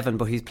wearing 11,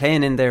 but he's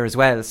playing in there as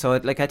well. So I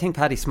think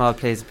Paddy Small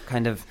plays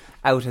kind of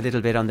out a little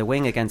bit on the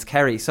wing against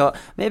Kerry. So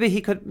maybe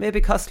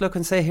Costello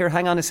can say, here,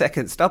 hang on a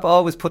second, stop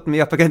always putting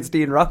me up against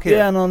Dean Rock here.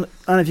 Yeah, and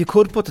if you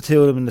could put the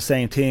two of them in the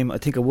same team, I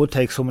think it would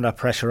take some of that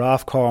pressure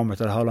off Cormac,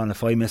 that, hold on,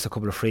 if I miss a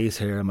couple of frees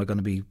here, am I going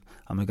to be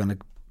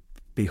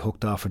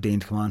hooked off for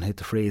Dean to come on and hit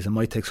the frees? It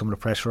might take some of the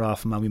pressure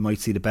off him, and we might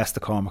see the best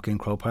of Cormac in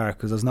Croke Park,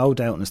 because there's no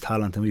doubt in his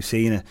talent, and we've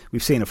seen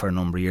it for a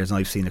number of years, and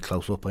I've seen it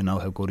close up. I know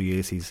how good he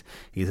is. He's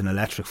an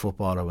electric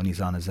footballer when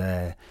he's on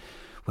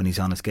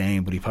his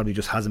game, but he probably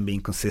just hasn't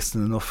been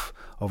consistent enough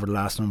over the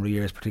last number of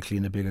years, particularly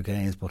in the bigger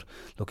games. But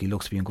look, he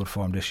looks to be in good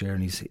form this year,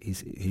 and he's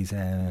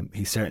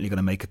certainly going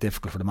to make it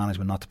difficult for the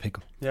management not to pick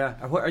him. Yeah,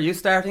 are you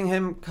starting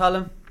him,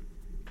 Colin?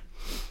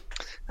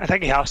 I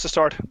think he has to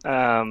start.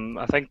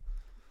 I think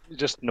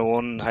just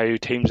knowing how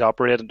teams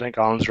operate, I think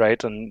Alan's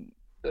right, and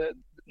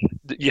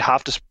you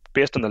have to,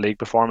 based on the league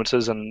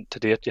performances and to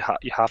date,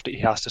 he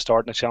has to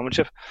start in the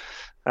championship.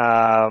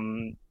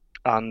 And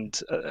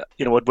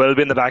it will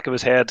be in the back of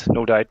his head,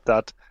 no doubt,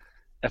 that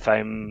if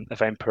I'm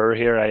poor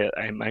here,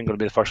 I'm going to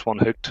be the first one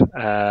hooked.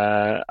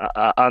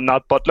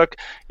 But look,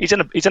 he's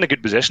in a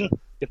good position.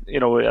 At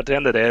the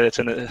end of the day, it's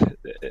in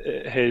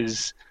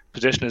his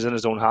position is in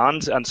his own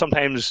hands, and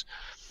sometimes,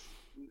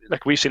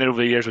 like we've seen it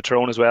over the years with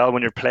Tyrone as well,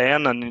 when you're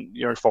playing and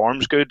your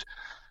form's good,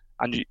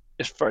 and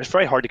it's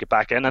very hard to get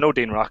back in. I know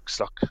Dean Rock's,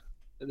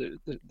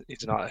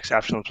 he's not an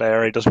exceptional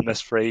player. He doesn't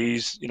miss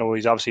frees.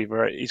 He's obviously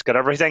he's got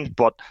everything,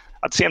 but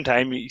at the same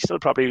time, he's still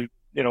probably,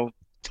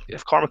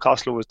 if Cormac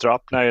Costello was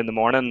dropped now in the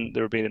morning,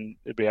 there'd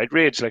be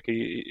outrage. Like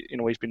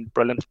he's been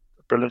brilliant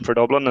for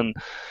Dublin, and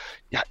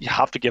you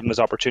have to give him his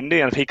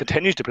opportunity. And if he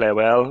continues to play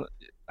well,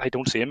 I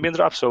don't see him being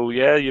dropped. So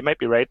yeah, you might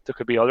be right. There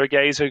could be other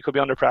guys who could be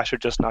under pressure,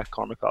 just not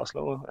Cormac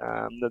Costello.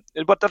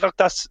 But look,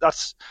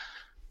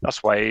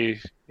 that's why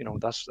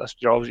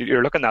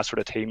you're looking at that sort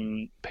of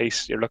team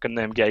piece. You're looking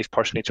at them guys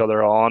pushing each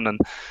other on, and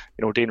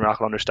Dean Rock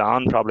will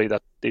understand probably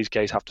that these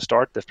guys have to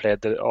start. They've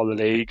played all the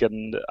league,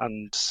 and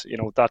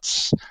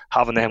that's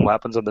having them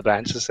weapons on the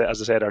bench, as I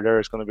said earlier,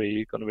 is going to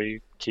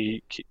be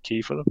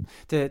key for them.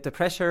 The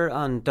pressure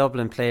on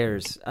Dublin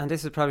players, and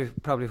this is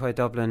probably why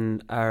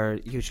Dublin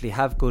usually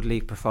have good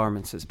league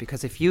performances,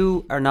 because if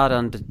you are not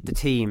on the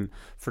team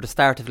for the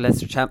start of the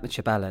Leinster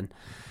Championship, Alan,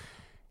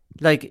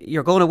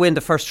 you're going to win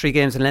the first 3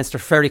 games in Leinster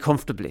very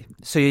comfortably.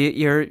 So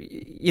you're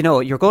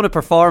going to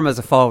perform as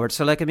a forward.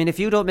 So if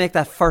you don't make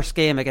that first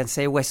game against,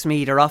 say,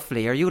 Westmeath or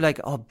Offaly, are you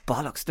oh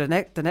bollocks,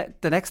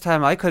 the next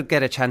time I could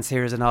get a chance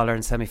here as an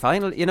All-Ireland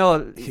semi-final,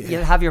 you'll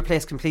have your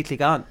place completely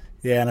gone.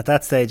 Yeah, and at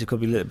that stage it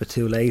could be a little bit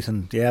too late.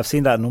 And yeah, I've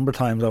seen that a number of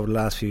times over the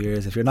last few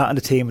years. If you're not in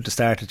the team at the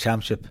start of the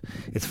championship,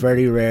 it's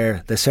very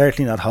rare. They're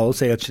certainly not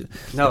wholesale.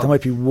 No. There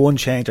might be one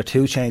change or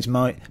two changes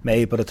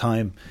made by the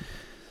time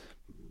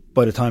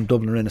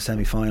Dublin are in the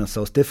semi-final,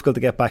 so it's difficult to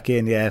get back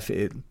in. Yeah, if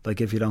you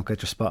don't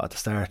get your spot at the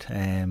start.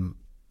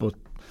 But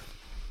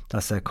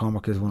that's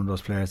Cormac is one of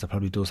those players that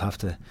probably will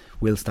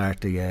start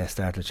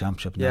the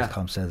championship. And as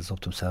Tom says, it's up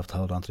to himself to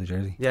hold on to the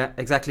jersey. Yeah,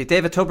 exactly.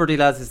 David Tubridy,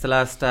 lads, is the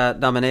last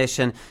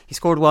nomination. He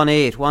scored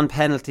 1-8, 1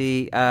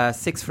 penalty,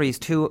 6 frees,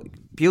 2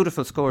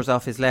 beautiful scores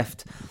off his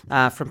left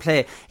from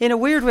play. In a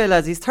weird way,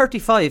 lads, he's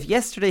 35.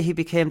 Yesterday he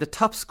became the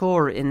top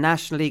scorer in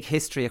National League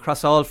history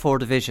across all 4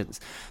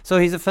 divisions. So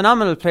he's a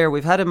phenomenal player.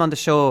 We've had him on the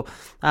show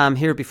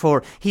here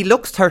before. He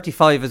looks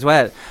 35 as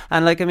well.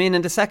 And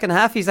in the second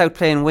half he's out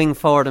playing wing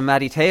forward and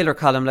Matty Taylor,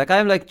 Colin.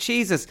 I'm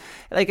Jesus,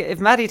 if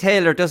Matty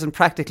Taylor doesn't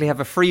practically have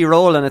a free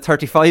role on a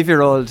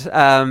 35-year-old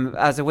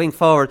as a wing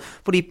forward,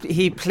 but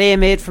he play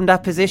made from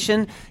that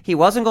position. He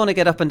wasn't going to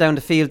get up and down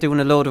the field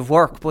doing a load of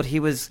work, but he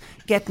was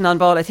getting on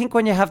ball. I think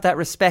when you have that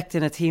respect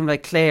in a team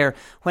like Clare,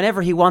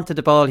 whenever he wanted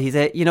the ball, he's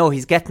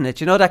getting it.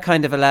 That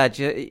kind of a lad.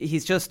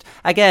 He's just,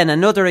 again,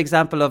 another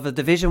example of a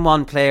Division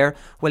 1 player.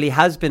 Well, he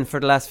has been for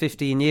the last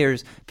 15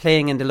 years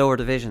playing in the lower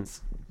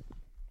divisions.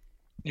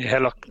 Yeah,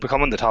 look,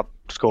 becoming the top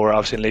scorer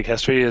obviously in league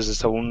history is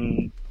its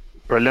own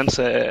brilliance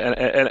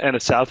in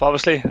itself,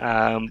 obviously.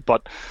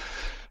 But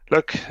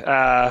look,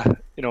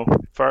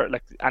 for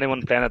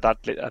anyone playing at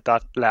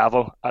that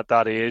level at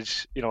that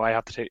age, I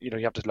have to take, you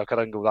have to look at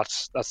it and go,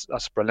 that's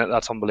brilliant,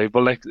 that's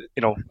unbelievable.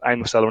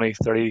 I'm still only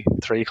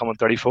 33, coming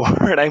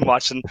 34, and I'm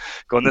watching,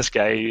 going, this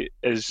guy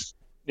is,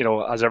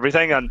 has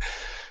everything. And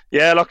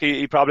Yeah, look,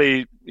 he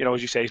probably,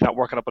 as you say, he's not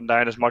working up and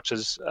down as much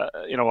as,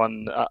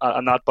 on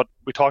that. But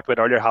we talked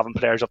about earlier having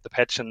players up the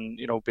pitch and,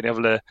 being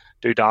able to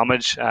do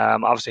damage.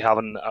 Obviously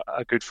having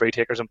a good free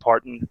taker is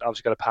important.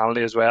 Obviously got a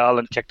penalty as well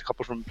and kicked a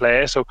couple from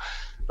play. So,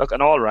 look,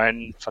 an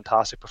all-round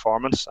fantastic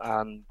performance.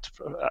 And,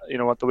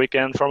 at the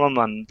weekend from him.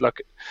 And,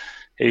 look,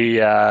 he's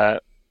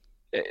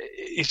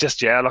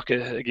just,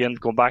 again,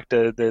 going back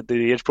to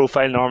the age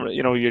profile, normally,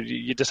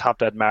 you just have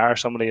to admire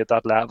somebody at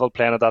that level,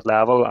 playing at that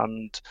level.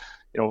 And,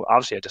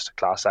 obviously just a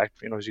class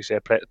act, as you say,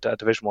 a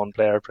Division 1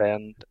 player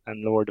playing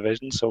in lower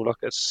divisions. So look,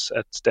 it's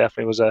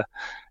definitely was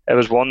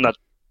one that,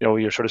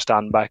 you're sort of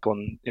standing back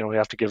on, you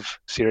have to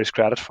give serious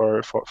credit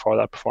for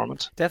that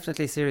performance.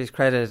 Definitely serious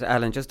credit,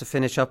 Alan. Just to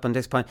finish up on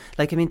this point,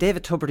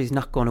 David Tubridy's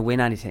not going to win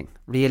anything,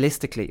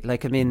 realistically.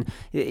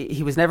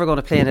 He was never going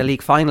to play in a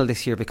league final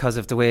this year because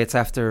of the way it's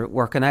after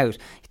working out.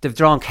 They've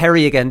drawn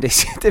Kerry again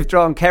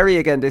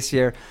this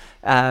year.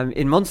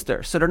 In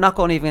Munster, so they're not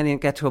going to even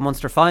get to a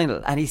Munster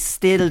final, and he's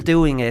still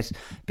doing it.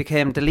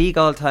 Became the league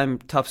all-time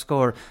top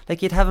scorer.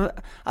 You'd have,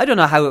 I don't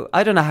know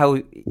how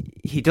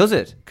he does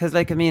it, because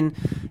I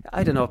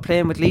don't know,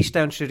 playing with Laois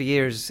down through the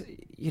years,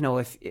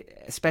 if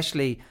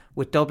especially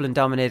with Dublin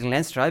dominating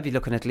Leinster, I'd be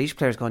looking at Laois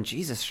players going,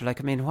 Jesus,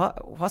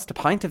 what's the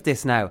point of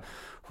this now?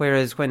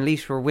 Whereas when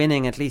Laois were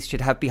winning, at least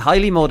you'd be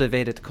highly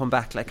motivated to come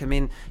back.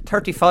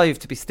 35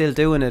 to be still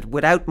doing it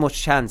without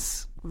much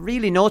chance.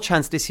 Really no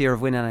chance this year of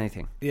winning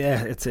anything.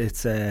 Yeah,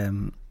 it's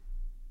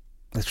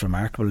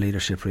remarkable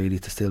leadership, really,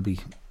 to still be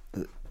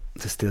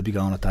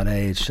going at that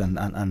age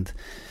and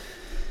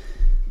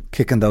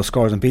kicking those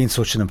scores and being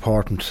such an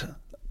important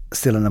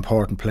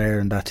player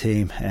in that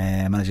team.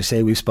 And as you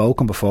say, we've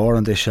spoken before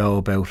on this show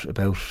about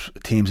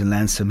teams in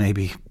Leinster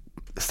maybe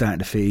starting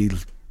to feel,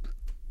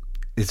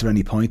 is there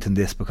any point in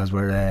this, because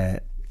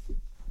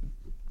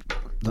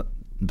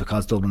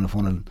because Dublin have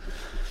won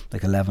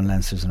 11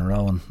 Leinsters in a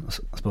row, and I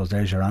suppose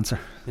there's your answer.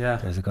 Yeah,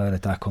 there's a guy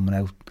like that coming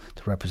out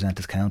to represent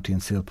his county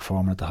and still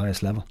performing at the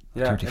highest level.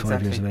 Yeah,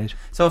 35 years of age.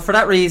 So for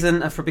that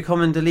reason, and for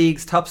becoming the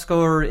league's top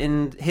scorer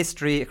in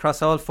history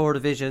across all 4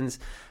 divisions,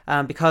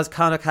 because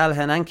Conor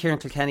Callaghan and Kieran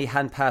Kilkenny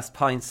hadn't passed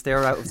points,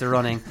 they're out of the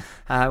running,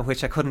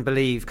 which I couldn't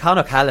believe.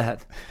 Conor Callaghan,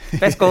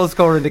 best goal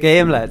scorer in the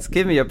game, lads,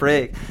 give me a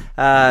break.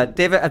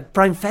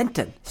 Brian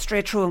Fenton,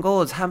 straight through and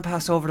goals, hand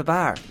pass over the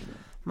bar.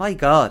 My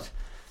God.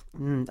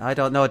 I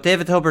don't know.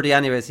 David Tubridy,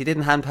 anyways, he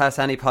didn't hand pass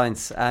any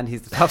points, and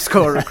he's the top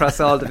scorer across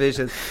all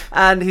divisions,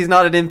 and he's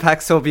not an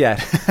impact sub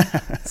yet.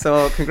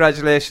 So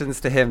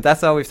congratulations to him.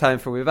 That's all we've time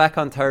for. We'll be back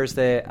on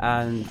Thursday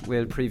and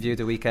we'll preview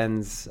the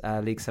weekend's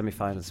league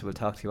semi-finals. So we'll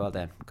talk to you all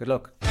then. Good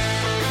luck.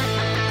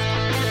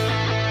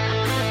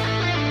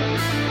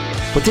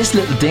 But this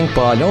little dink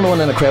ball, the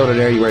one in a crowded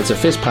area where it's a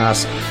fist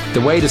pass,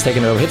 the weight is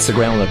taken over, hits the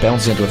ground and it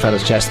bounces into a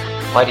fella's chest.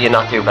 Why do you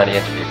not do many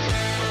interviews?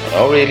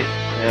 Oh, really?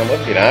 I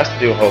wouldn't be asked to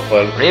do a whole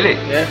pile. Really?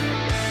 Yeah.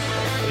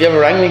 Have you ever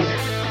rang me?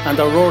 And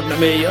they're roaring at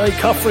me, "Oi,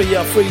 Coffrey,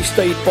 you Free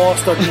State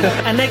bastard."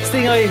 And next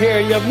thing I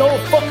hear, "You have no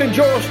fucking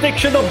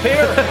jurisdiction up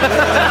here."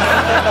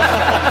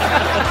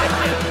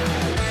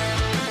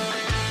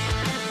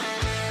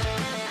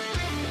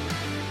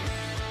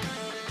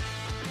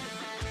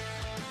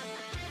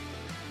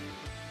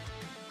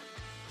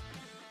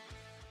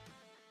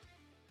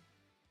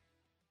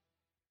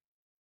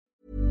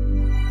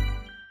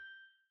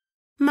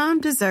 Mom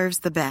deserves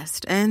the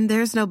best, and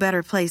there's no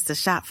better place to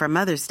shop for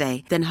Mother's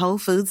Day than Whole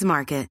Foods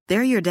Market.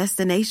 They're your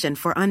destination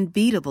for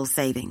unbeatable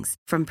savings,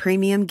 from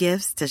premium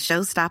gifts to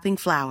show-stopping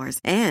flowers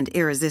and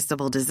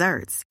irresistible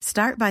desserts.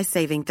 Start by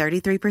saving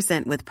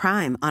 33% with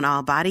Prime on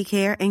all body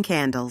care and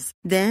candles.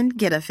 Then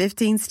get a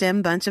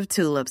 15-stem bunch of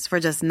tulips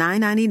for just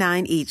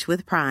 $9.99 each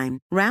with Prime.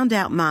 Round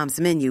out Mom's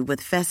menu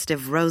with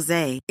festive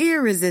rosé,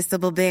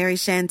 irresistible berry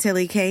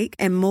chantilly cake,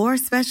 and more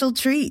special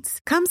treats.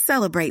 Come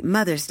celebrate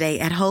Mother's Day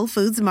at Whole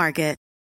Foods Market.